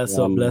 man. Bless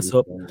up.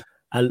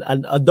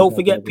 And don't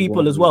forget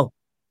people as well.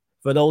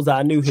 For those that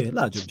are new here,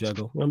 large up, Jago.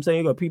 You know what I'm saying?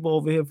 You got people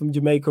over here from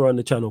Jamaica on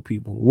the channel,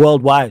 people.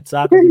 Worldwide.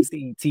 Sarcasm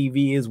City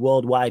TV is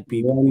worldwide,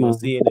 people. You're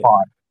seeing it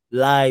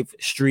live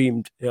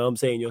streamed. You know what I'm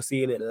saying? You're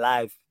seeing it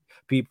live,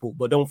 people.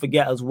 But don't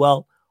forget as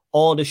well,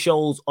 all the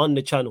shows on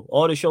the channel,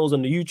 all the shows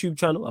on the YouTube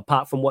channel,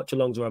 apart from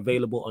watch-alongs, are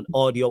available on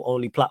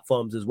audio-only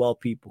platforms as well,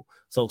 people.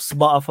 So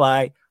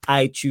Spotify,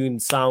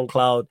 iTunes,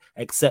 SoundCloud,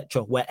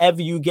 etc.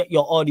 Wherever you get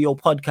your audio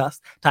podcast,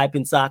 type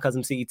in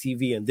Sarcasm City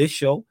TV, and this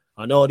show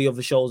and all the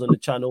other shows on the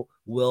channel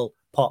will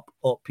pop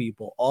up,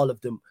 people. All of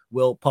them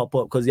will pop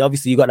up because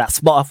obviously you got that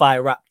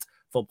Spotify Wrapped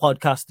for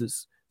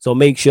podcasters. So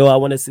make sure, I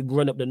want to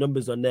run up the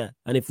numbers on there.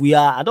 And if we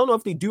are, I don't know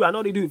if they do. I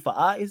know they do it for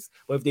artists,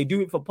 but if they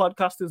do it for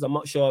podcasters, I'm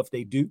not sure if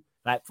they do.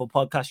 Like for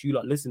podcasts you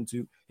lot listen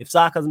to, if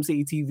Sarcasm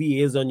City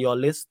TV is on your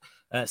list,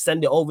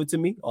 send it over to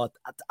me or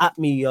at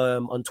me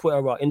on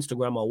Twitter or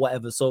Instagram or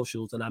whatever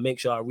socials, and I make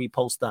sure I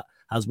repost that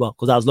as well.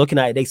 Because I was looking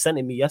at it, they sent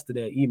it me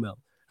yesterday an email,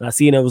 and I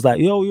seen it was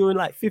like, yo, you're in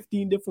like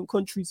 15 different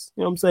countries.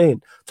 You know what I'm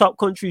saying? Top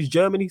countries,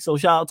 Germany. So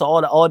shout out to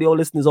all the audio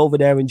listeners over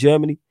there in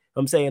Germany.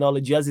 I'm saying all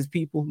the Jazz's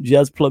people.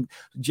 Jazz put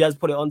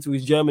it onto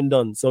his German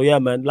done. So yeah,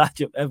 man, latch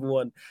up,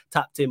 everyone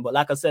tapped in. But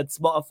like I said,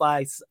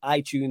 Spotify,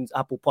 iTunes,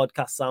 Apple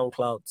Podcasts,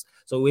 SoundClouds.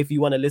 So if you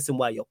want to listen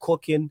while you're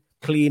cooking,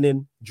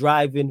 cleaning,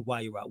 driving,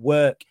 while you're at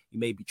work, you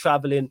may be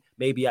traveling,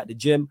 maybe at the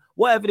gym,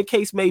 whatever the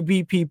case may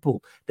be,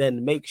 people,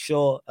 then make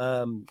sure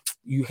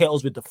you hit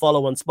us with the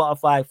follow on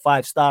Spotify,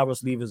 5-star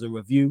us, leave us a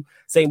review.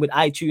 Same with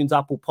iTunes,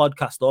 Apple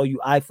Podcast, all you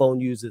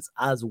iPhone users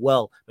as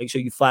well. Make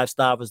sure you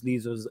 5-star us,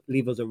 leave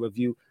us a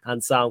review,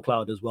 and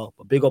SoundCloud as well.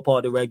 But big up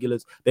all the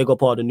regulars, big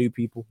up all the new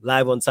people,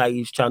 live on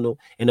Saeed's channel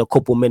in a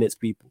couple minutes,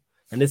 people.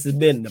 And this has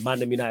been the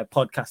ManDem United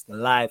podcast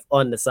live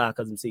on the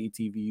Sarcasm City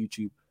TV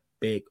YouTube.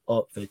 Big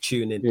up for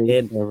tuning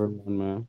in. Everyone, man.